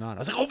 I was not. I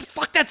was like, oh,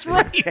 fuck, that's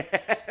right.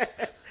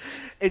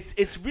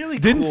 It's really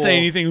Didn't cool. say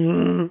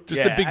anything. Just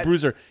Yeah, the big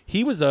bruiser.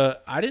 He was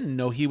I didn't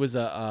know he was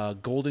a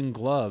Golden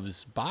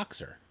Gloves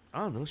boxer.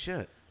 Oh, no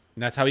shit.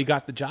 And that's how he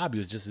got the job. He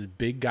was just a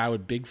big guy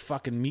with big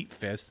fucking meat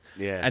fists.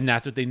 Yeah. And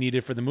that's what they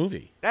needed for the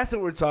movie. That's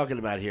what we're talking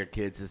about here,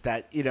 kids, is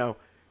that,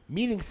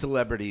 meeting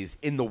celebrities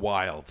in the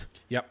wild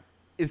Yep.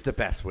 is the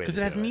best way to Because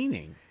do it has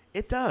meaning.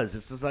 It does.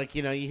 This is like,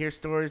 you hear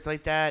stories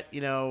like that,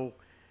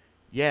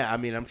 Yeah, I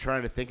mean, I'm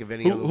trying to think of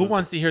any other Who ones.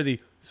 wants to hear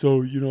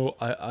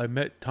I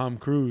met Tom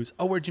Cruise.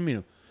 Oh, where'd you meet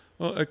him?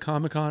 Oh, at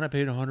Comic-Con, I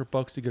paid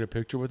 $100 to get a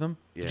picture with him.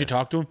 Yeah. Did you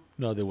talk to him?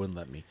 No, they wouldn't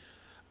let me.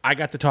 I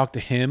got to talk to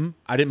him.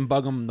 I didn't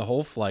bug him the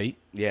whole flight.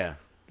 Yeah.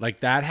 Like,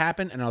 that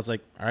happened, and I was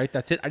like, all right,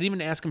 that's it. I didn't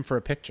even ask him for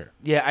a picture.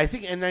 Yeah, I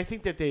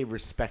think that they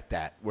respect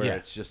that, where Yeah.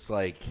 it's just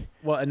like,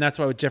 Well, and that's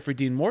why with Jeffrey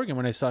Dean Morgan,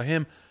 when I saw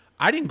him,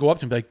 I didn't go up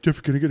to him and be like,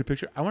 Jeffrey, can I get a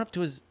picture? I went up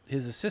to his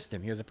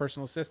assistant. He has a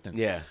personal assistant.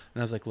 Yeah. And I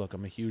was like, look,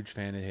 I'm a huge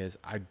fan of his.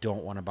 I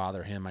don't want to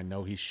bother him. I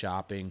know he's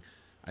shopping.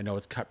 I know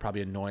it's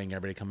probably annoying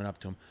everybody coming up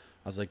to him.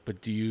 I was like,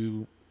 but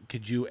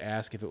could you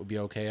ask if it would be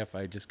okay if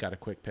I just got a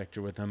quick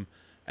picture with him?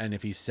 And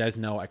if he says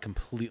no, I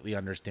completely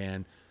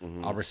understand.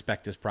 I'll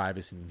respect his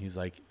privacy. And he's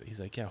like,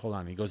 yeah, hold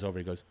on. He goes over.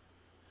 And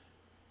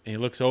he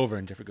looks over,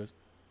 and Jeffrey goes,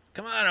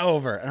 come on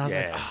over. And I was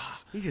like,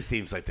 he just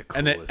seems like the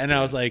and coolest. then,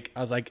 I was like,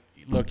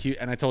 look,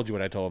 and I told you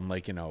what I told him,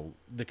 like,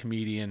 the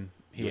comedian,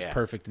 he was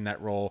perfect in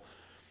that role.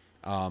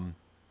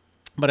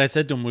 But I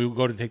said to him, we would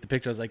go to take the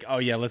picture. I was like, oh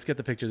yeah, let's get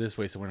the picture this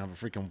way, so we don't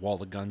have a freaking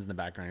wall of guns in the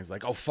background. He's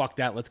like, oh fuck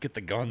that, let's get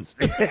the guns.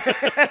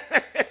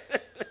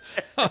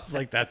 I was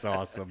like, that's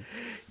awesome.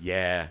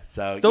 Yeah.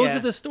 So Those are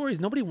the stories.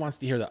 Nobody wants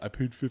to hear that. I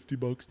paid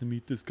 $50 to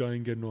meet this guy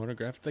and get an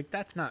autograph. It's like,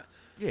 that's not.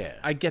 Yeah.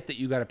 I get that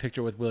you got a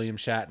picture with William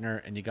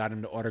Shatner and you got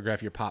him to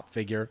autograph your pop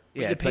figure.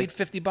 But Yeah, you it's paid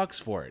like-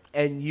 $50 for it.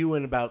 And you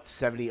and about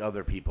 70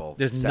 other people.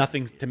 There's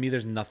nothing to me.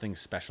 There's nothing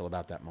special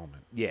about that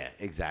moment. Yeah,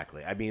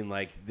 exactly. I mean,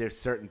 like, there's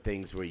certain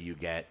things where you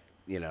get,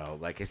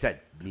 like I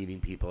said, meeting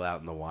people out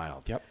in the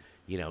wild. Yep.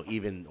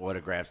 Even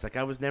autographs. Like,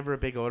 I was never a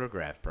big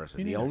autograph person.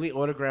 Me The neither. only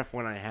autograph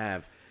one I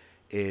have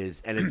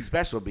is, and it's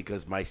special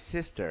because my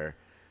sister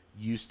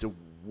used to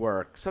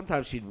work.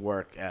 Sometimes she'd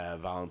work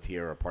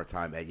volunteer or part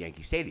time at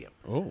Yankee Stadium.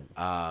 Oh,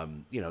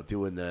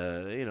 Doing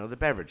the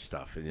beverage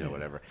stuff and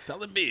whatever.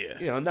 selling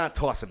beer. Not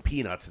tossing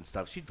peanuts and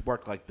stuff. She'd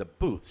work like the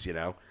booths.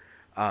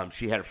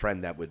 She had a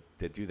friend that would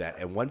do that.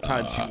 And one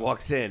time she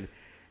walks in,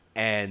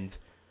 and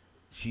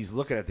she's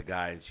looking at the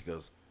guy, and she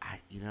goes,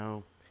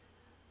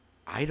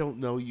 I don't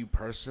know you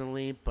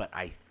personally, but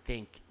I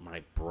think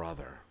my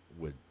brother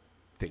would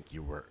think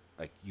you were,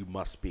 like, you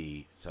must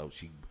be. So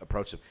she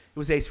approached him. It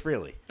was Ace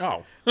Frehley.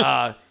 Oh.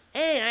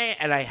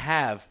 And I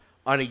have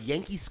on a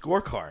Yankee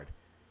scorecard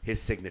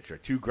his signature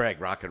to Greg,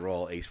 rock and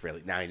roll, Ace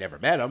Frehley. Now, I never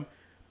met him,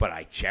 but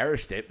I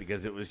cherished it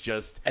because it was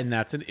just. And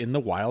that's an In the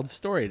Wild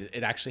story.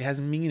 It actually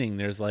has meaning.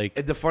 There's like.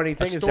 And the funny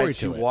thing is story that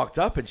she to it. walked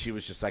up and she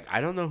was just like,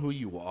 I don't know who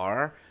you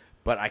are,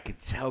 but I could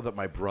tell that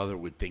my brother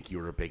would think you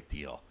were a big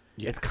deal.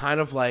 Yeah. It's kind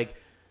of like,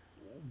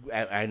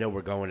 I know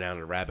we're going down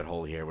a rabbit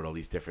hole here with all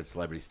these different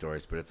celebrity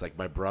stories, but it's like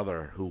my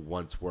brother who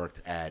once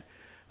worked at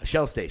a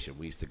Shell station.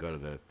 We used to go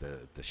to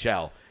the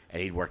Shell,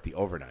 and he'd work the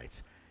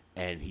overnights.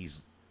 And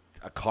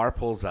a car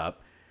pulls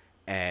up,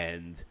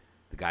 and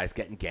the guy's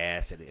getting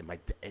gas, and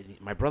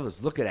my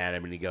brother's looking at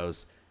him, and he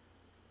goes,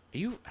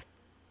 you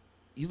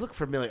look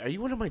familiar. Are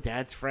you one of my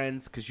dad's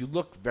friends? Because you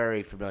look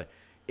very familiar.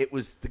 It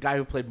was the guy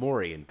who played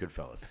Maury in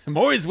Goodfellas.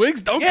 Maurice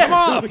Wiggs, don't come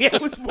off. Yeah,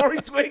 it was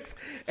Maurice Wiggs.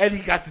 And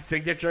he got the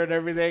signature and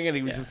everything, and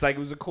he was just like, it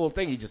was a cool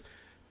thing.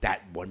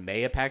 That one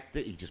Maya packed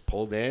it, he just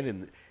pulled in,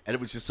 and it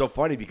was just so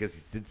funny because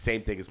he did the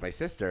same thing as my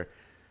sister.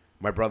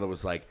 My brother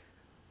was like,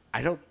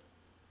 are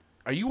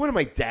you one of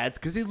my dads?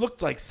 Because he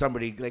looked like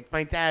somebody, like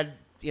my dad,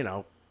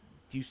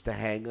 used to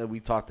hang. We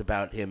talked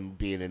about him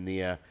being in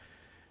the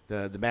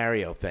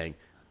Mario thing.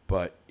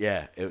 But,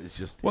 yeah, it was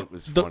just, it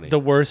was funny. The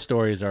worst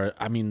stories are,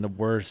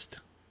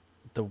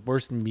 the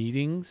worst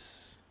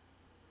meetings,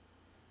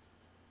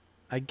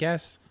 I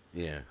guess.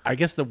 Yeah. I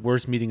guess the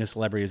worst meeting a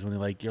celebrity is when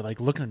you're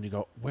looking at them and you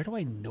go, where do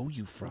I know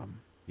you from?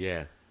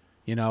 Yeah.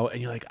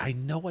 And you're like, I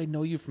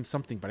know you from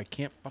something, but I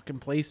can't fucking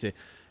place it.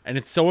 And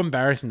it's so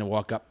embarrassing to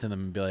walk up to them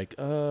and be like,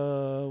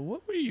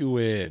 what were you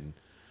in?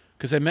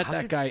 Because I met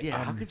that guy.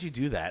 Yeah, how could you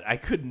do that? I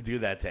couldn't do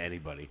that to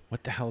anybody.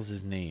 What the hell's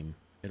his name?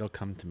 It'll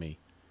come to me.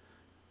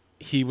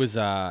 He was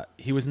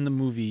in the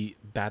movie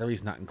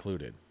Batteries Not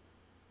Included.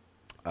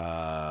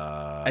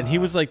 And he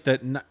was like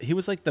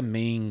the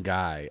main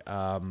guy.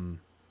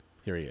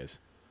 Here he is.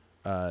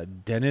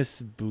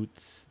 Dennis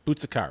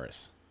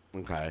Boutsikaris.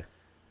 Okay.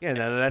 Yeah,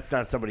 no, that's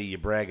not somebody you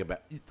brag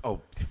about.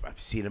 Oh,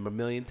 I've seen him a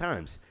million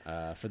times.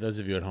 For those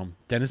of you at home,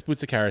 Dennis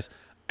Boutsikaris.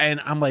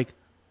 And I'm like,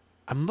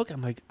 I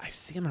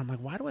see him, and I'm like,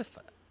 why do I...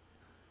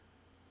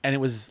 And it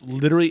was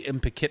literally in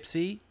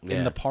Poughkeepsie,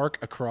 in the park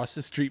across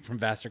the street from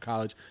Vassar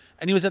College.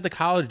 And he was at the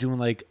college doing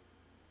like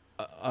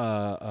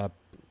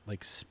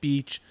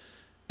speech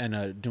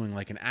and doing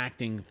like an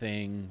acting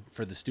thing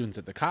for the students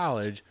at the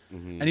college.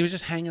 Mm-hmm. And he was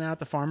just hanging out at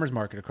the farmer's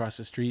market across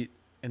the street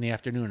in the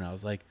afternoon. I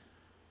was like,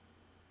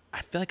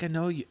 I feel like I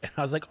know you. And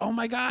I was like, oh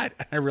my God.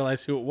 And I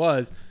realized who it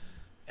was.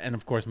 And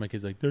of course, my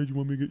kid's like, Dad, you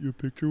want me to get you a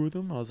picture with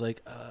him? I was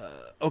like,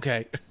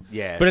 okay.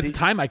 Yeah. But at the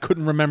time, I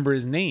couldn't remember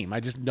his name. I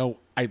just know,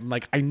 I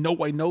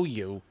know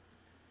you.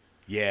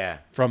 Yeah.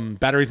 From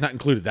Batteries Not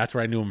Included. That's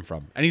where I knew him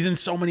from. And he's in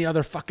so many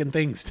other fucking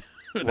things.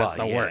 That's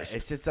the worst.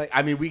 It's just like,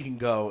 we can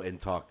go and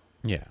talk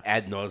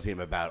ad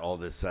nauseum about all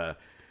this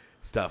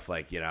stuff.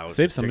 Like,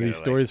 save some of these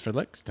stories for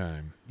next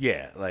time.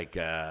 Yeah. Like,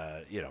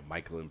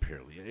 Michael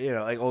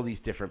Imperioli, like all these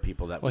different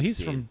people that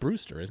he's from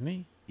Brewster, isn't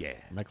he? Yeah.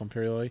 Michael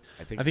Imperioli.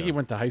 I think he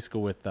went to high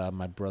school with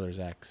my brother's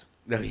ex.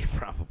 No, yeah,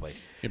 probably.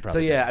 So,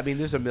 yeah,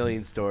 there's a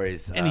million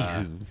stories.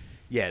 Anywho.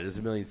 There's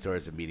a million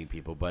stories of meeting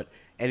people. But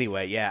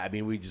anyway,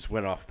 we just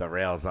went off the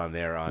rails on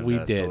there on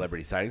did.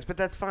 celebrity sightings. But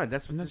that's fine.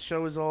 That's what this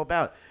show is all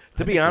about.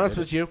 To be honest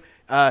with you,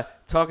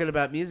 talking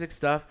about music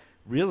stuff,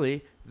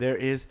 really, there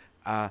is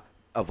A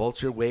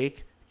Vulture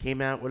Wake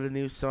came out with a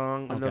new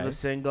song, another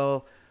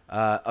single.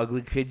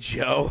 Ugly Kid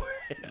Joe,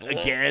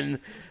 again.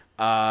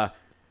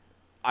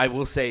 I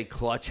will say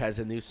Clutch has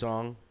a new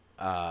song,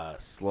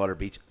 Slaughter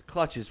Beach.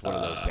 Clutch is one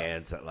of those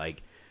bands that,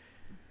 like,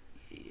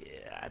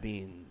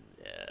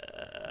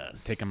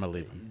 take them or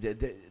leave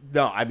them.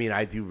 No,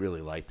 I do really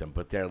like them,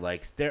 but they're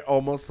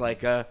almost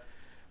like a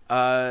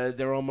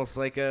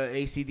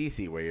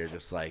AC/DC, where you're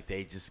just like,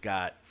 they just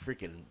got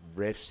freaking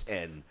riffs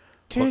and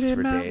hooks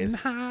for days.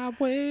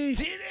 Highway.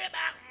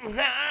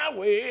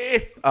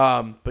 Highway.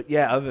 But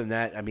yeah, other than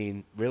that,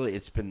 really,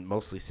 it's been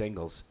mostly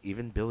singles.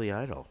 Even Billy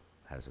Idol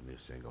has a new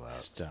single out.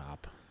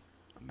 Stop.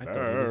 I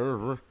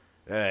thought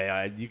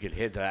you could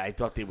hit that. I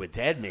thought they were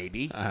dead,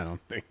 maybe. I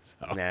don't think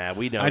so. Nah,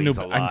 we know he's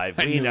alive.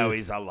 We know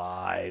he's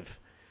alive.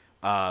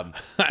 I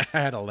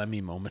had a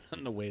Lemmy moment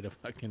on the way to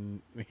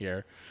fucking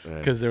here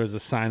because there was a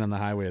sign on the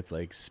highway. It's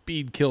like,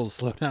 speed kills,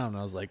 slow down. And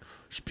I was like,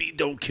 speed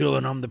don't kill,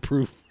 and I'm the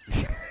proof.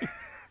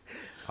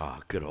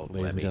 Good old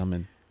Ladies Lemmy. and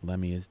gentlemen,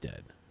 Lemmy is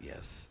dead.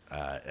 Yes.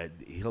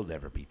 He'll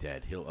never be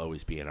dead. He'll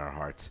always be in our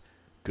hearts.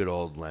 Good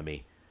old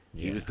Lemmy.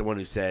 He was the one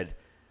who said,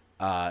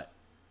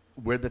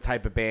 we're the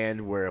type of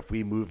band where if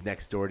we moved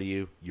next door to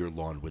you, your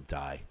lawn would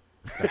die.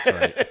 That's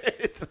right.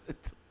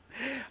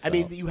 I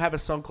mean, you have a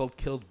song called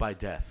 "Killed by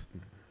Death."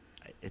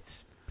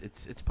 It's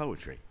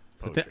poetry.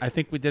 I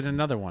think we did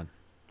another one.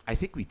 I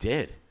think we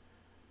did.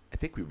 I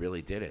think we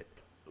really did it.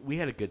 We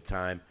had a good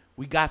time.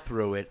 We got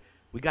through it.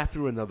 We got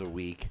through another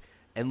week.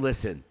 And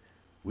listen,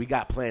 we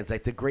got plans.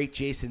 Like the great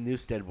Jason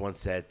Newsted once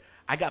said,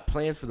 I got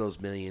plans for those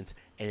millions,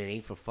 and it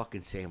ain't for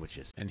fucking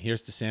sandwiches. And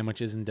here's to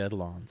sandwiches and dead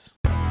lawns.